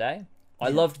present day. I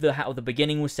loved how the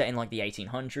beginning was set in like the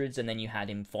 1800s, and then you had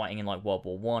him fighting in like World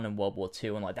War One and World War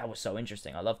Two, and like that was so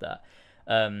interesting. I love that.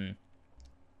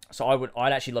 So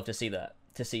I'd actually love to see that,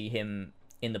 to see him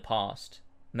in the past,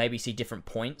 maybe see different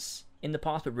points in the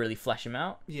past, but really flesh him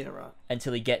out Yeah. Right.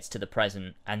 until he gets to the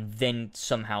present, and then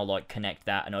somehow like connect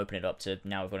that and open it up to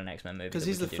now we've got an X-Men movie. Because that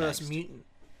we he's the can do first next. mutant,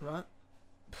 right?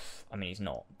 I mean, he's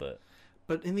not, but.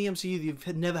 But in the MCU, you've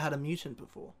never had a mutant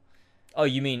before. Oh,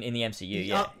 you mean in the MCU?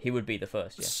 Yeah, he would be the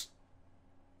first. Yeah.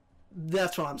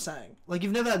 That's what I'm saying. Like,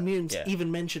 you've never had mutants Yeah.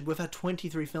 even mentioned. We've had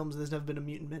 23 films and there's never been a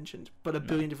mutant mentioned, but a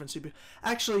billion different super.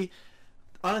 Actually,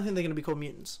 I don't think they're going to be called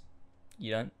mutants.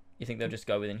 You don't? You think they'll just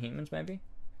go with Inhumans, maybe?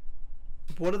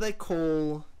 What do they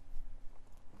call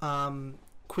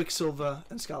Quicksilver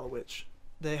and Scarlet Witch?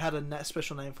 They had a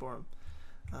special name for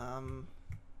them.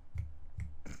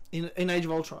 In Age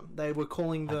of Ultron, they were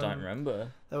calling them. I don't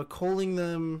remember. They were calling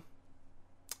them.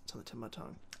 It's on the tip of my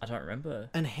tongue. I don't remember.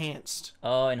 Enhanced.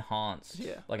 Oh, enhanced.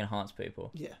 Yeah. Like enhanced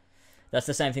people. Yeah. That's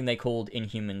the same thing they called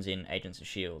Inhumans in Agents of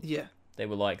S.H.I.E.L.D. Yeah. They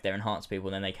were like, they're enhanced people,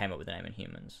 and then they came up with the name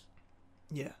Inhumans.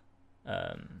 Yeah.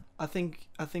 Um, I think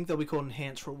they'll be called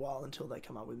Enhanced for a while until they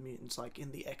come up with mutants, like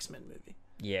in the X-Men movie.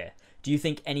 yeah. Do you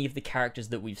think any of the characters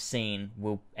that we've seen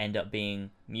will end up being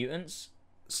mutants?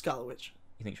 Scarlet Witch.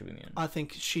 You think she'll be mutant? I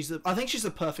think she's the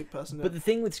perfect person. But the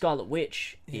thing with Scarlet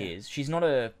Witch Yeah. is she's not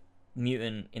a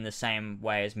mutant in the same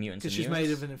way as mutants. Because are she's mutants.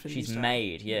 made of an Infinity She's Stone.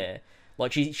 made, yeah.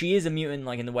 Like she is a mutant,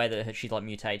 like in the way that she's like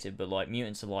mutated, but like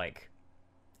mutants are like,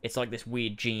 it's like this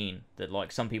weird gene that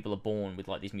like some people are born with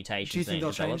like these mutations. Do you think and they'll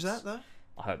it change develops. that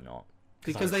though? I hope not.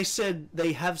 Because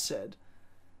they have said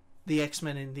the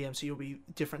X-Men in the MCU will be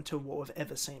different to what we've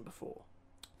ever seen before.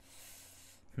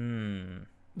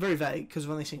 Very vague because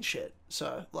we've only seen shit.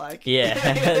 So like,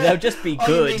 Yeah, they'll just be Oh,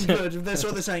 good. you mean good. That's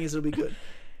what they're saying is it'll be good.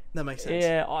 That makes sense.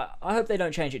 Yeah, I hope they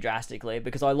don't change it drastically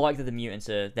because I like that the mutants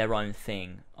are their own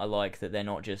thing. I like that they're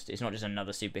not just, it's not just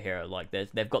another superhero. Like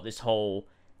they've got this whole,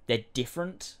 they're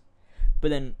different, but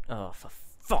then, oh, for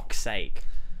fuck's sake.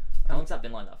 How long's that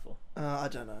been like that for? I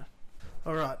don't know.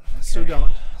 All right, still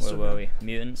going. Where were we?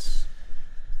 Mutants?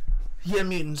 Yeah,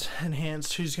 mutants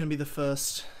enhanced. Who's going to be the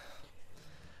first?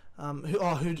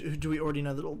 Who do we already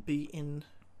know that'll be in?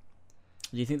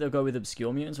 Do you think they'll go with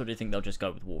obscure mutants or do you think they'll just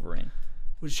go with Wolverine?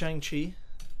 Would Shang-Chi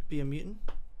be a mutant?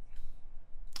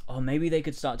 Oh, maybe they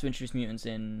could start to introduce mutants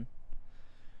in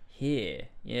here.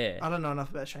 Yeah. I don't know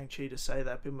enough about Shang-Chi to say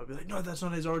that. People might be like, no, that's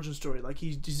not his origin story. Like,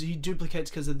 he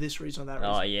duplicates because of this reason or that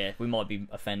reason. Oh, yeah. We might be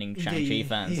offending Shang-Chi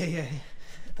fans. Yeah.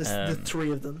 The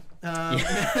three of them. Yeah,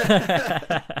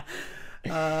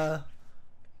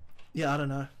 I don't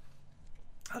know.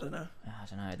 I don't know.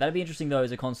 That'd be interesting, though,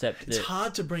 as a concept. It's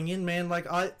hard to bring in, man. Like,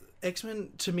 X-Men,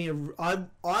 to me,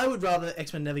 I would rather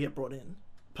X-Men never get brought in,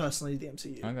 personally, to the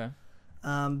MCU. Okay.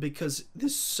 Because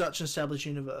there's such an established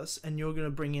universe, and you're going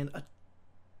to bring in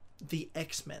the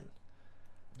X-Men.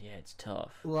 Yeah, it's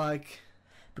tough. Like...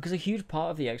 Because a huge part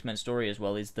of the X-Men story as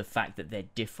well is the fact that they're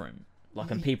different.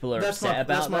 Like, and people are upset about that.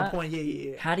 That's my point,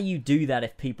 yeah. How do you do that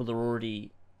if people are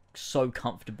already so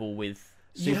comfortable with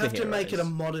superheroes? You have to make it a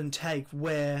modern take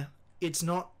where it's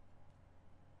not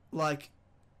like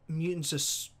mutants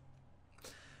are...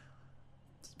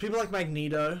 People like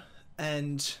Magneto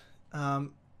and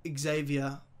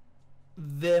Xavier,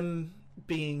 them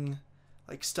being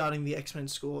like starting the X-Men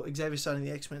school, Xavier starting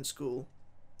the X-Men school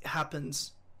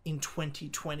happens in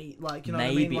 2020. Like, you know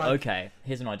Maybe, what I mean? Like, okay,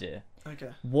 here's an idea.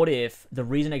 Okay. What if the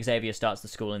reason Xavier starts the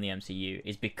school in the MCU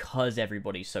is because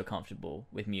everybody's so comfortable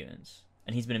with mutants?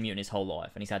 And he's been a mutant his whole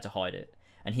life and he's had to hide it.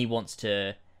 And he wants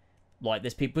to... Like,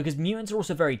 there's people... Because mutants are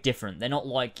also very different. They're not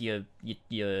like your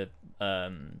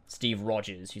Steve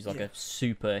Rogers, who's like a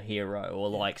superhero, or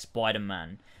like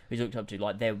Spider-Man, who's looked up to.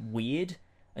 Like, they're weird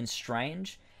and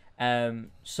strange.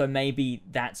 So maybe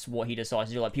that's what he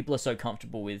decides to do. Like, people are so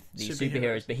comfortable with these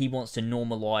superheroes, but he wants to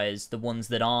normalize the ones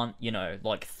that aren't, you know,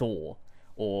 like Thor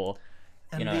or...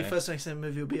 And the first X-Men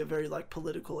movie will be a very, like,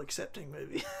 political accepting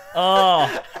movie.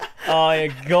 Oh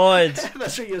my god.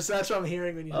 That's what I'm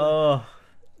hearing when you... Oh,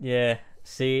 yeah.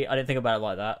 See, I didn't think about it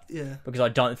like that. Yeah. Because I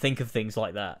don't think of things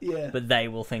like that. Yeah. But they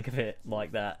will think of it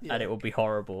like that, Yeah. and it will be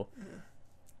horrible. Yeah.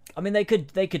 I mean, they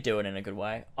could do it in a good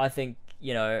way. I think,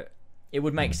 you know, it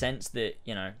would make sense that,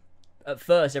 you know, at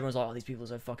first everyone's like, oh, these people are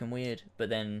so fucking weird. But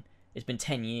then it's been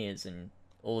 10 years and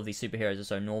all of these superheroes are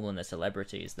so normal and they're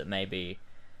celebrities that maybe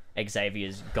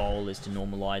Xavier's goal is to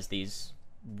normalize these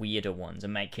weirder ones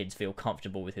and make kids feel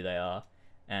comfortable with who they are.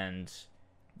 And,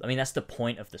 I mean, that's the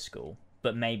point of the school.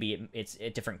 But maybe it's a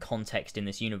different context in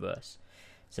this universe.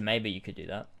 So maybe you could do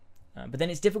that. But then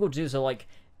it's difficult to do, so, like...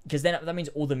 Because then that means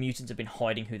all the mutants have been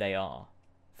hiding who they are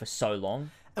for so long.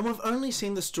 And we've only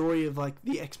seen the story of, like,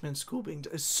 the X-Men school being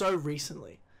so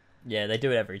recently. Yeah, they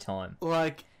do it every time.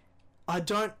 Like, I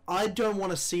don't want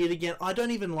to see it again. I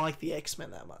don't even like the X-Men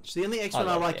that much. The only X-Men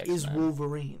I love like the is X-Men.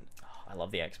 Wolverine. Oh, I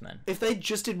love the X-Men. If they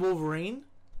just did Wolverine,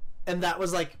 and that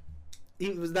was, like...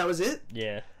 that was it,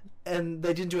 Yeah. and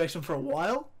they didn't do X-Men for a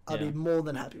while, I'd be more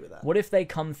than happy with that. What if they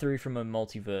come through from a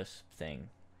multiverse thing?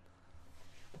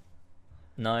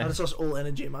 No. I just lost all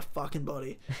energy in my fucking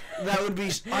body. That would be...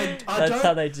 That's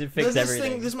how they fix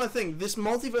everything. This is my thing. This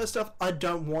multiverse stuff, I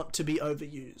don't want to be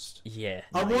overused. Yeah.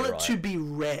 I want it right. to be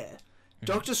rare.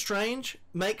 Doctor Strange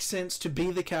makes sense to be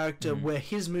the character where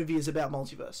his movie is about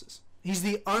multiverses. He's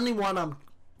the only one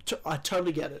I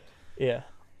totally get it. Yeah.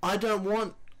 I don't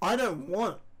want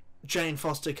Jane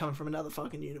Foster coming from another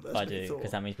fucking universe. I do,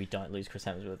 because that means we don't lose Chris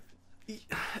Hemsworth.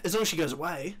 As long as she goes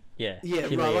away. Yeah. Yeah,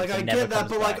 she right. leaves Like, I and never get that,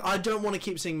 comes but, back. like, I don't want to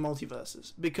keep seeing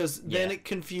multiverses, because then Yeah. it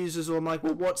confuses, or I'm like,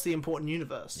 well, what's the important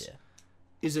universe? Yeah.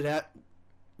 Is it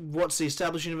what's the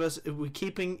established universe? Are we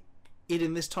keeping it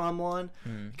in this timeline?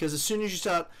 Because as soon as you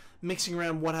start mixing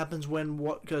around what happens when,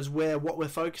 what goes where, what we're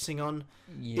focusing on,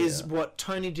 is what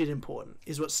Tony did important,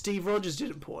 is what Steve Rogers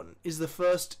did important, is the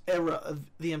first era of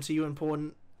the MCU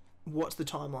important, what's the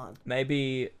timeline?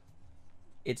 Maybe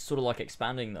it's sort of like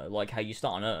expanding, though, like how you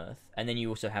start on Earth, and then you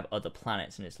also have other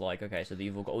planets, and it's like, okay, so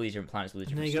you've got all these different planets with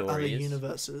And then different you got stories. other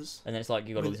universes. And then it's like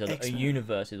you've got all with these other X-Men.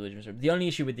 universes with different stories. The only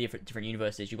issue with the different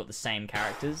universes is you've got the same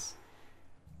characters.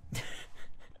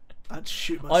 I'd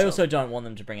shoot myself. I also don't want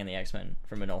them to bring in the X-Men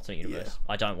from an alternate universe.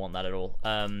 I don't want that at all.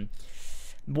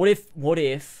 What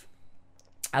if,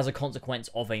 as a consequence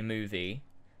of a movie,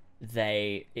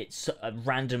 it's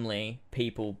randomly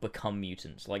people become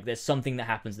mutants. Like there's something that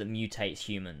happens that mutates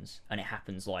humans, and it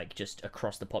happens like just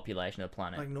across the population of the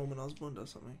planet. Like Norman Osborn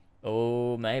does something.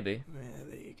 Oh, maybe. Yeah,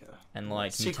 there you go. And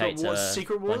like Secret mutates Wars, a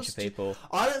Secret Wars? bunch of people.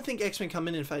 I don't think X-Men come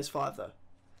in Phase 5 though.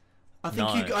 I think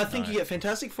No. you get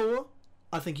Fantastic Four.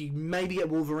 I think you maybe get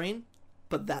Wolverine,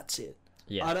 but that's it.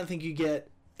 Yeah. I don't think you get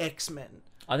X-Men.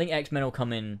 I think X-Men will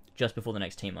come in just before the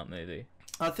next team-up movie.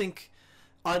 I think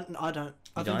I don't.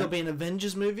 I think there'll be an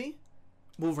Avengers movie.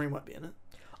 Wolverine won't be in it.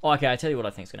 Oh, okay, I tell you what I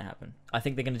think's going to happen. I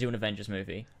think they're going to do an Avengers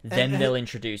movie. Then they'll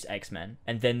introduce X-Men,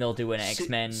 and then they'll do an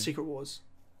X-Men. Secret Wars.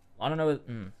 I don't know.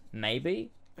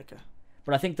 Maybe. Okay.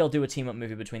 But I think they'll do a team-up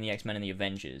movie between the X-Men and the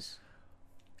Avengers,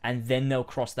 and then they'll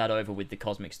cross that over with the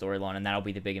cosmic storyline, and that'll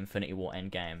be the big Infinity War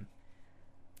Endgame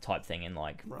type thing in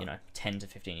 10 to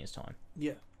 15 years time.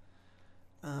 Yeah.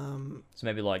 So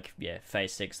maybe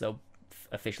Phase 6 they'll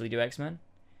officially do X-Men.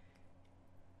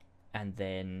 And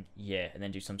then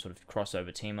do some sort of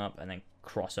crossover team up, and then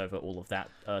cross over all of that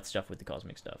Earth stuff with the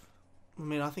cosmic stuff. I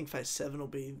mean, I think Phase 7 will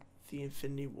be the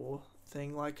Infinity War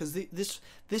thing, like, because this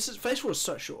is Phase 4 is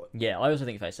so short. Yeah, I also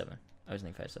think Phase 7. I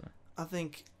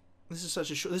think this is such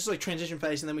a short. This is like transition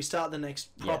phase, and then we start the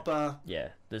next proper. Yeah,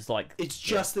 there's like. It's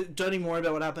just that don't even worry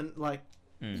about what happened. Like,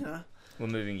 we're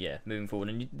moving forward,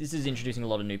 and this is introducing a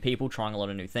lot of new people, trying a lot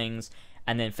of new things,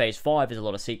 and then Phase 5 is a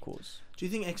lot of sequels. Do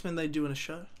you think X-Men they do in a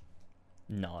show?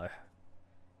 No.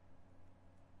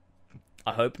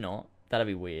 I hope not. That'd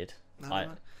be weird.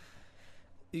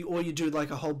 Or you do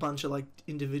like a whole bunch of like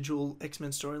individual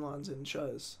X-Men storylines in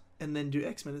shows, and then do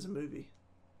X-Men as a movie.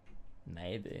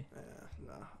 Maybe.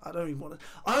 No, I don't even want to.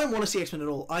 I don't want to see X-Men at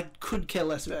all. I could care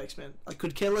less about X-Men. I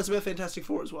could care less about Fantastic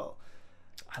Four as well.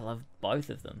 I love both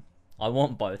of them. I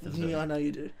want both of them. Yeah, I know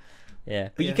you do. Yeah,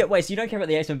 but you so you don't care about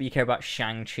the X-Men, but you care about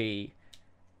Shang-Chi.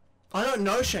 I don't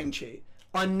know Shang-Chi.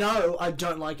 I know I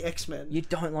don't like X-Men. You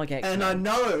don't like X-Men. And I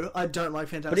know I don't like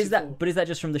Fantastic Four. But is that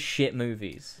just from the shit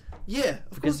movies? Yeah,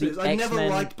 of course it is. I never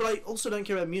liked, but I also don't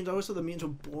care about mutants. I always thought the mutants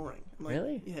were boring.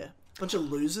 Really? Yeah. Bunch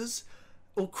of losers.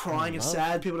 All crying and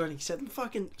sad. People don't accept them.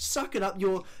 Fucking suck it up.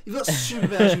 You've got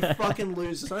superpowers, you fucking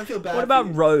losers. I don't feel bad. What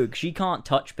about Rogue? She can't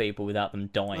touch people without them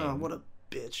dying. Oh, what a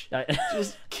bitch.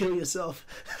 Just kill yourself.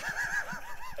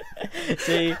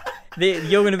 See,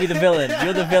 you're going to be the villain.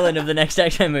 You're the villain of the next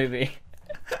X-Men movie.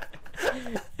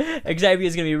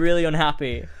 Xavier's going to be really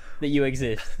unhappy that you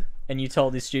exist, and you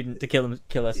told his student to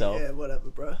kill herself. Yeah, whatever,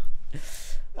 bro.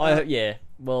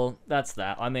 Well, that's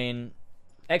that. I mean,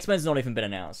 X-Men's not even been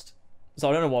announced, so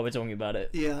I don't know why we're talking about it.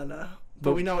 Yeah, I know.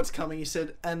 But we know it's coming. He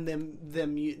said, and them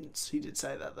mutants. He did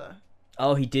say that, though.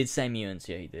 Oh, he did say mutants.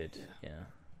 Yeah, he did. Yeah.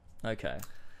 Okay.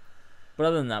 But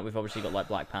other than that, we've obviously got, like,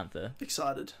 Black Panther.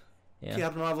 Excited. Yeah.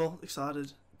 Captain Marvel,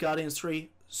 excited. Guardians 3,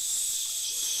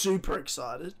 super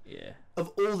excited. Yeah.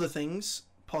 Of all the things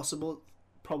possible,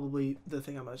 probably the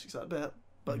thing I'm most excited about.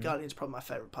 But Guardians is probably my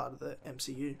favourite part of the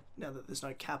MCU, now that there's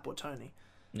no Cap or Tony.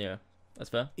 Yeah, that's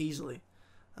fair. Easily.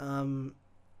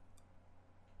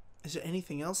 Is there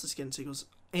anything else that's getting sequels?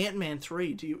 Ant-Man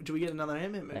 3, do we get another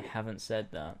Ant-Man movie? They haven't said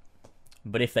that.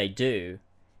 But if they do,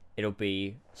 it'll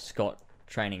be Scott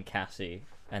training Cassie,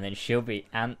 and then she'll be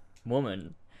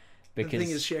Ant-Woman. Because... The thing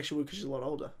is, she actually would because she's a lot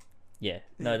older. Yeah.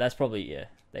 No, that's probably... Yeah,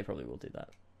 they probably will do that.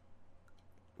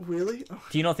 Really?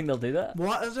 Do you not think they'll do that?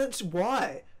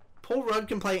 Why? Paul Rudd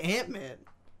can play Ant-Man.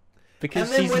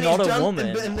 Because he's not a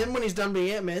woman. And then when he's done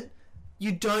being Ant-Man,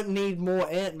 you don't need more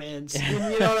Ant-Mans. You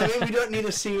know what I mean? We don't need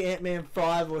to see Ant-Man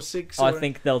 5 or 6. I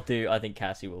think they'll do... I think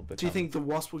Cassie will become... Do you think The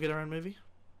Wasp will get her own movie?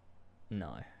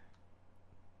 No.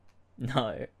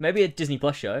 Maybe a Disney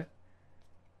Plus show.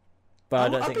 But I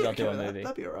don't think they'll do a movie.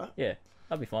 That'd be alright. Yeah,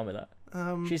 I'd be fine with that.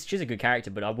 She's a good character,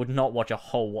 but I would not watch a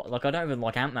whole... Like, I don't even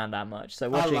like Ant-Man that much, so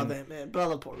watching... I love Ant-Man, but I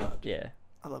love Paul Rudd. Yeah.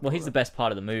 He's the best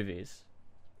part of the movies.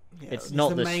 Yeah, it's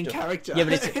not the main character.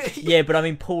 Yeah, but I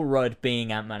mean, Paul Rudd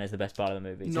being Ant-Man is the best part of the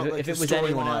movies. If it was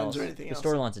anyone else, the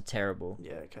storylines are terrible.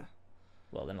 Yeah, okay.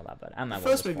 Well, they're not that bad. Ant-Man the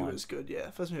first movie was good,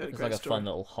 yeah. First movie had a great like story. a fun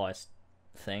little heist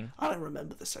thing. I don't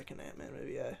remember the second Ant-Man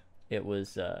movie, yeah. It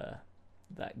was that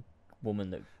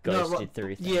woman that ghosted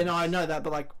through things. Yeah, no, I know that,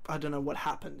 but like, I don't know what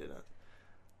happened in it.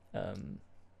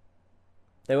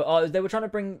 They were trying to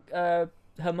bring her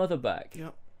mother back.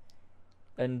 Yep.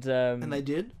 And they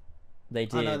did? They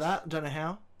did. I know that. Don't know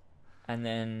how. And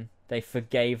then they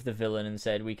forgave the villain and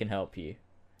said, "We can help you."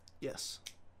 Yes.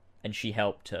 And she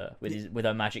helped her with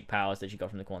her magic powers that she got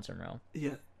from the quantum realm.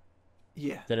 Yeah.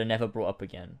 Yeah. That are never brought up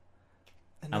again.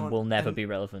 And will never be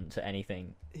relevant to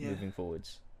anything moving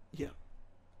forwards. Yeah.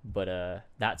 But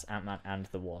that's Ant-Man and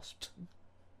the Wasp.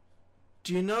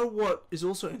 Do you know what is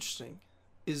also interesting?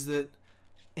 Is that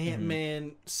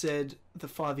Ant-Man said the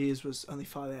 5 years was only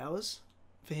 5 hours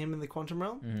for him in the quantum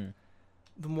realm. Mm-hmm.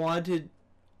 Then why did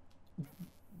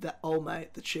that old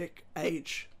mate, the chick,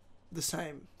 age the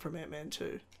same from Ant-Man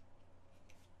 2?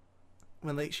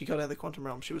 When she got out of the quantum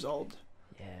realm, she was old.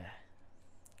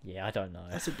 Yeah, I don't know.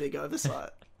 That's a big oversight.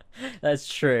 That's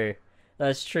true.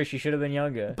 She should have been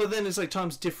younger. But then it's like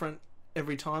time's different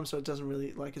every time, so it doesn't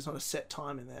really, like, it's not a set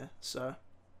time in there. So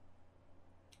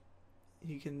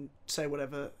you can say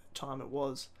whatever time it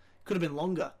was. Could have been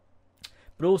longer.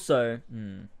 But also,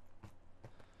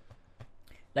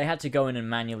 they had to go in and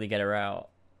manually get her out.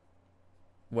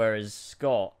 Whereas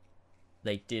Scott,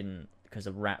 they didn't, because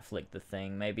a rat flicked the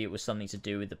thing. Maybe it was something to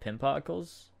do with the pin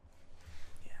particles.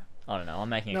 I don't know. I'm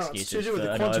making excuses. No, it's to do with for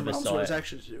the an quantum realm. That's what it's oversight.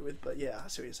 actually to do with. But yeah, I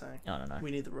see what you're saying. I don't know. We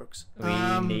need the rooks. We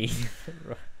need the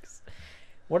rooks.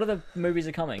 What other movies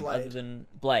are coming Blade. other than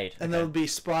Blade? And there will be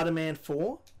Spider-Man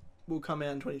 4. Will come out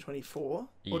in 2024 or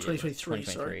 2023.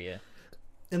 2023, Sorry. yeah.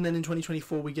 And then in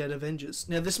 2024 we get Avengers.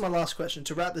 Now this is my last question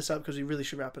to wrap this up because we really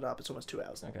should wrap it up. It's almost 2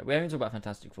 hours long. Okay, we haven't talked about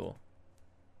Fantastic Four.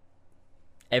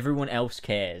 Everyone else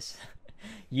cares.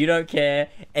 You don't care.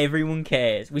 Everyone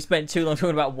cares. We spent too long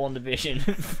talking about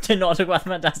WandaVision to not talk about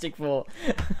Fantastic Four.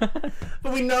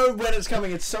 But we know when it's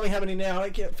coming. It's something happening now.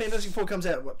 Like, Fantastic Four comes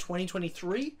out, what,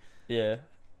 2023? Yeah.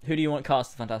 Who do you want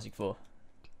cast the Fantastic Four?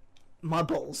 My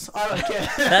balls. I don't care.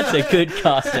 That's a good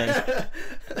casting.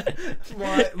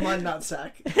 my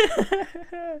nutsack.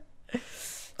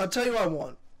 I'll tell you what I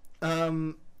want.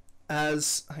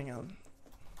 Hang on.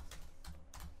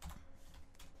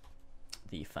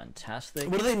 The Fantastic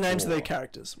What are the names of Four. their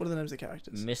characters? What are the names of the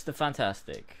characters? Mr.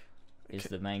 Fantastic is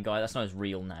the main guy. That's not his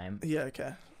real name. Yeah,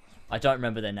 okay. I don't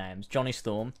remember their names. Johnny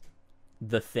Storm,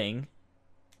 The Thing.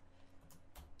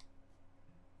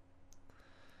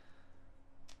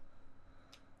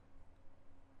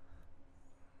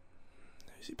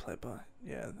 Who's he played by?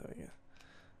 Yeah, there we go.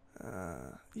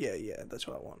 Yeah, that's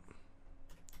what I want.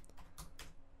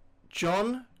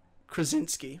 John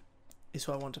Krasinski is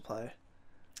who I want to play.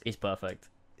 He's perfect.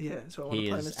 Yeah, that's who I want He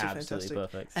to play is Mr. absolutely Fantastic.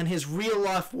 perfect. And his real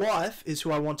life wife is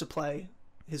who I want to play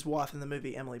his wife in the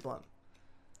movie, Emily Blunt.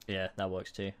 Yeah, that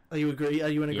works too. Are you in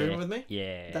agreement with me?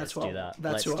 Yeah, That's let's what do that.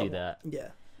 That's Let's who I do want. that. Yeah.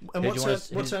 And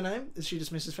what's her name? Is she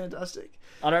just Mrs. Fantastic?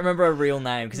 I don't remember her real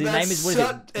name because his name is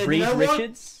Reed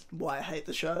Richards. Why I hate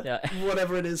the show. Yeah.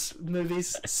 Whatever it is,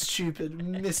 movies, stupid.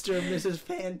 Mr. and Mrs.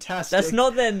 Fantastic. That's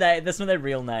not their name. That's not their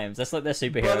real names. That's like their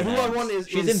superhero But who names. I want is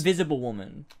She's Invisible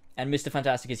Woman, and Mr.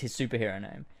 Fantastic is his superhero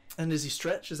name. And does he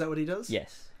stretch? Is that what he does?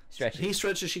 Yes, stretches. He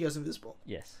stretches. She goes invisible.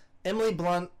 Yes. Emily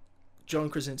Blunt, John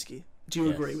Krasinski. Do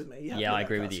you agree with me? Yeah, I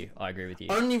agree with you. I agree with you.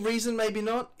 Only reason maybe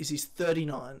not is he's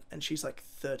 39 and she's like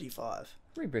 35.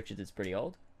 Reed Richards is pretty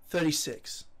old.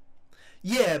 36.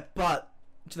 Yeah, but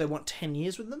do they want 10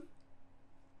 years with them?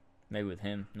 Maybe with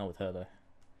him, not with her though.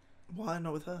 Why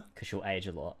not with her? Because she'll age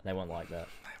a lot. They won't like that.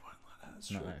 They won't like that.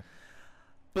 That's No. true.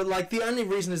 But like the only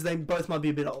reason is they both might be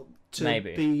a bit old to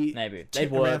Maybe. be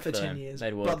They'd around work for though. 10 years.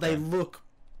 They'd work But they though. look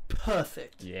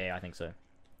perfect. Yeah, I think so.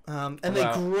 And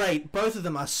they're great. Both of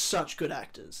them are such good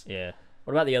actors. Yeah.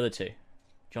 What about the other two?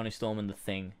 Johnny Storm and The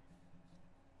Thing.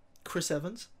 Chris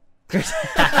Evans. Get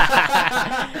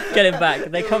him back.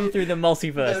 They come through the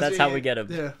multiverse. That's how we get him.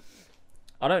 Yeah.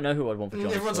 I don't know who I'd want for And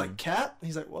Johnny everyone's Storm. like, Cat?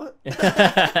 He's like, what?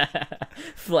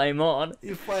 Flame on.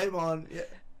 You flame on.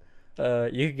 Yeah.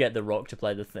 You could get The Rock to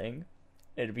play The Thing.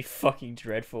 It'd be fucking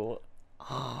dreadful.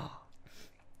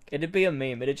 It'd be a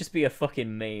meme. It'd just be a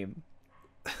fucking meme.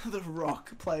 The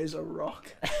Rock plays a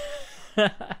rock.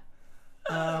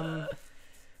 I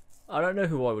don't know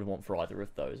who I would want for either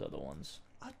of those other ones.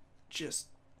 I just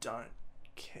don't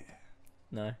care.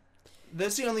 No.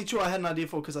 That's the only two I had an idea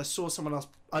for because I saw someone else.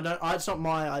 It's not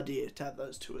my idea to have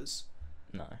those two as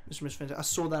No. Mr. Miss Fantastic. I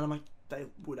saw that and I'm like, they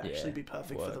would actually Yeah, be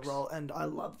perfect for the works. role, and I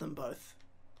love them both.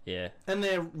 Yeah. And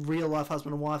they're real life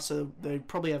husband and wife, so they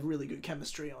probably have really good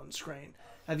chemistry on screen.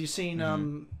 Have you seen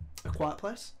A Quiet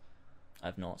Place?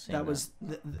 I've not seen That was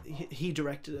he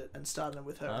directed it and started it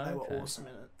with her. And they okay. were awesome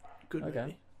in it. Good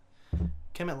Okay. movie.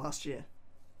 Came out last year.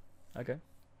 Okay.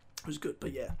 It was good,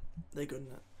 but yeah, they're good in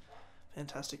it.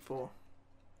 Fantastic Four.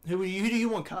 Who do you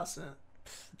want cast in it?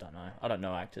 Don't know. I don't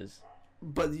know actors.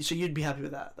 But so you'd be happy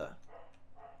with that though.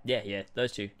 Yeah,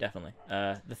 those two definitely.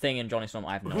 The Thing and Johnny Storm,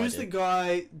 I have no Who's idea. the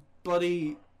guy?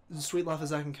 Bloody Sweet Life of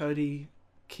Zack and Cody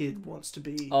kid wants to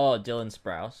be Oh, Dylan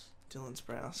Sprouse. Dylan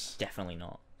Sprouse. Definitely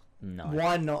not. No.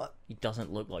 Why not? He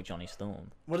doesn't look like Johnny Storm.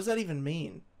 What does that even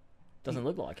mean? Doesn't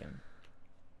look like him.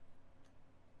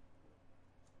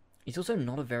 He's also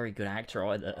not a very good actor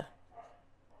either.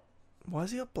 Why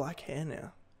has he got black hair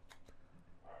now?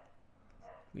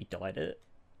 We dyed it.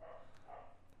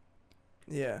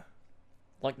 Yeah.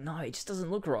 Like, no, it just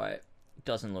doesn't look right. It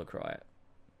doesn't look right.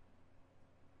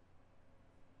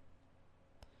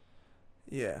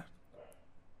 Yeah.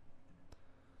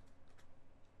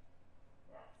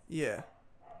 Yeah.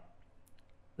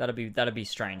 That'd be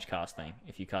strange casting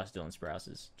if you cast Dylan Sprouse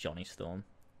as Johnny Storm.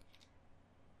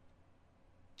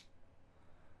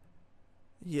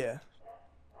 Yeah.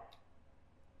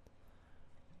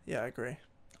 Yeah, I agree.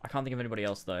 I can't think of anybody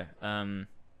else though.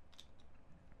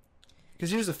 Because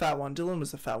he was the fat one. Dylan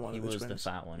was the fat one. He of the was the twins.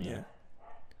 fat one, yeah.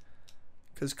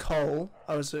 Because Cole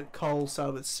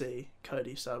started with C.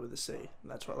 Cody started with a C.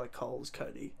 And that's why like Cole was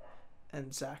Cody.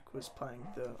 And Zach was playing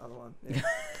the other one. Yeah.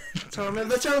 That's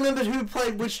how I remembered who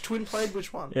played which twin played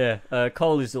which one. Yeah.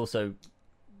 Cole is also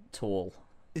tall.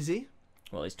 Is he?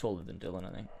 Well, he's taller than Dylan,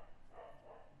 I think.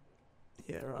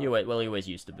 Yeah, right. He always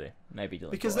used to be. Maybe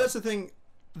Dylan. Because that's the thing.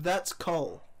 That's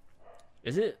Cole.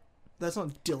 Is it? That's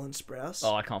not Dylan Sprouse.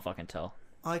 Oh, I can't fucking tell.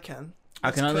 I can. I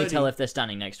That's can only Cody. tell if they're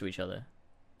standing next to each other.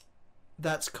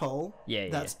 That's Cole. Yeah, yeah.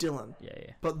 That's Dylan. Yeah,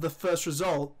 yeah. But the first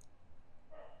result,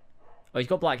 Oh, he's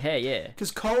got black hair, yeah.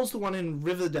 because Cole's the one in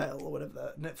Riverdale or whatever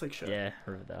that Netflix show. Yeah,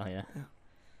 Riverdale, yeah. Yeah.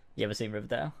 You ever seen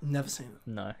Riverdale? Never seen it.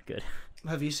 No, good.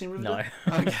 Have you seen Riverdale?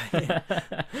 No. Okay.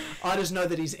 I just know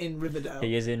that he's in Riverdale.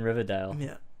 He is in Riverdale.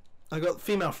 Yeah. I got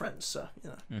female friends, so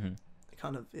Mm-hmm.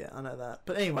 kind of I know that.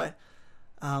 But anyway,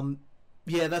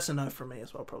 yeah, that's a no from me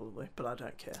as well probably. But I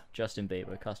don't care. Justin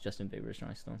Bieber. Cast Justin Bieber as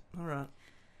Johnny Storm. All right.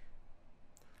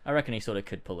 I reckon he sort of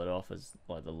could pull it off as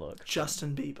like the look.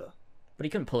 Justin Bieber. But he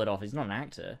couldn't pull it off. He's not an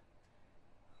actor.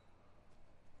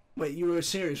 Wait, you were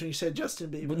serious when you said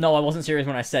Justin Bieber? No, I wasn't serious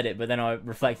when I said it, but then I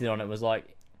reflected on it. Was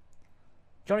like,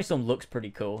 Johnny Storm looks pretty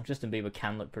cool. Justin Bieber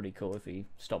can look pretty cool if he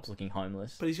stops looking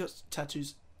homeless. But he's got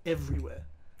tattoos everywhere.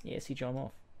 Yeah, see him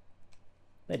off.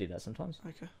 They do that sometimes,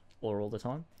 Okay. or all the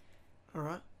time. All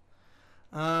right.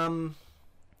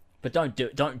 But don't do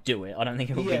it. I don't think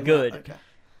it would Yeah, be good. Right, okay.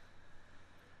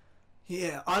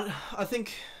 Yeah, I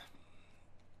think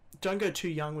don't go too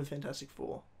young with Fantastic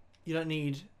Four. You don't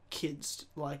need kids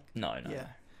like No. yeah.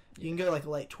 You can go like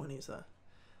late 20s though.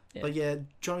 Yeah. But yeah,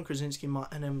 John Krasinski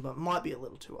and Emma might be a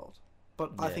little too old.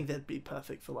 But I Yeah. think that'd be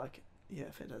perfect for like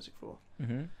Fantastic Four.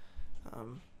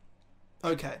 Mm-hmm.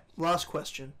 Okay, last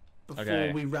question before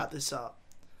Okay. we wrap this up.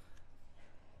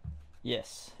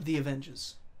 Yes. The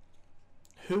Avengers.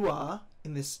 Who are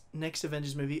in this next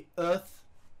Avengers movie? Earth,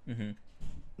 Mm-hmm.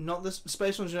 not the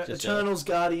space ones. Just Eternals,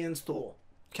 Guardians, Thor,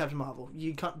 Captain Marvel.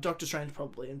 You can't. Doctor Strange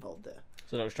probably involved there.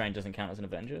 So Doctor Strange doesn't count as an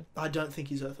Avenger. I don't think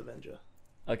he's Earth Avenger.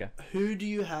 Okay. Who do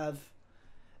you have?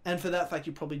 And for that fact,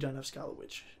 you probably don't have Scarlet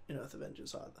Witch in Earth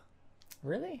Avengers either.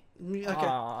 Really? Okay,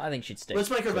 I think she'd stick. let's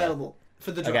make her to- available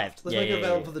for the Okay. draft. Let's make her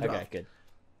available for the Okay, draft. good.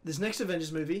 This next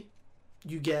Avengers movie,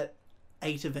 you get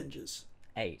 8 Avengers.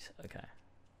 8. Okay.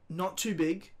 Not too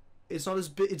big. It's not as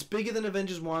big. It's bigger than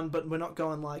Avengers 1, but we're not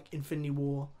going like Infinity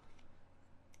War,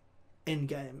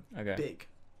 Endgame, Okay. big.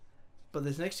 But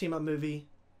this next team up movie,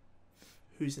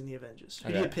 who's in the Avengers?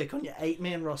 Who do you Okay. pick on your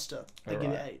 8-man roster? They give you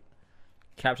Alright. 8.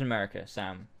 Captain America.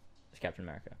 Sam is Captain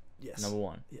America. Yes. Number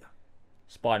 1. Yeah.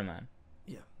 Spider-Man.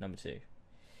 Yeah. Number 2.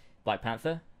 Black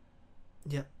Panther.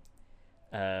 Yep.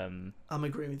 Um. I'm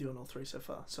agreeing with you on all 3 so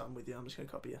far, so I'm with you. I'm just going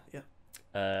to copy you.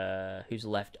 Yeah. Who's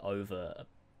left over?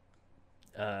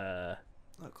 I'll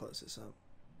close this up.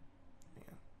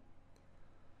 Yeah.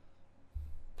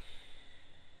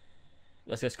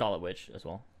 Let's go Scarlet Witch as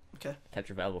well. Okay. Kept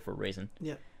her available for a reason.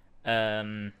 Yeah.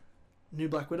 New New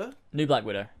Black Widow? Black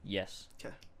Widow. Yes.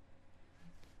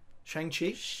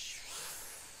 Shang-Chi?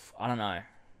 I don't know.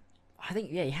 I think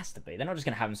he has to be. They're not just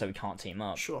gonna have him so he can't team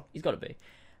up. Sure. He's got to be.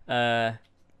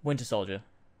 Winter Soldier.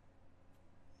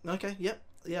 Okay, yep.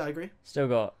 Yeah, I agree. Still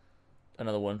got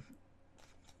another one.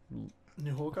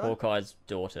 New Hawkeye? Hawkeye's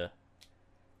daughter.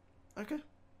 Okay.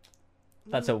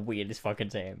 That's a weird as fucking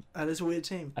team. That is a weird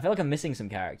team. I feel like I'm missing some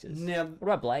characters. Now, What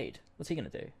about Blade? What's he gonna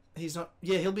do? he's not...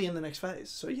 Yeah, he'll be in the next phase,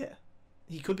 so yeah.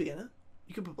 He could be in it.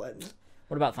 You could put Blade in it.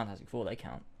 What about Fantastic Four? They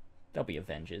count. They'll be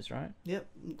Avengers, right? Yep.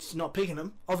 It's not picking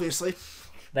him, obviously.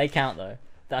 They count though.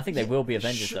 I think they Yeah, will be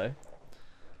Avengers sure. though.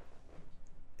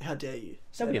 How dare you?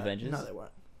 They'll say be that. Avengers. No, they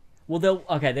won't. Well,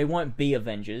 they won't be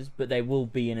Avengers, but they will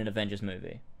be in an Avengers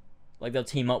movie. Like they'll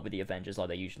team up with the Avengers like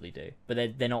they usually do, but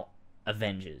they're not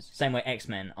Avengers. Same way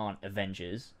X-Men aren't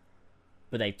Avengers,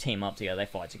 but they team up together, they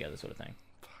fight together, sort of thing.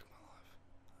 Fuck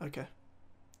my life. Okay.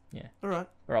 Yeah. Alright.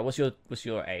 All right, what's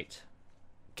your 8?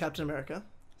 Captain America.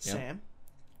 Yeah.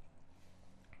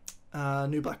 Sam.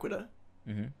 New Black Widow.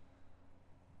 Mm-hmm.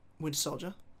 Winter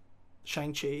Soldier.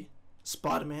 Shang-Chi.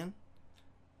 Spider-Man.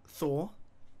 Thor.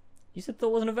 You said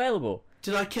Thor wasn't available.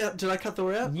 Did I cut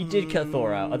Thor out? You did cut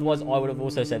Thor out. Otherwise, I would have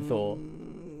also said Thor.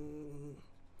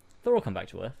 Thor will come back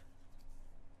to Earth.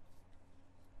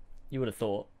 You would have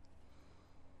thought.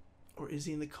 Or is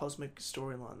he in the cosmic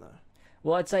storyline though?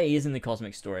 Well, I'd say he is in the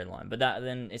cosmic storyline, but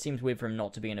then it seems weird for him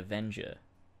not to be an Avenger.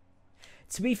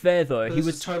 To be fair, though, But he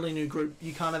was a totally new group.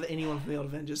 You can't have anyone from the old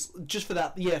Avengers. Just for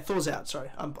that, yeah, Thor's out. Sorry,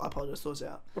 I apologize. Thor's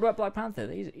out. What about Black Panther?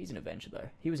 He's an Avenger though.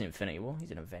 He was in Infinity War.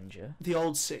 He's an Avenger. The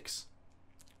old 6.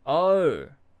 Oh,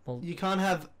 well, You can't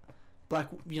have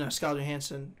Scarlett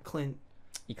Johansson, Clint.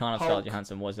 you can't have Hulk. Scarlett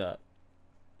Johansson. Was that?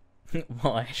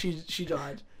 Why? She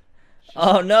died.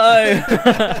 Oh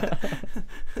no!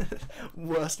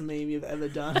 Worst meme you've ever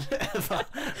done ever.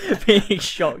 Being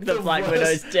shocked that Black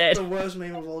Widow's dead. The worst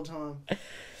meme of all time.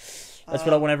 That's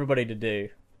what I want everybody to do.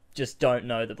 Just don't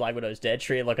know that Black Widow's dead.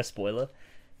 Treat it like a spoiler.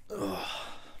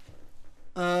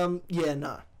 Yeah,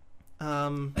 no.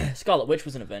 Scarlet Witch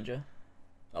was an Avenger.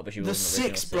 Oh, but she The wasn't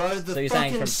 6, bro. The So you're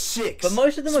saying fucking from... 6. But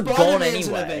most of them are gone Spider-Man's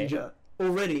anyway. an Avenger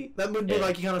already. That would be Yeah.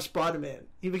 like you can't have Spider-Man.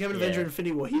 He became an Avenger in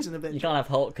Infinity War. He's an Avenger. You can't have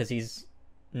Hulk because he's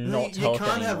not you Hulk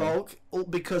can't have anymore. Hulk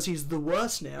because he's the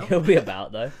worst now. He'll be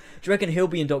about though. Do you reckon he'll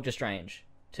be in Doctor Strange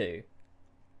too?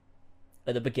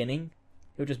 At the beginning,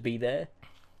 he'll just be there.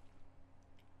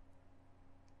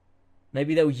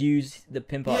 Maybe they'll use the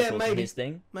pin particle for maybe. his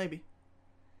thing. Maybe.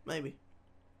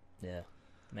 Yeah,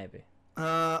 maybe.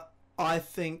 I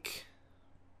think.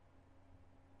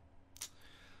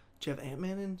 Do you have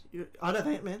Ant-Man in? I'd have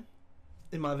Ant-Man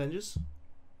in my Avengers.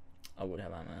 I would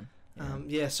have Ant-Man.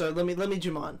 Yeah. So let me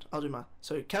do mine. I'll do mine.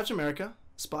 So Captain America,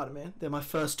 Spider-Man. They're my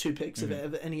first 2 picks of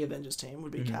any Avengers team.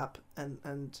 Would be Cap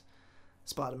and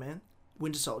Spider-Man.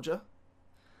 Winter Soldier.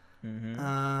 Though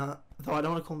I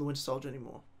don't want to call him the Winter Soldier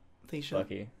anymore. I think he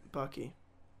should. Bucky.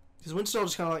 Because Winter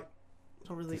Soldier's kind of like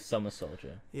not really. The Summer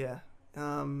Soldier. Yeah.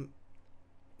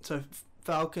 So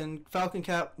Falcon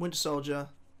Cap, Winter Soldier,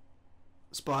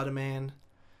 Spider-Man,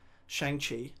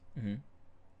 Shang-Chi.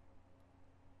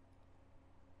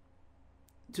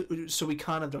 So we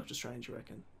can't have Doctor Strange, you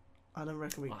reckon? I don't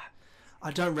reckon we.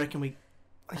 I don't reckon we.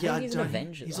 Yeah, he's an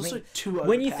Avenger. He's I also mean, too overpowered.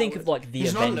 when you think of like the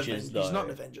Avengers, though, he's not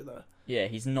an Avenger though. Yeah,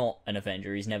 he's not an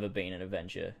Avenger. He's never been an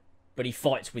Avenger, but he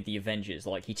fights with the Avengers.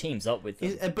 Like he teams up with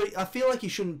them. But I feel like he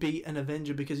shouldn't be an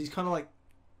Avenger because he's kind of like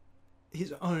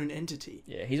his own entity.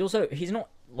 Yeah, he's not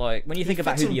like when you think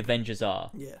about who the Avengers are.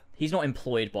 Yeah, he's not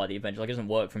employed by the Avengers. Like, he doesn't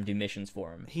work from do missions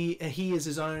for him. He is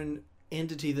his own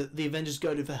entity that the Avengers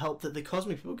go to for help, that the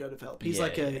cosmic people go to for help. He's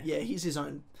he's his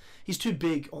own. He's too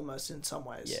big almost in some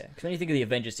ways. Yeah, because when you think of the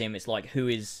Avengers team, it's like, who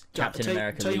is Captain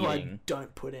America leading? leading? I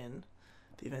don't put in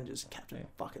the Avengers, Captain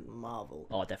fucking Marvel.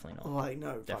 Oh, definitely not. Like,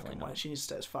 no Definitely fucking way. not. She needs to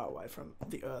stay as far away from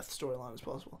the Earth storyline as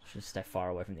possible. Should stay far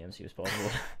away from the MCU as possible.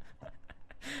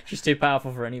 She's too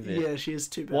powerful for any of it. Yeah, she is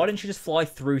too bad. Why didn't she just fly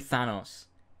through Thanos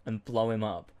and blow him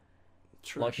up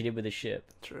True. like she did with his ship?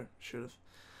 True. Should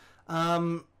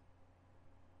have.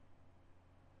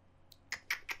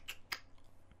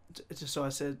 So I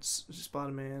said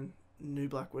Spider-Man, new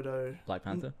Black Widow, Black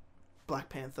Panther. Black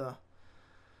Panther.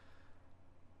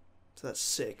 So that's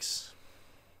 6.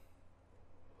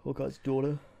 Hawkeye's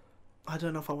daughter. I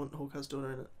don't know if I want Hawkeye's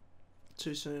daughter in it.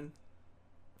 Too soon.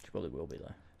 She probably will be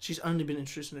though. She's only been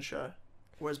introduced in a show,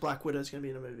 whereas Black Widow's going to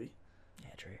be in a movie.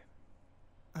 Yeah, true.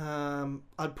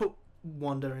 I'd put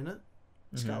Wanda in it,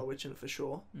 Scarlet Witch in it for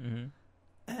sure,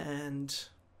 and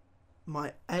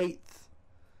my 8th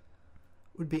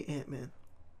would be Ant-Man.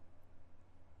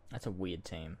 That's a weird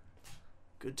team.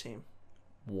 Good team.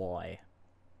 Why?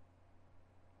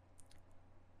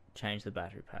 Change the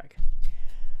battery pack.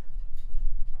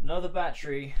 Another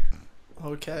battery.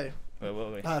 Okay. Where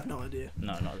were we? I have no idea.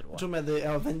 No, neither do I'm I. talking about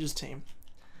our Avengers team.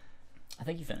 I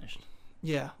think you finished.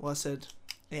 Yeah, well I said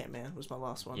Ant-Man was my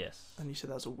last one. Yes. And you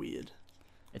said that was a weird.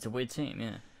 It's a weird team,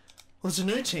 yeah. Well, it's a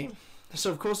new team,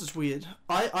 so of course it's weird.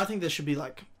 I think there should be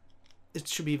like, it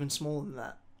should be even smaller than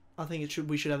that. I think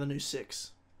we should have a new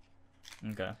 6.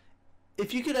 Okay.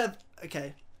 If you could have,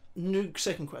 new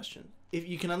second question. If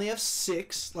you can only have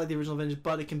 6, like the original Avengers,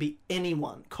 but it can be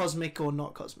anyone, cosmic or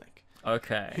not cosmic.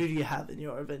 Okay. Who do you have in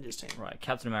your Avengers team? Right,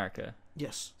 Captain America.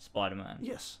 Yes. Spider-Man.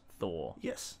 Yes. Thor.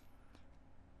 Yes.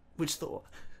 Which Thor?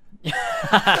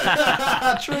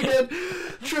 Triggered.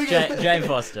 Triggered. Jane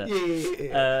Foster.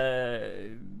 Yeah.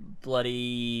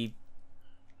 Bloody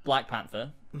Black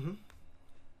Panther. Mm-hmm.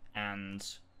 And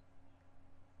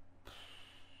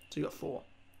So you got 4.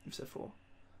 You've said 4.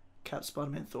 Cap,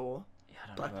 Spider-Man, Thor, I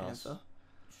don't Black know who else.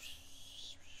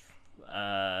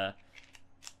 Panther.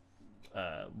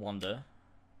 Wanda.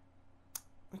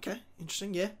 Okay,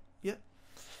 interesting. Yeah.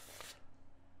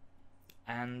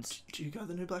 And Do you go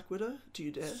the new Black Widow? Do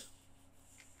you dare?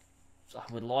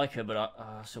 I would like her, but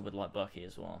I still would like Bucky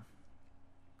as well.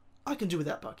 I can do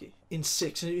without Bucky in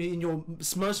 6. In your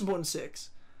most important 6,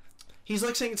 he's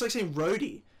like saying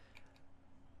Rhodey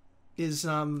is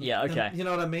Yeah, okay. You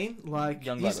know what I mean? Like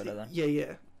Young Black Widow then.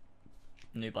 Yeah.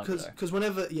 New Black Widow. Because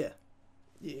whenever a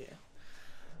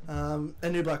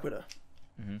new Black Widow.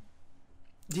 Mm-hmm.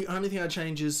 The only thing I'd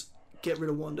change is get rid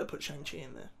of Wanda, put Shang-Chi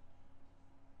in there.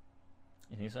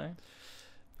 You think so?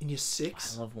 In your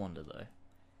 6? I love Wanda though,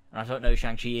 and I don't know who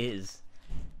Shang-Chi is.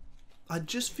 I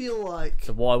just feel like...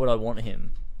 So why would I want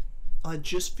him? I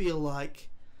just feel like...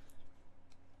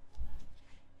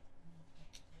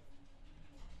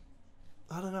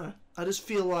 I don't know. I just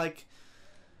feel like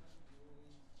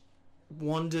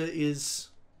Wanda is...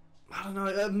 I don't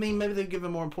know. I mean, maybe they've given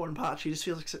a more important part. She just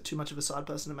feels like too much of a side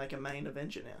person to make a main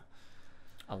Avenger now.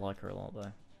 I like her a lot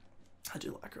though. I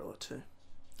do like her a lot too.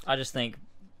 I just think...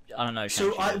 I don't know.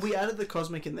 So Shang-Chi is. we added the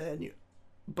Cosmic in there,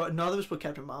 but neither of us put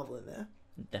Captain Marvel in there.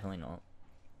 Definitely not.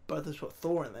 Both of us put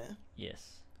Thor in there.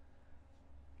 Yes.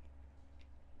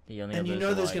 The only And you others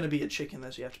know are there's like... going to be a chick in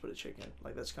there, so you have to put a chick in.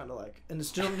 Like, that's kind of like... And it's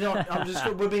still... I'm just...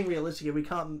 We're being realistic here. We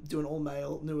can't do an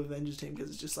all-male new Avengers team because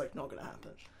it's just, like, not going to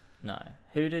happen. No.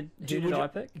 Who did I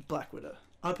pick? Black Widow.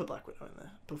 I put Black Widow in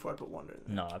there before I put Wanda in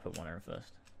there. No, I put Wonder in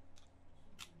first.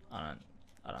 I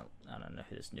don't know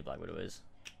who this new Black Widow is.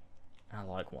 I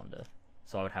like Wanda,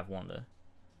 so I would have Wanda.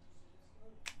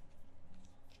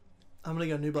 I'm going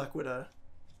to go new Black Widow,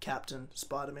 Captain,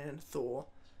 Spider-Man, Thor,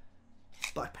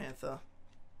 Black Panther,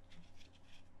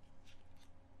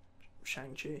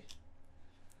 Shang-Chi. I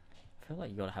feel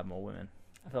like you gotta have more women.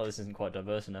 I feel like this isn't quite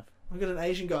diverse enough. I've got an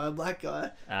Asian guy, a black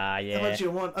guy. Yeah. How much do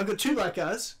you want? I've got 2 black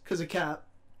guys because of Cap.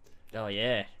 Oh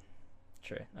yeah.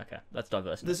 True. Okay, that's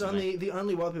diverse. There's the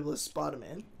only white people is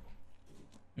Spider-Man,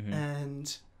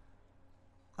 and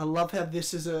I love how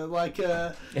this is a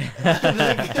a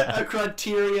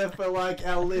criteria for like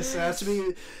our list. It has to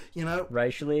be,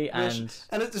 racially and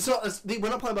it's not. We're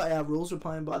not playing by our rules. We're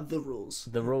playing by the rules.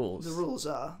 the rules. The rules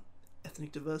are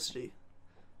ethnic diversity.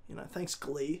 Thanks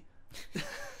Glee. The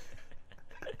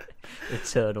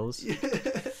Turtles. Yeah,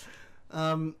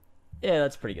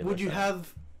 that's pretty good. Would you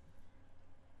have?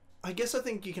 I guess I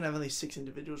think you can have only 6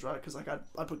 individuals, right? Because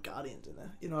I'd put Guardians in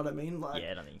there. You know what I mean? Like, yeah,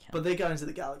 I don't think you can. But they're Guardians of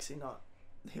the Galaxy, not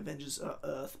the Avengers are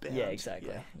Earthbound. Yeah,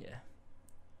 exactly.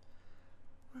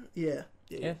 Yeah,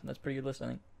 that's a pretty good list, I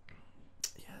think.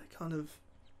 Yeah, kind of.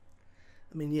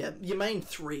 I mean, yeah, your main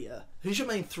 3 are... Who's your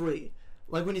main 3?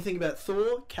 Like, when you think about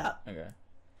Thor, Cap, Okay.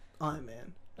 Iron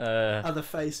Man, Other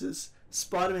faces.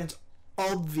 Spider-Man's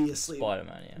obviously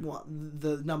Spider-Man, yeah.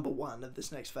 the number 1 of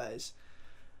this next phase.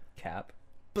 Cap.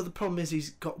 But the problem is he's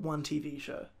got 1 TV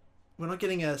show. We're not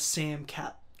getting a Sam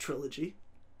Cap trilogy,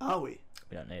 are we?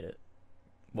 We don't need it.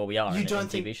 Well, we are. You in don't a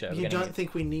think TV show. you don't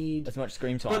think we need as much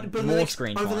screen time? but more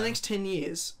screen time over the next 10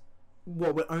 years?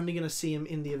 What, we're only going to see him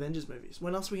in the Avengers movies?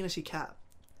 When else are we going to see Cap?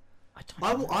 I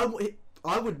don't know.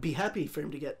 I would be happy for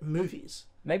him to get movies.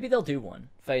 Maybe they'll do one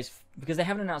because they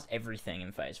haven't announced everything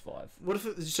in Phase 5. What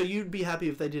if? So you'd be happy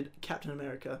if they did Captain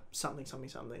America something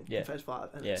in Phase 5,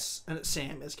 and it's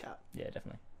Sam as Cap. Yeah,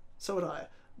 definitely. So would I.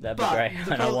 That'd be great.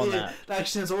 And I want that. That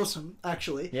actually sounds awesome.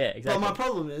 Actually. Yeah, exactly. But my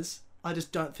problem is, I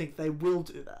just don't think they will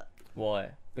do that. Why?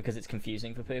 Because it's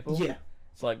confusing for people. Yeah.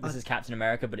 It's like this is Captain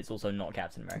America, but it's also not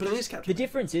Captain America. But it is Captain. The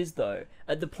difference is though,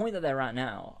 at the point that they're at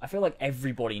now, I feel like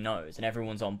everybody knows and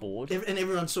everyone's on board. And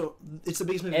everyone saw it's the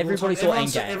biggest movie. Everybody saw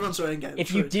Endgame. Everyone saw Endgame.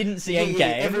 If you didn't see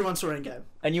Endgame, everyone saw Endgame.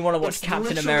 And you want to watch It's Captain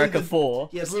literally America 4,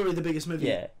 yeah, it's literally the biggest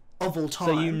movie of all time.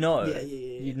 So you know, yeah.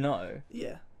 you'd know.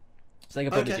 Yeah. So they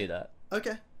could probably do that.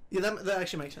 Okay. Yeah, that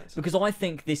actually makes sense. Because I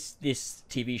think this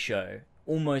TV show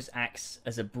almost acts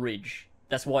as a bridge.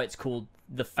 That's why it's called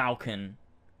The Falcon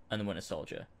and the Winter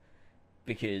Soldier.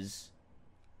 Because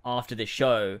after this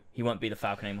show, he won't be the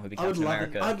Falcon anymore. He'll be Captain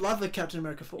America. I'd love the Captain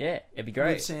America 4. Yeah, it'd be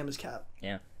great. With Sam as Cap.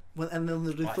 Yeah. And then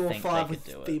they'll do Thor 5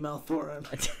 with female Thor.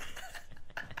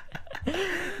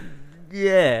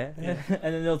 Yeah. And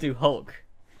then they'll do Hulk.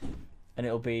 And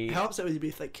it'll be... How upset would you be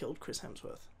if they killed Chris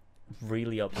Hemsworth?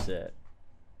 Really upset.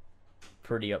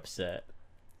 Pretty upset.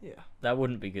 Yeah. That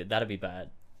wouldn't be good. That'd be bad.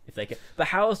 If they could. But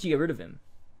how else do you get rid of him?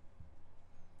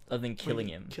 Other than killing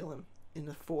him. Kill him in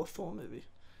the 4th Thor movie.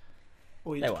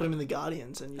 Or you They just put won't. him in the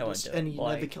Guardians and you They won't do it.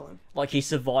 never kill him. Like he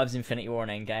survives Infinity War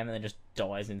and Endgame and then just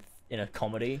dies in a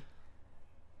comedy.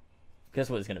 'Cause that's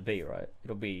what it's gonna be, right?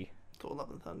 It'll be Thor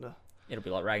Love and Thunder. It'll be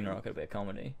like Ragnarok. It'll be a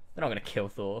comedy. They're not gonna kill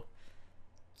Thor.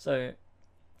 So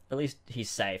at least he's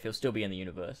safe. He'll still be in the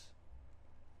universe.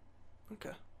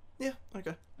 Okay. Yeah.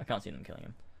 Okay. I can't see them killing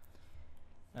him.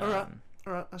 All right.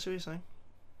 I see what you're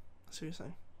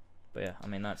saying. But yeah, I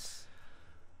mean that's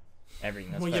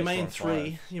everything. That's Well, Phase 4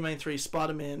 and 5. your main three,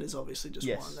 Spider-Man is obviously just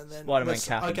Yes, one, and then Spider-Man,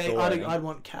 Cap, and okay, Thor, I think. I'd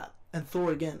want Cap and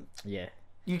Thor again. Yeah.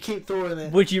 You keep Thor in there.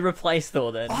 Would you replace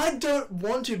Thor then? I don't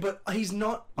want to, but he's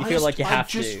not. You feel like you have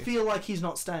to. I just feel like he's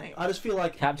not staying. I just feel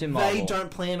like Captain they Marvel.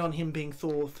 don't plan on him being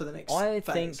Thor for the next I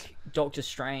phase. think Doctor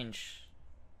Strange,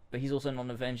 but he's also not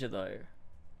an Avenger though.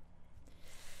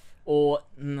 Or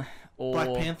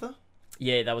Black Panther.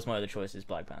 Yeah, that was my other choice. Is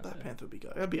Black Panther. Black Panther would be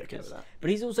good. I'd be okay with that. But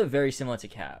he's also very similar to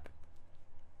Cap.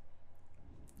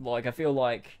 Like, I feel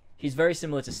like he's very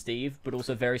similar to Steve, but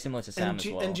also very similar to Sam as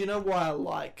well. And do you know why I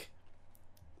like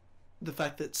the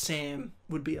fact that Sam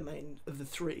would be a main of the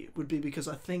three? Would be because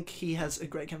I think he has a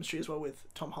great chemistry as well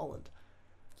with Tom Holland.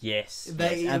 Yes.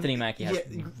 Anthony Mackie has.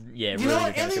 Yeah, you really know what?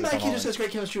 good chemistry Anthony with Tom Mackie just Holland. has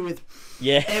great chemistry with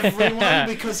Yeah. everyone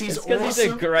because he's It's 'cause awesome.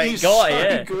 he's a great he's guy, so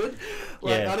yeah. good.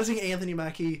 Like, Yeah. I just think Anthony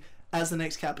Mackie as the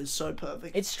next Cap is so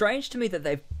perfect. It's strange to me that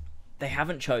they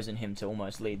haven't chosen him to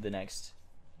almost lead the next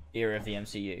era of the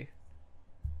MCU.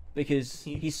 Because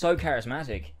he's so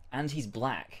charismatic and he's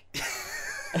black.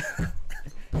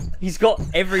 He's got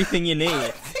everything you need.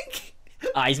 I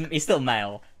think. He's still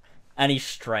male, and he's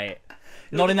straight.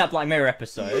 Not in that Black Mirror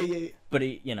episode, Yeah. but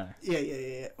he, you know,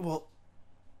 Yeah. Well,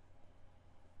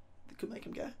 they could make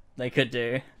him gay. they could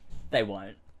do. They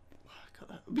won't.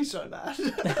 God, I'd be so mad.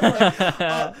 Like,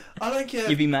 I don't care.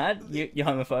 You'd be mad? You're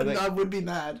homophobic? I would be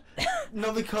mad.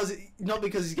 Not because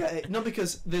he's gay. Not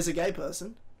because there's a gay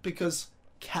person. Because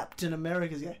Captain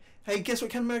America's gay. Hey, guess what?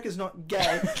 Captain America's not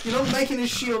gay. You're not making his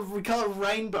shield colour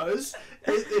rainbows.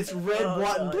 It's red,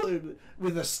 white, and blue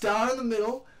with a star in the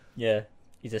middle. Yeah.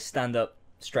 He's a stand-up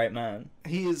straight man.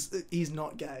 He's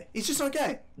not gay. He's just not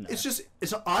gay. No.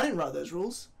 It's not. I didn't write those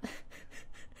rules.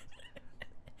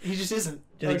 He just isn't.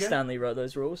 Do you think Stan Lee wrote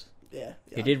those rules? Yeah.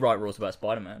 He did write rules about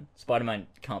Spider-Man. Spider-Man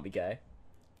can't be gay.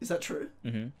 Is that true?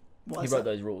 Mm-hmm. Why He is wrote that?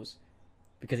 those rules.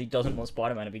 Because he doesn't want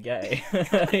Spider-Man to be gay.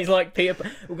 He's like,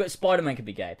 Spider-Man can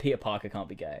be gay. Peter Parker can't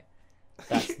be gay.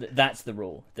 That's the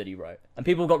rule that he wrote. And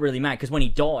people got really mad, because when he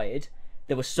died,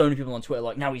 there were so many people on Twitter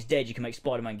like, now he's dead, you can make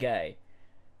Spider-Man gay.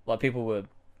 Like, people were...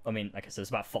 I mean, like I said, it's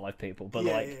about 5 people, but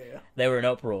Yeah. they were in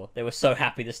uproar. They were so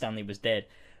happy that Stan Lee was dead.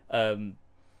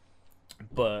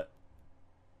 But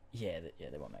yeah,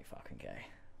 they won't make Falcon gay.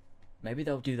 Maybe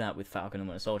they'll do that with Falcon and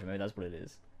Winter Soldier. Maybe that's what it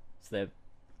is. It's their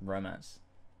romance.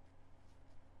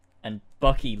 And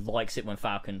Bucky likes it when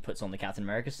Falcon puts on the Captain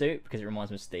America suit because it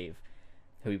reminds him of Steve,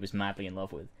 who he was madly in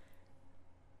love with.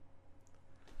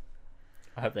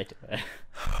 I hope they do it.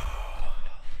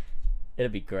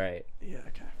 It'll be great. Yeah.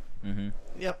 Okay. Mhm.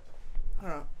 Yep. All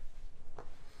right.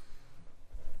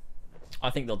 I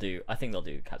think they'll do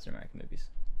Captain America movies.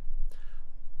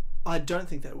 I don't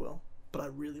think they will, but I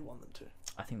really want them to.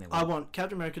 I think they will. I want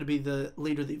Captain America to be the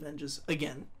leader of the Avengers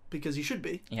again, because he should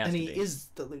be, He has and to he be. is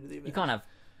the leader of the Avengers. You can't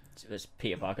have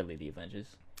Peter Parker lead the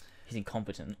Avengers. He's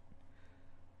incompetent.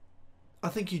 I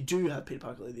think you do have Peter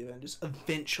Parker lead the Avengers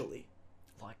eventually,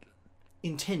 Like,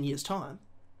 in 10 years' time.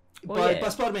 Well, by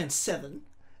Spider-Man 7.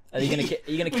 are you gonna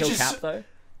Which kill is- Cap though?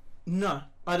 No,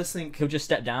 I just think. He'll just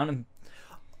step down and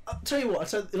I'll tell you what.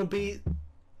 So it'll be.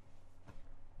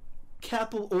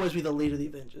 Cap will always be the leader of the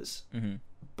Avengers, mhm.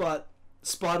 but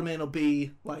Spider-Man will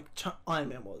be like Iron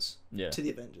Man was Yeah. to the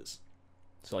Avengers.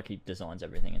 So like he designs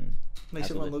everything and Makes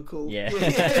has all everyone the- look cool. Yeah.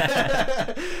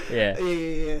 Yeah. Yeah.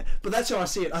 Yeah. But that's how I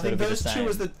see it. I So think it'll be those the two same.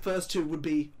 as the first two would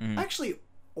be Mhm. actually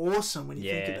awesome when you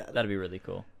think Yeah, about it. that'd be really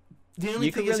cool. The only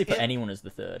You thing could really is, put anyone as the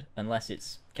third, unless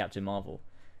it's Captain Marvel.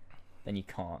 Then you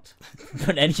can't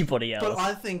put anybody else. but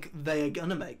I think they are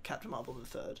gonna make Captain Marvel the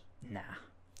third. Nah.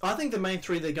 I think the main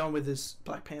three they're going with is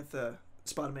Black Panther,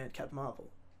 Spider-Man, Captain Marvel.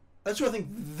 That's what I think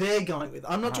they're going with.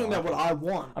 I'm not talking about what I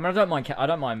want. I mean, I don't mind. I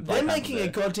don't mind. Black They're Panther making a there.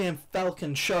 goddamn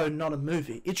Falcon show, not a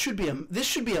movie. It should be this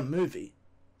should be a movie,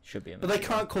 Should be a but they movie.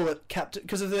 can't call it Captain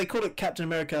because if they call it Captain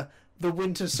America, the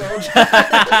Winter Soldier.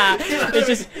 It's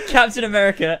just Captain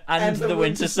America and the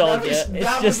Winter Soldier.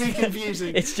 That would be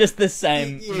confusing. It's just the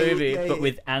same Yeah, movie, yeah, but yeah.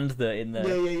 with "and the" in there.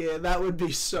 Yeah. That would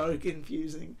be so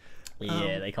confusing.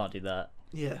 Yeah, they can't do that.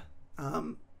 Yeah.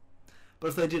 But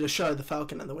if they did a show, The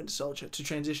Falcon and the Winter Soldier, to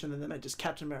transition, then they made just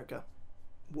Captain America,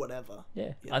 whatever.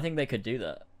 Yeah, Yeah. I think they could do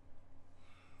that,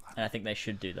 and I think they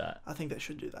should do that. I think they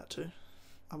should do that too.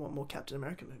 I want more Captain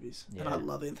America movies, and Yeah. I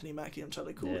love Anthony Mackie. I'm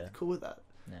totally cool Yeah. with that.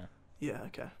 Yeah, Yeah.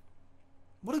 Okay.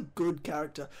 What a good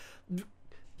character.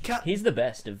 he's the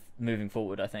best of moving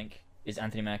forward. I think is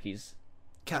Anthony Mackie's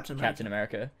Captain America. Captain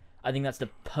America. I think that's the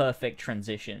perfect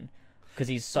transition because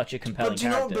he's such a compelling But do you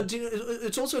know? character. But do you know,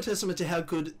 it's also a testament to how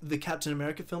good the Captain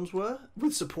America films were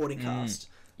with supporting cast.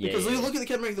 Yeah, Because yeah, look at the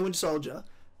Captain America: The Winter Soldier.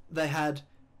 They had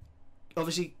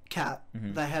obviously Cap.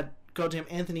 Mhm. They had goddamn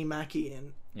Anthony Mackie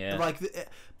in. Yeah. Like,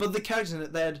 but the characters in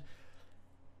it, they had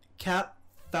Cap,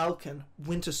 Falcon,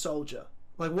 Winter Soldier.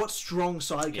 Like, what strong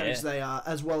side characters they are,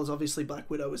 as well as obviously Black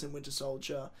Widow was in Winter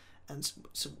Soldier, and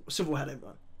Civil War had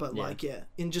everyone. But like,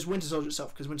 in just Winter Soldier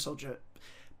itself, because Winter Soldier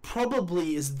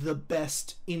probably is the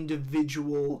best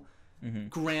individual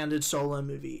grounded solo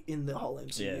movie in the whole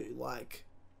MCU. Like,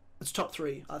 it's top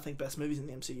 3, I think, best movies in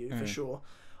the MCU for sure.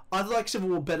 I like Civil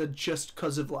War better just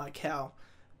because of like how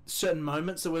certain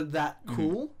moments that were that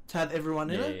cool to have everyone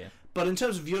in it. Yeah. But in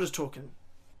terms of, you're just talking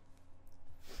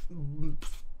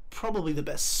probably the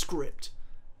best script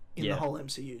in the whole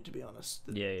MCU, to be honest.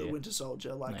 The Winter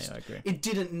Soldier. Like, I agree. It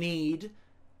didn't need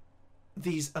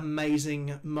these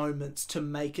amazing moments to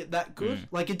make it that good.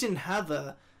 Like, it didn't have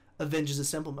a Avengers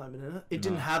Assemble moment in it. It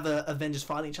didn't have a Avengers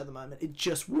fighting each other moment. It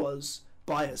just was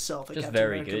by itself a just Captain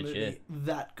very America good, movie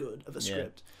that good of a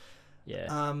script.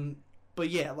 Yeah. But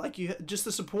yeah, like, you just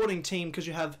the supporting team, because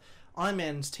you have Iron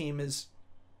Man's team is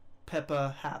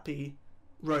Pepper, Happy,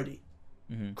 Rhodey.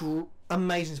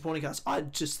 Amazing supporting cast. I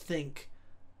just think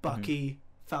Bucky,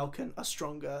 Falcon are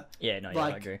stronger. Yeah, no,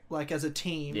 like, I agree. Like, as a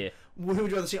team. Yeah. Who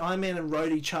would you rather see, Iron Man and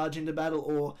Rhodey charge into battle,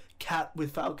 or Cap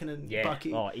with Falcon and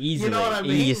Bucky? Oh, easily. You know what I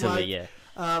mean? Easily,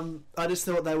 like, I just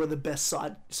thought they were the best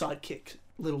sidekick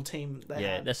little team they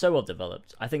had. They're so well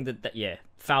developed. I think that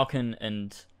Falcon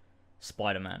and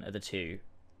Spider-Man are the two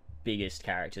biggest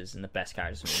characters and the best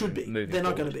characters. Should be. They're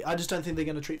not going to be. I just don't think they're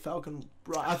going to treat Falcon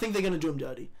right. I think they're going to do him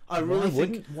dirty. I really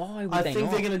think. Why would I they think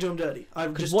not? they're going to do him dirty.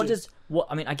 Because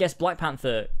I mean, I guess Black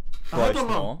Panther I hope grossed I'm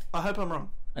more, wrong. I hope I'm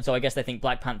wrong. and so I guess they think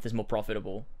Black Panther's more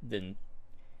profitable than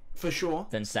For sure.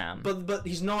 Sam. But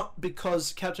he's not,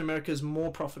 because Captain America is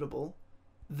more profitable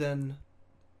than.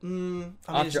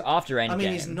 After Endgame. I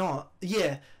mean, he's not.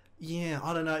 Yeah.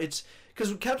 I don't know. It's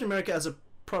because Captain America as a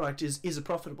product is a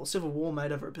profitable. Civil War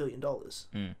made over $1 billion,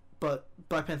 but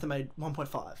Black Panther made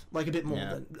 1.5, like a bit more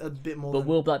than But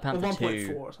will Black Panther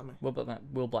 1.4 or something?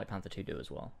 Will Black Panther 2 do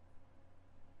as well?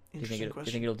 Do you think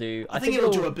it'll do? I think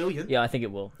it'll do $1 billion. Yeah, I think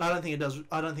it will. I don't think it does.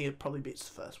 I don't think it probably beats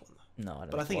the first one though. No, I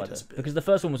don't. But I think it does. Because the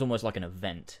first one was almost like an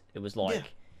event. It was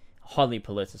like highly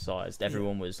politicized.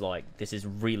 Everyone was like, "This is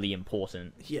really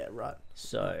important." Yeah, right.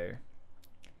 So,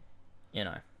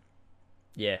 I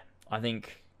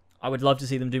think I would love to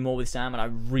see them do more with Sam, and I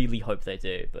really hope they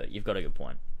do. But you've got a good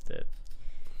point.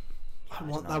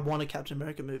 I want a Captain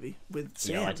America movie with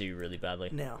Sam. Yeah, I do really badly.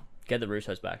 Now, get the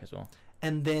Russos back as well.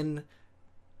 And then,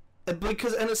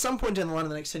 because at some point down the line in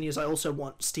the next 10 years, I also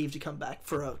want Steve to come back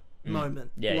for a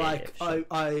moment. Sure.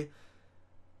 I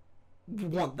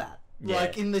want that. Yeah,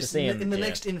 like in this, in the yeah.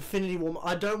 next Infinity War,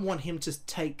 I don't want him to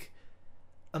take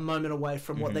a moment away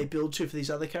from what they build to for these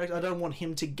other characters. I don't want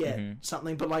him to get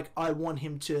something, but like I want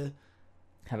him to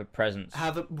have a presence,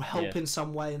 have it help in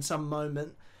some way, in some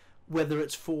moment, whether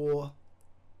it's for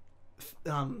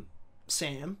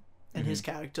Sam and his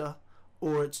character,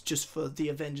 or it's just for the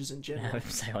Avengers in general. Have him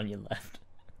say on your left.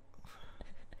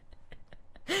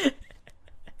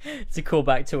 It's a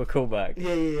callback to a callback.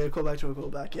 Yeah, callback to a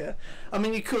callback. Yeah, I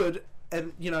mean you could,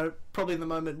 and probably in the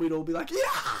moment we'd all be like,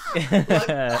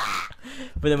 yeah.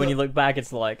 But then when you look back,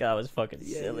 it's like, oh, it was fucking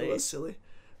silly. It was silly.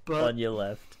 But on your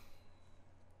left.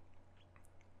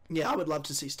 Yeah, I would love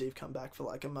to see Steve come back for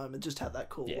like a moment, just have that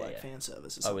cool fan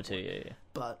service. Or something. I would too. Yeah.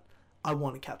 But I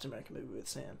want a Captain America movie with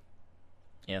Sam.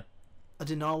 Yeah. I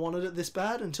didn't know I wanted it this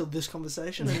bad until this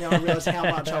conversation, and now I realise how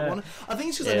much I want it. I think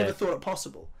it's because I never thought it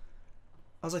possible.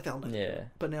 I was like, that'll never do it.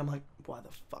 But now I'm like, why the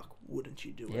fuck wouldn't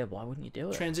you do it? Yeah, why wouldn't you do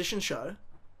it? Transition show.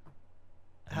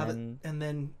 And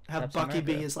then have Captain Bucky America.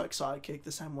 be his like sidekick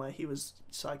the same way he was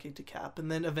sidekick to Cap,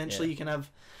 and then eventually you can have.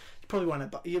 You probably won't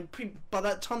have. By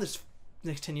that time, this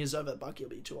next 10 years over, Bucky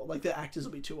will be too old. Like the actors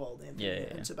will be too old.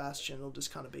 And Sebastian will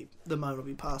just kind of be the moment will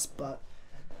be past. But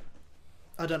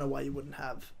I don't know why you wouldn't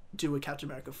do a Captain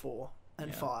America 4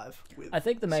 and 5 with. I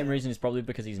think the main reason is probably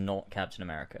because he's not Captain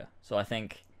America. So I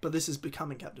think. But this is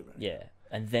becoming Captain America. Yeah,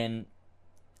 and then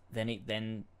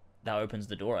that opens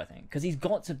the door. I think because he's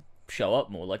got to show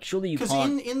up more. Like surely you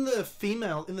can't.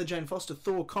 Because in the Jane Foster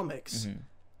Thor comics,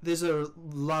 there's a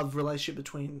love relationship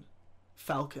between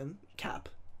Falcon, Cap,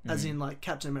 as in like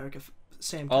Captain America,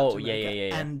 Sam. Captain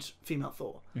America, and female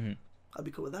Thor. I'd be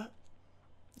cool with that.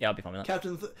 Yeah, I'll be fine with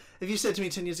that. If you said to me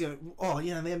 10 years ago, oh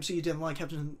yeah, the MCU didn't like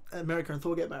Captain America and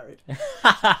Thor get married.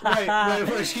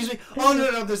 wait, excuse me. Oh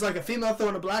no, there's like a female Thor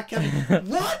and a black Captain.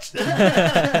 What? I'd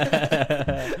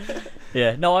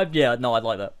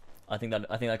like that. I think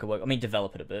that could work. I mean,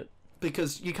 develop it a bit.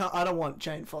 Because you can't. I don't want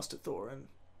Jane Foster Thor and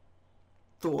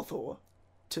Thor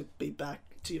to be back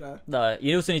to No,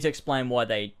 you also need to explain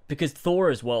why because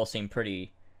Thor as well seemed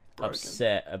pretty broken.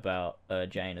 upset about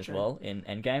Jane as Jane. well in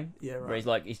Endgame. Yeah, right.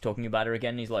 Where he's talking about her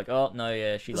again. And he's like, oh no,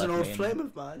 yeah, she It's left an old me. flame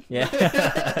of mine. Yeah.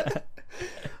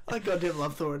 I goddamn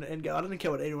love Thor and Endgame. I don't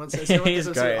care what anyone says. Everyone He's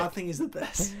says, great. I think he's the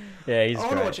best. Yeah, he's I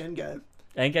want to great. watch Endgame.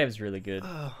 Endgame's really good.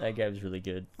 Oh, Endgame's really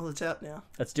good. well, it's out now.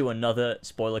 Let's do another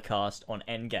spoiler cast on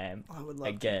Endgame I would love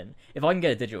again. If I can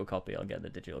get a digital copy, I'll get the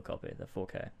digital copy, the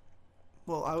 4K. to.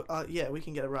 Well, yeah, we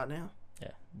can get it right now. Yeah,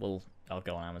 I'll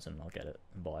go on Amazon and I'll get it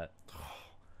and buy it.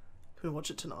 Can we watch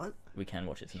it tonight? We can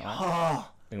watch it tonight. Oh,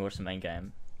 We can watch the main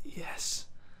game. yes.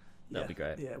 That'd be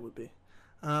great. Yeah, it would be.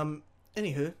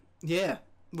 Anywho, yeah.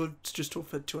 We've just talked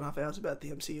for 2.5 hours about the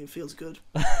MCU. Feels good.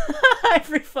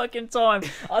 Every fucking time.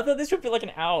 I thought this would be like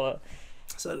an hour.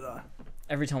 So did I.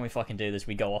 Every time we fucking do this,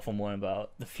 we go off on one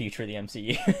about the future of the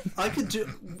MCU. I could do.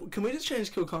 Can we just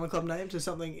change Kill Connor Club name to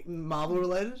something Marvel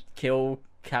related? Kill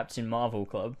Captain Marvel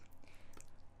Club.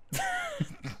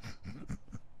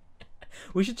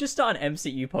 We should just start an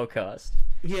MCU podcast.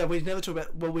 Yeah, we never talk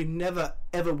about. Well, we never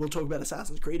ever will talk about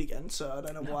Assassin's Creed again. So I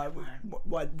don't know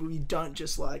why we don't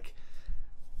just like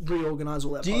reorganize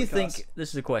all that. Do you think this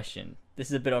is a question? This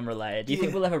is a bit unrelated. Do you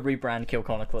think Yeah. we'll ever rebrand Kill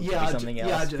Connor Club Yeah, to I be do. something Yeah,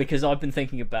 I else? do. Because I've been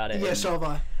thinking about it. Yeah, and so have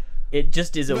I. it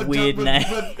just is a But- weird but- name.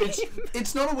 but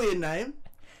it's not a weird name.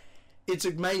 It's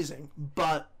amazing,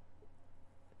 but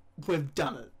we've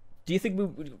done it. Do you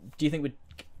think we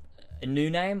a new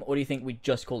name, or do you think we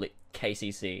just call it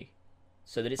KCC,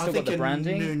 so that it's I still got think the a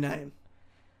branding? new name.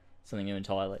 Something new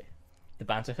entirely. The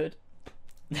Banterhood.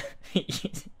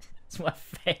 It's my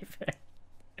favorite.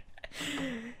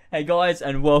 Hey guys,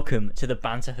 and welcome to the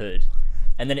Banterhood.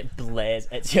 And then it blares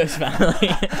Ezio's family.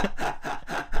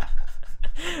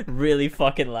 Really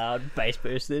fucking loud, bass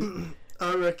boosted.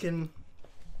 I reckon.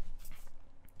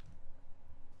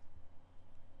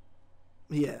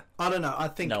 Yeah, I don't know. I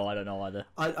think No, I don't know either.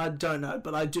 I don't know,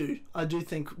 but I do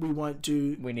think we won't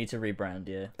do We need to rebrand,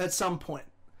 yeah. at some point.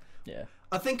 Yeah.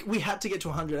 I think we had to get to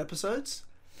 100 episodes.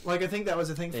 Like I think that was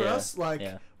a thing for Yeah, us. Like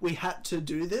yeah. we had to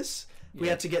do this. We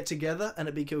Yeah. had to get together and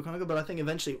it'd be Kill Connor. But I think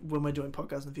eventually, when we're doing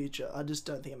podcasts in the future, I just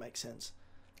don't think it makes sense.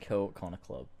 Kill Connor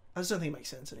Club. I just don't think it makes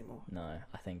sense anymore. No,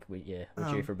 I think we're due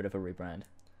Um, for a bit of a rebrand.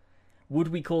 Would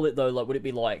we call it though? Like, would it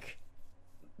be like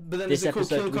But then This is it called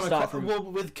episode, Kill we Connor start Club? from-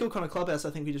 Well, with Kill Connor Clubhouse,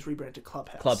 I think we just rebrand to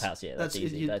Clubhouse. Clubhouse? Yeah, that's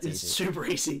easy. It's That's easy. super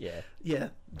easy. Yeah, Yeah,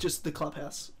 just the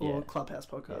Clubhouse or Yeah. Clubhouse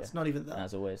podcast. Yeah. Not even that.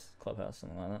 as always, Clubhouse,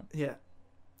 something like that. Yeah.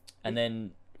 And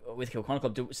then with Kill Connor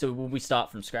Club, so will we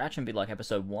start from scratch and be like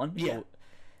episode 1? Yeah. Or-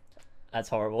 That's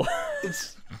horrible.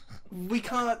 It's we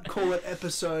can't call it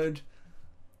episode.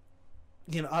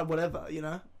 Whatever.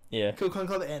 Yeah. Kill Connor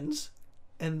Club ends,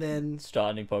 and then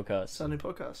Start a new podcast. Sunday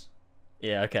podcast.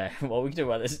 Yeah, okay. Well, we can talk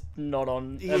about this not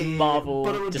on Yeah, a yeah, yeah. Marvel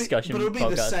But it would discussion But it would be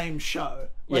podcast. the same show.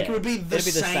 Like it would be the, it'd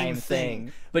be same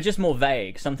thing. but just more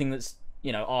vague. Something that's,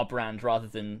 our brand rather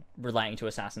than relating to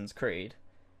Assassin's Creed.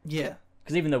 Yeah.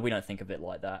 Because even though we don't think of it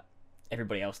like that,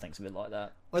 everybody else thinks of it like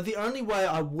that. Like the only way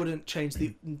I wouldn't change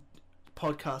the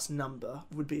podcast number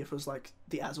would be if it was like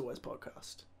the As Always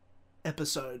podcast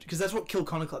episode, because that's what Kill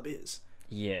Connor Club is.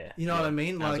 Yeah. You know what I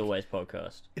mean? As Like always,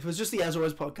 podcast. if it was just the As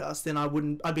Always podcast, then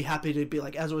I'd be happy to be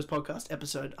like As Always podcast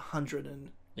episode 100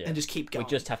 and just keep going. We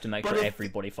just have to make But sure if-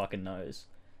 everybody fucking knows.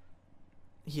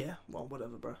 Yeah, well,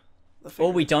 whatever, bro.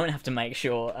 Or we don't have to make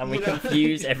sure, and we You know?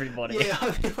 confuse everybody. Yeah,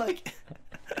 I feel like.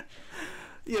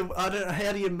 Yeah, I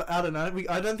don't know.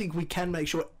 I don't think we can make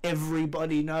sure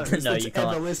everybody knows No, that's you can't.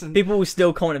 ever listened. People will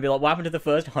still comment and be like, what happened to the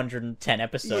first 110 Yeah,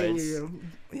 episodes?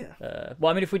 yeah.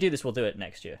 Well, I mean, if we do this, we'll do it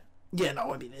next year. Yeah, no, it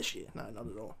won't be this year. No, not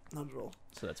at all. Not at all.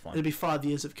 So that's It'll fine. be 5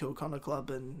 years of Kill Connor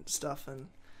Club and stuff, and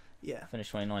yeah. Finish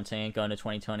 2019, go into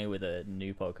 2020 with a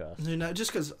new podcast. No,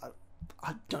 just because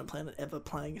I don't plan on ever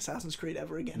playing Assassin's Creed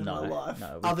ever again in my life,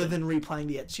 no, we other don't. than replaying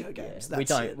the Ezio Yeah, games. we That's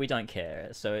don't it. we don't care.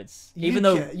 So it's You even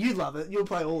though care. You love it, you'll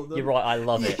play all of them. you're right, I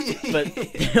love it.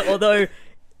 But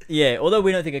although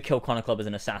we don't think a Kill Connor Club is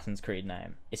an Assassin's Creed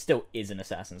name, it still is an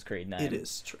Assassin's Creed name. It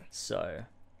is true. So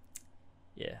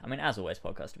yeah, I mean, as always,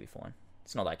 podcast to be fine.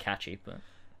 It's not that catchy, but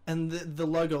And the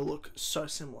logo look so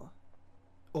similar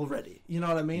already. You know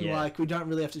what I mean? Yeah. Like we don't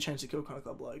really have to change the Kill Connor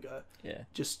Club logo. yeah.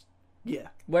 Just yeah,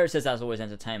 Where it says as always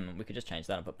entertainment, we could just change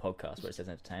that and put podcast where it says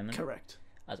entertainment. correct.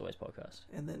 As always, podcast.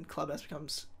 And then Clubhouse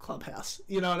becomes Clubhouse.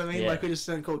 You know what I mean? Yeah. Like we just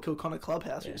don't call it Kill Connor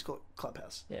Clubhouse. We Yeah. just call it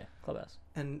Clubhouse. Yeah, clubhouse.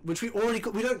 And which we already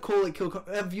we don't call it Kill.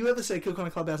 Have you ever said Kill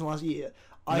Connor Clubhouse in the last year?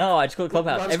 No, I just call it I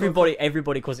clubhouse. just call it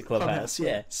Everybody calls it clubhouse.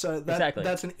 Yeah. So that, exactly.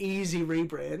 that's an easy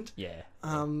rebrand. Yeah.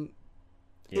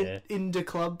 Yeah. Indie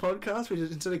Club podcast, which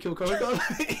is instead of Kill Connor Club,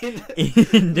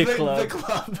 In the club. the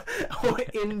club or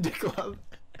Indie Club.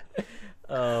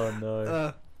 Oh no.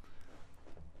 Uh,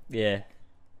 Yeah.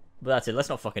 But that's it. Let's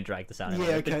not fucking drag this out. Yeah,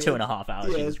 Anymore. It's been okay. 2.5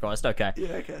 hours. Yeah. Jesus Christ. Okay. Yeah,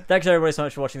 okay. Thanks everybody so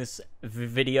much for watching this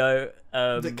video.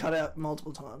 That cut out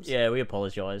multiple times. Yeah, we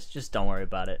apologise. Just don't worry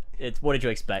about it. It's what did you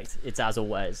expect? It's as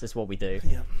always. It's what we do.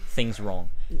 Yeah. Things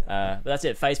wrong. Yeah. But that's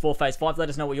it. Phase 4, Phase 5. Let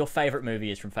us know what your favourite movie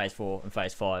is from Phase 4 and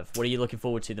Phase 5. What are you looking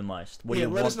forward to the most? What do you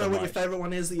let want us know the what your most? favourite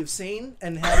one is that you've seen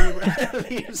and how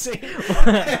do you've seen.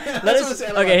 Let us.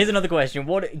 Okay, here's another question.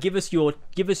 Give us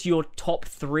your top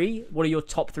 3. What are your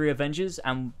top 3 Avengers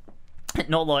and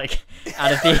not like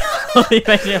out of the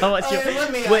Avengers? How much?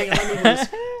 Let me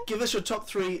give us your top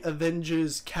 3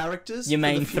 Avengers characters. Your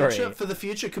main for the future. 3. For the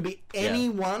future, could be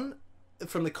anyone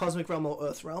from the cosmic realm or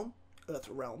Earth realm.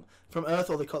 From Earth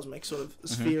or the cosmic sort of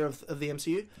sphere of the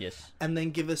MCU. Yes. And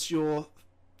then give us your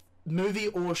movie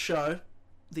or show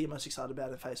that you're most excited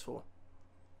about in Phase 4.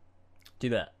 Do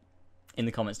that in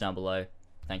the comments down below.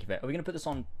 Thank you very. Are we gonna put this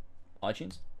on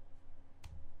iTunes?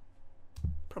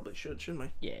 Probably shouldn't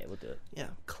we? Yeah, we'll do it. Yeah,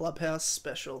 Clubhouse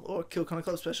special or Kill Connor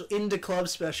Club special, Indie Club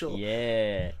special.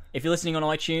 Yeah. If you're listening on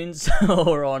iTunes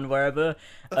or on wherever,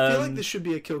 I feel like this should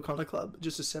be a Kill Connor Club,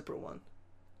 just a separate one.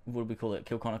 What do we call it?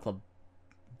 Kill Connor Club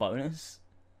bonus?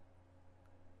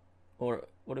 Or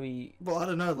what do we? Well, I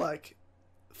don't know. Like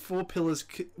 4 Pillars.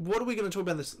 What are we going to talk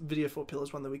about in this video? 4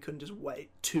 Pillars one that we couldn't just wait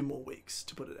 2 more weeks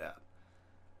to put it out.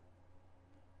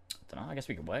 I don't know. I guess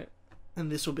we could wait.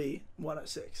 And this will be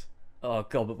 106. Oh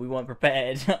god, but we weren't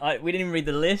prepared. We didn't even read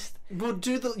the list. Well,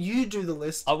 you do the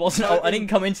list. I wasn't. I didn't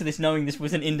come into this knowing this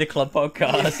was an Indie Club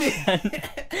podcast,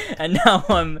 and now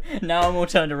I'm all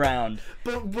turned around.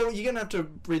 But well, you're gonna have to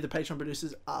read the Patreon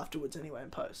producers afterwards anyway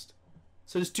in post.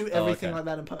 So just do everything like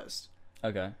that in post.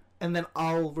 Okay. And then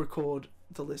I'll record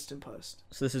the list in post.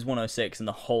 So this is 106, and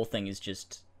the whole thing is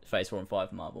just Phase 4 and 5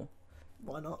 for Marvel.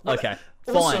 Why not? Okay.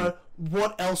 Also, fine.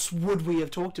 what else would we have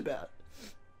talked about?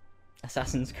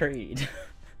 Assassin's Creed.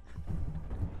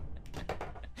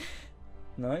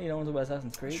 No, you don't want to talk about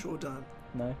Assassin's Creed? Sure don't.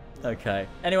 No? Okay.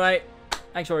 Anyway,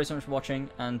 thanks already so much for watching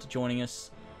and joining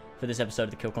us for this episode of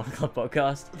the Kill Connor Club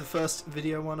podcast. The first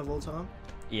video one of all time.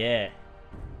 Yeah.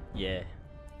 Yeah.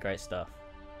 Great stuff.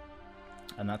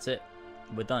 And that's it.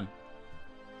 We're done.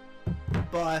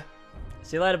 Bye.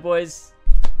 See you later, boys.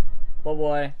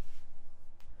 Bye-bye.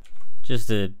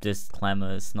 Just a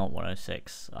disclaimer, it's not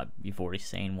 106. You've already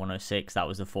seen 106. That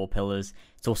was the 4 Pillars.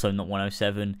 It's also not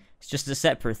 107. It's just a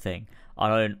separate thing.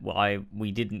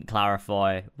 We didn't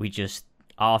clarify. We just,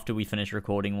 after we finished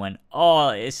recording, went, oh,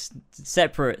 it's a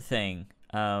separate thing.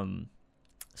 So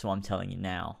I'm telling you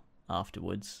now,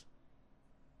 afterwards.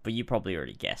 But you probably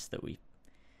already guessed that we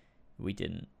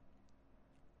didn't.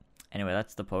 Anyway,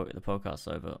 that's the podcast's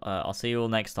over. I'll see you all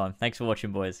next time. Thanks for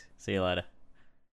watching, boys. See you later.